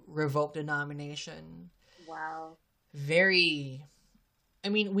revoke the nomination. Wow. I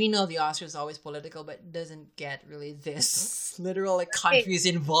mean, we know the Oscar is always political, but it doesn't get really this literal, like, countries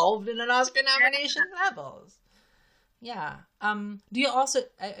involved in an Oscar nomination levels. Yeah. Do you also,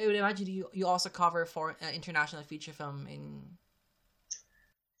 I would imagine you also cover for international feature film in...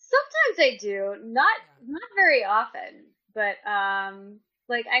 Sometimes I do. Not very often, but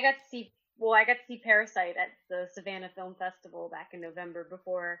like I got to see Parasite at the Savannah Film Festival back in November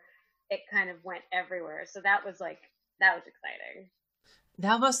before it kind of went everywhere. So that was exciting.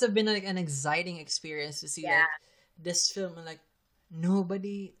 That must have been like an exciting experience to see like this film, and like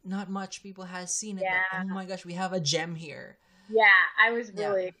not much people has seen it. Yeah. Like, oh my gosh, we have a gem here. Yeah, I was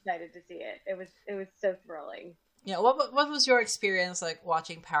really excited to see it. It was so thrilling. Yeah, what was your experience like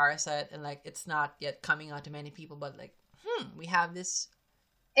watching Parasite, and like it's not yet coming out to many people, but like we have this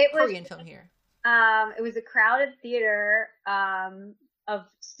Korean film here. It was a crowded theater of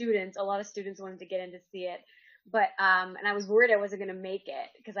students. A lot of students wanted to get in to see it, but and I was worried I wasn't going to make it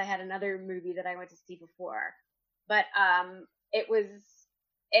because I had another movie that I went to see before. But I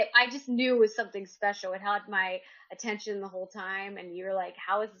just knew it was something special. It had my attention the whole time, and you were like,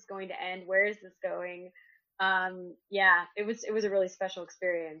 how is this going to end? Where is this going? Yeah, it was a really special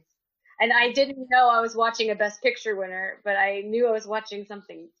experience. And I didn't know I was watching a Best Picture winner, but I knew I was watching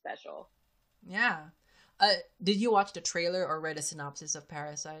something special. Yeah. Did you watch the trailer or read a synopsis of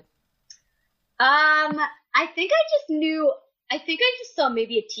Parasite? I think I just saw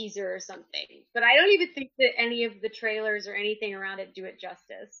maybe a teaser or something, but I don't even think that any of the trailers or anything around it do it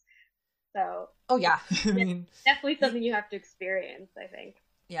justice. So. Oh yeah. I mean, definitely something you have to experience, I think.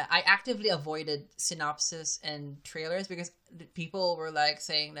 Yeah, I actively avoided synopsis and trailers because people were like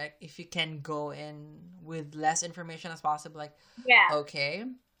saying that if you can go in with less information as possible, like, okay.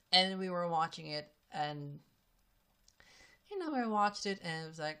 And we were watching it, and I watched it and it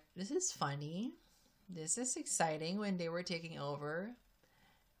was like, this is funny. This is exciting when they were taking over.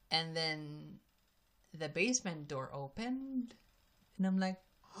 And then the basement door opened, and I'm like,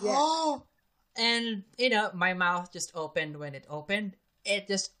 Yeah. oh, and my mouth just opened when it opened. It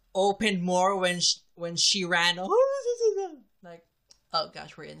just opened more when she ran. Like, oh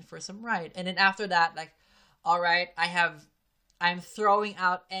gosh, we're in for some ride. And then after that, like, all right, I'm throwing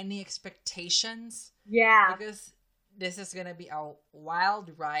out any expectations. Yeah. Because this is gonna be a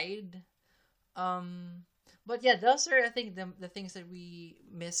wild ride. But yeah, those are, I think, the things that we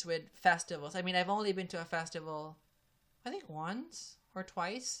miss with festivals. I mean, I've only been to a festival, I think once or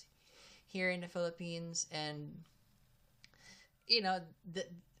twice here in the Philippines, and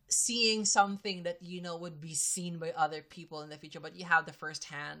seeing something that would be seen by other people in the future, but you have the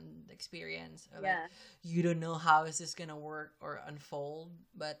first-hand experience. Or Yeah. like, you don't know how is this gonna work or unfold,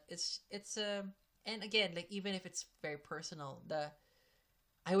 but it's and again, like, even if it's very personal,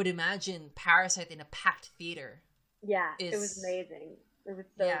 I would imagine Parasite in a packed theater. Yeah, it was amazing. It was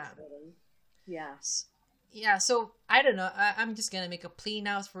so exciting. Yeah. Yeah, so I don't know. I'm just gonna make a plea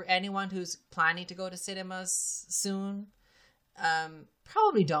now for anyone who's planning to go to cinemas soon.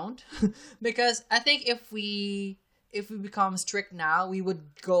 Probably don't, because I think if we become strict now, we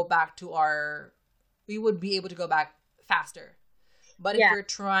would be able to go back faster. But if we're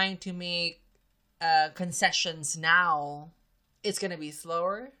trying to make concessions now, it's gonna be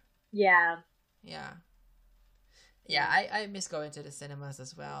slower. Yeah. Yeah. I miss going to the cinemas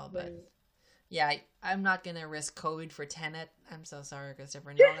as well, but yeah, I'm not gonna risk COVID for Tenet. I'm so sorry,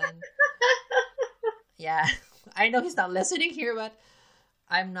 Christopher Nolan. Yeah, I know he's not listening here, but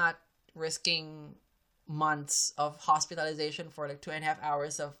I'm not risking months of hospitalization for like 2.5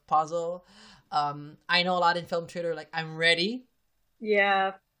 hours of puzzle. I know a lot in film Twitter, like, I'm ready.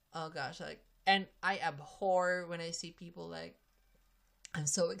 Yeah. Oh gosh, like, and I abhor when I see people like, I'm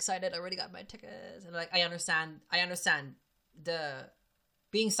so excited, I already got my tickets, and like, I understand the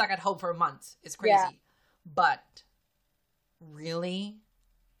being stuck at home for a month is crazy, but really,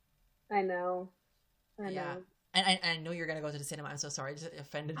 I know. And I know you're gonna go to the cinema. I'm so sorry, I just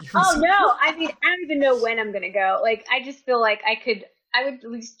offended you. Oh no! I mean, I don't even know when I'm gonna go. Like, I just feel like I would at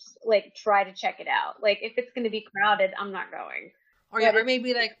least like try to check it out. Like, if it's gonna be crowded, I'm not going. Or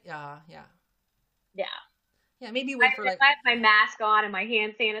maybe like yeah, maybe wait for like, I have my mask on and my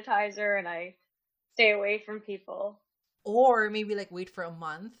hand sanitizer, and I stay away from people. Or maybe like wait for a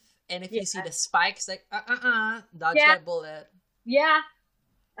month, and if you see the spikes, like dodge that bullet. Yeah,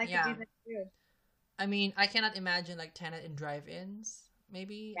 I could do that too. I mean, I cannot imagine like Tenet in drive-ins.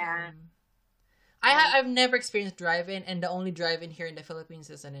 Maybe. Yeah. I've never experienced drive-in, and the only drive-in here in the Philippines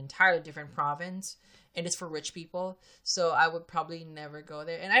is an entirely different province, and it's for rich people. So I would probably never go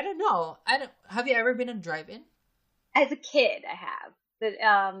there. And I don't know. Have you ever been in drive-in? As a kid, I have, but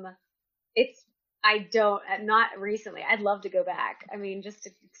not recently. I'd love to go back. I mean, just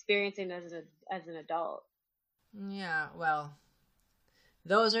experiencing as an adult. Yeah, well,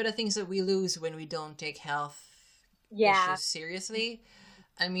 those are the things that we lose when we don't take health issues seriously.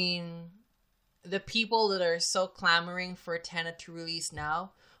 I mean, the people that are so clamoring for Tenet to release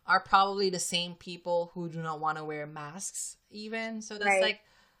now are probably the same people who do not want to wear masks even. So that's like,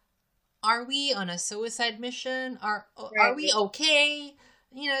 are we on a suicide mission? Are we okay?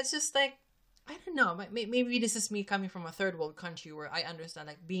 It's just like, I don't know. Maybe this is me coming from a third world country where I understand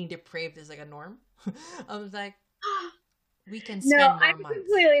like being depraved is like a norm. I was like, we can spend more I'm months.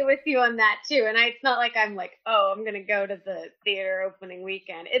 Completely with you on that too. And it's not like I'm like, oh, I'm gonna go to the theater opening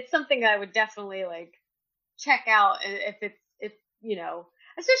weekend. It's something I would definitely like check out if it's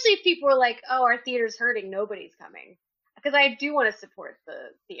especially if people are like, oh, our theater's hurting, nobody's coming. Because I do want to support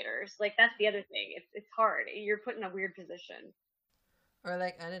the theaters. Like, that's the other thing. It's hard. You're put in a weird position. Or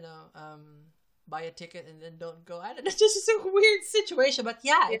like, I don't know, buy a ticket and then don't go. I don't know. It's just a weird situation. But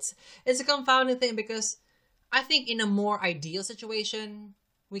yeah, it's a confounding thing, because I think in a more ideal situation,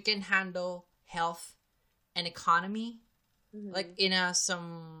 we can handle health and economy. Mm-hmm. Like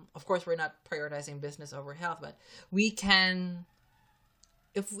of course, we're not prioritizing business over health, but we can,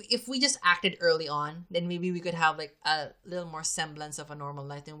 if we just acted early on, then maybe we could have like a little more semblance of a normal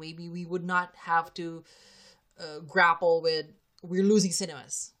life. Then maybe we would not have to grapple with, we're losing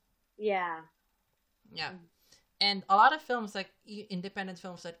cinemas. Yeah. Yeah. And a lot of films, like independent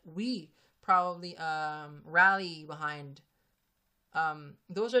films that we probably rally behind,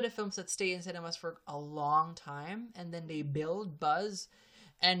 those are the films that stay in cinemas for a long time, and then they build buzz,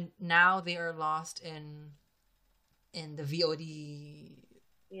 and now they are lost in the VOD.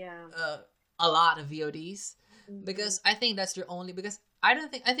 Yeah. A lot of VODs. Mm-hmm. Because I think that's your only, because I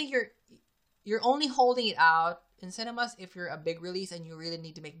think you're only holding it out in cinemas if you're a big release and you really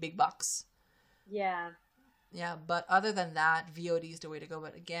need to make big bucks. Yeah. Yeah, but other than that, VOD is the way to go.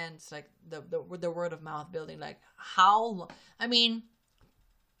 But again, it's like the word of mouth building. Like I mean,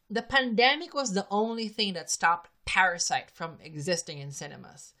 the pandemic was the only thing that stopped Parasite from existing in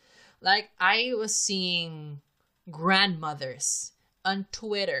cinemas. Like, I was seeing grandmothers on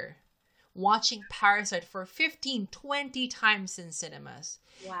Twitter watching Parasite for 15, 20 times in cinemas.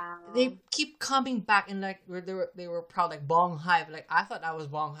 Wow. They keep coming back and like they were proud, like Bong Hive. Like, I thought I was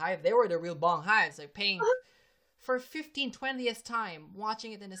Bong Hive. They were the real Bong Hives, like paying for 15, 20th time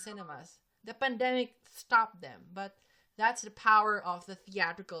watching it in the cinemas. The pandemic stopped them, but that's the power of the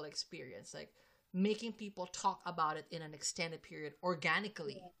theatrical experience, like making people talk about it in an extended period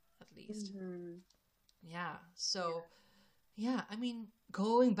organically, at least. Mm-hmm. Yeah. So, yeah, I mean,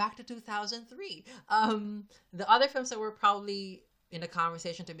 going back to 2003, the other films that were probably in the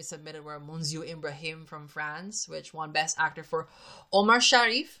conversation to be submitted were Monsieur Ibrahim from France, which won Best Actor for Omar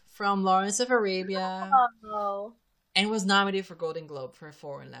Sharif from Lawrence of Arabia, and was nominated for Golden Globe for a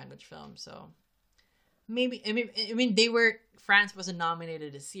foreign language film. So maybe I mean France wasn't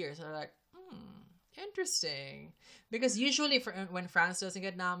nominated this year, so they're like, interesting, because usually when France doesn't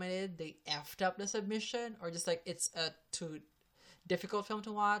get nominated, they effed up the submission, or just like it's a too difficult film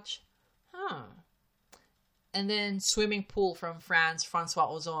to watch. And then Swimming Pool from France, Francois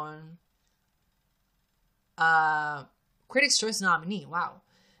Ozon, Critics' Choice nominee. Wow.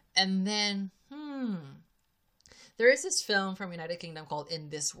 And then there is this film from United Kingdom called In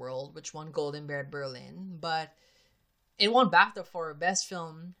This World, which won Golden Bear at Berlin, but it won BAFTA for Best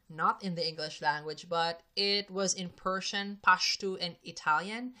Film, not in the English language, but it was in Persian, Pashto, and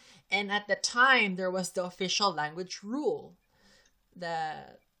Italian. And at the time, there was the official language rule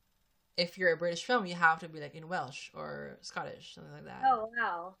that if you're a British film, you have to be like in Welsh or Scottish, something like that. Oh,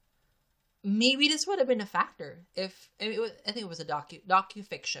 wow. Maybe this would have been a factor if I think it was a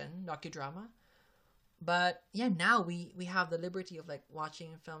docudrama. But yeah, now we have the liberty of like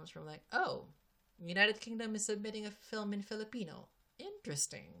watching films from like, oh, United Kingdom is submitting a film in Filipino.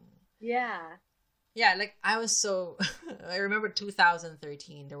 Interesting. Yeah. Yeah, like I was so I remember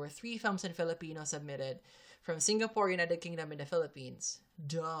 2013, there were 3 films in Filipino submitted from Singapore, United Kingdom, and the Philippines.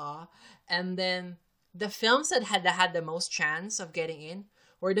 Duh. And then the films that had the most chance of getting in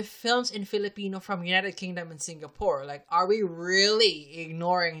were the films in Filipino from United Kingdom and Singapore. Like, are we really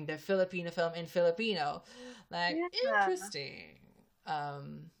ignoring the Filipino film in Filipino? Like, interesting.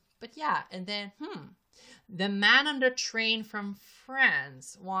 But yeah, and then, The Man on the Train from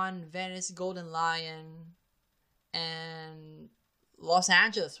France won Venice Golden Lion and Los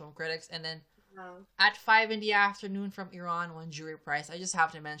Angeles from critics, and then At 5 in the Afternoon from Iran won jury prize. I just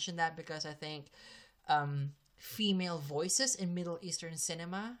have to mention that because I think female voices in Middle Eastern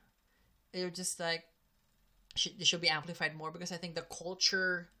cinema, they're just like, they should be amplified more, because I think the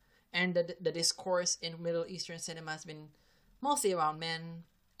culture and the discourse in Middle Eastern cinema has been mostly around men.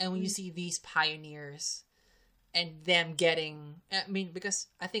 And when you see these pioneers and them getting, I mean, because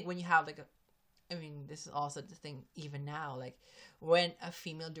I think when you have like this is also the thing even now, like when a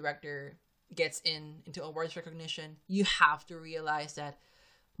female director gets into awards recognition, you have to realize that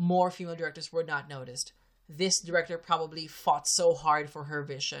more female directors were not noticed. This director probably fought so hard for her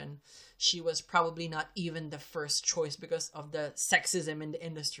vision. She was probably not even the first choice because of the sexism in the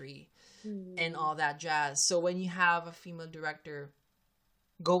industry and all that jazz. So when you have a female director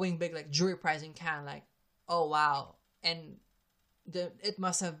going big, like jury prize in Cannes, like, oh wow. And it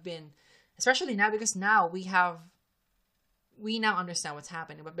must have been, especially now, because now we now understand what's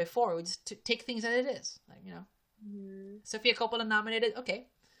happening, but before we just take things as it is, like, you know, Sofia Coppola nominated, okay,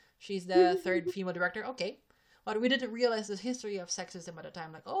 she's the third female director, okay, but we didn't realize the history of sexism at the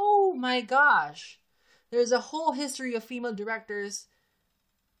time. Like, oh my gosh, there's a whole history of female directors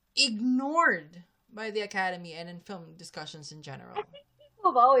ignored by the Academy and in film discussions in general. I think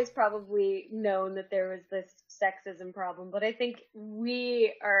people have always probably known that there was this sexism problem, but I think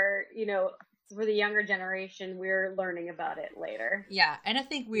we are, for the younger generation, we're learning about it later. Yeah, and I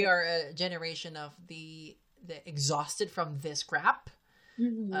think we are a generation of the exhausted from this crap.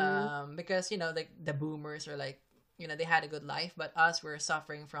 Because, the boomers are like, they had a good life, but us, we're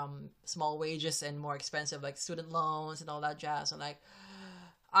suffering from small wages and more expensive, like, student loans and all that jazz. And like,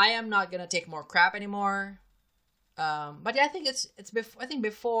 I am not gonna take more crap anymore. But yeah, I think I think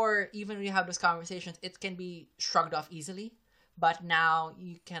before even we have those conversations, it can be shrugged off easily. But now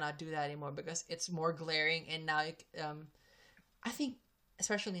you cannot do that anymore because it's more glaring. And now, I think,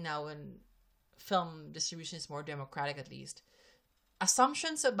 especially now when film distribution is more democratic, at least,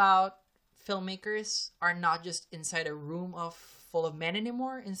 assumptions about filmmakers are not just inside a room full of men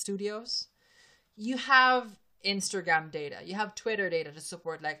anymore in studios. You have Instagram data, you have Twitter data to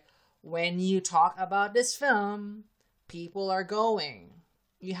support, like, when you talk about this film, people are going.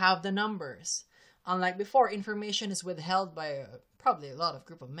 You have the numbers. Unlike before, information is withheld by probably a lot of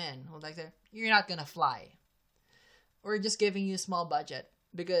group of men who like, you're not gonna fly. We're just giving you a small budget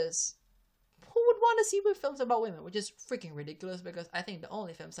because who would want to see films about women? Which is freaking ridiculous because I think the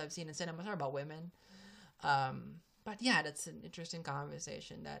only films I've seen in cinemas are about women. But yeah, that's an interesting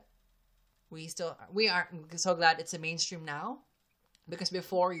conversation that we are so glad it's a mainstream now, because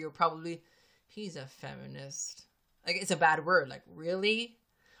before you're probably, he's a feminist. Like, it's a bad word. Like, really?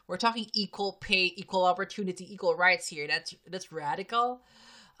 We're talking equal pay, equal opportunity, equal rights here. That's radical.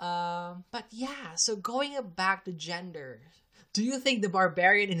 But yeah, so going back to gender, do you think the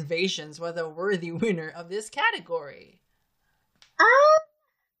Barbarian Invasions was a worthy winner of this category? I'd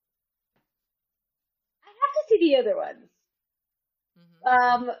have to see the other ones.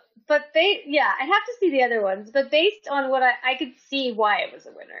 But I'd have to see the other ones. But based on what I could see why it was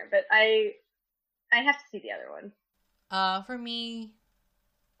a winner. But I'd have to see the other one. For me,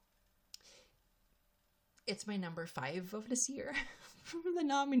 it's my number 5 of this year from the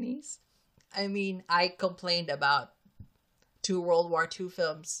nominees. I mean, I complained about 2 World War II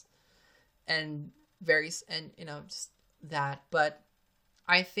films and just that, but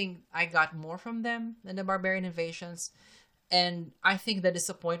I think I got more from them than the Barbarian Invasions. And I think the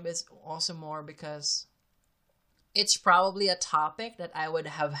disappointment is also more because it's probably a topic that I would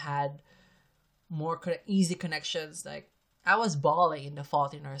have had more easy connections. Like, I was bawling in The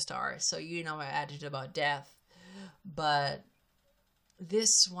Fault in Our Stars, so my attitude about death. But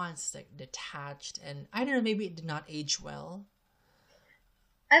this one's like detached, and I don't know, maybe it did not age well.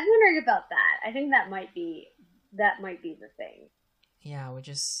 I've wondered about that. I think that might be the thing. Yeah, but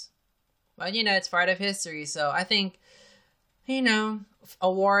it's part of history, so I think,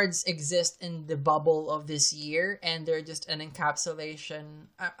 awards exist in the bubble of this year, and they're just an encapsulation,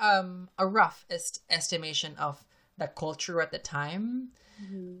 a rough estimation of the culture at the time.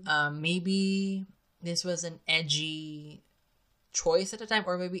 Mm-hmm. Maybe this was an edgy choice at the time,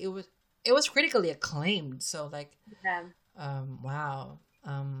 or maybe it was critically acclaimed. So like, yeah. Wow.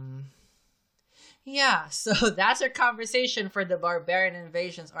 Yeah, so that's our conversation for the Barbarian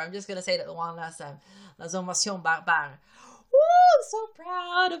Invasions, or I'm just gonna say that one last time. Les Omations Barbares. Woo! So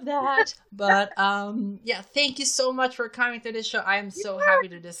proud of that. But yeah, thank you so much for coming to this show. I am so happy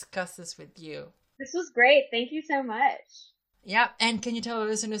to discuss this with you. This was great. Thank you so much. Yeah, and can you tell our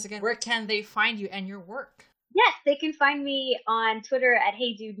listeners again, where can they find you and your work? Yes, they can find me on Twitter at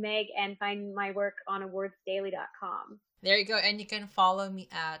HeyDudeMeg and find my work on awardsdaily.com. There you go. And you can follow me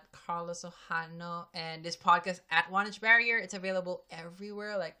at Carlos Ojano, and this podcast at One Inch Barrier. It's available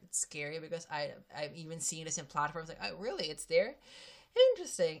everywhere. Like, it's scary because I've even seen this in platforms. Like, oh, really? It's there?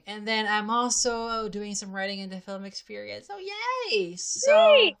 Interesting. And then I'm also doing some writing in the film experience. Oh, yay!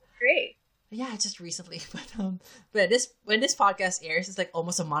 So Great. Yeah, just recently. But when this podcast airs, it's like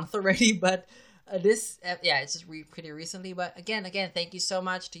almost a month already. But it's just pretty recently. But again, thank you so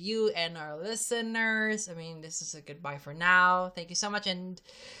much to you and our listeners. I mean, this is a goodbye for now. Thank you so much, and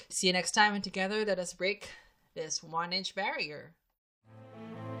see you next time. And together, let us break this 1 inch barrier.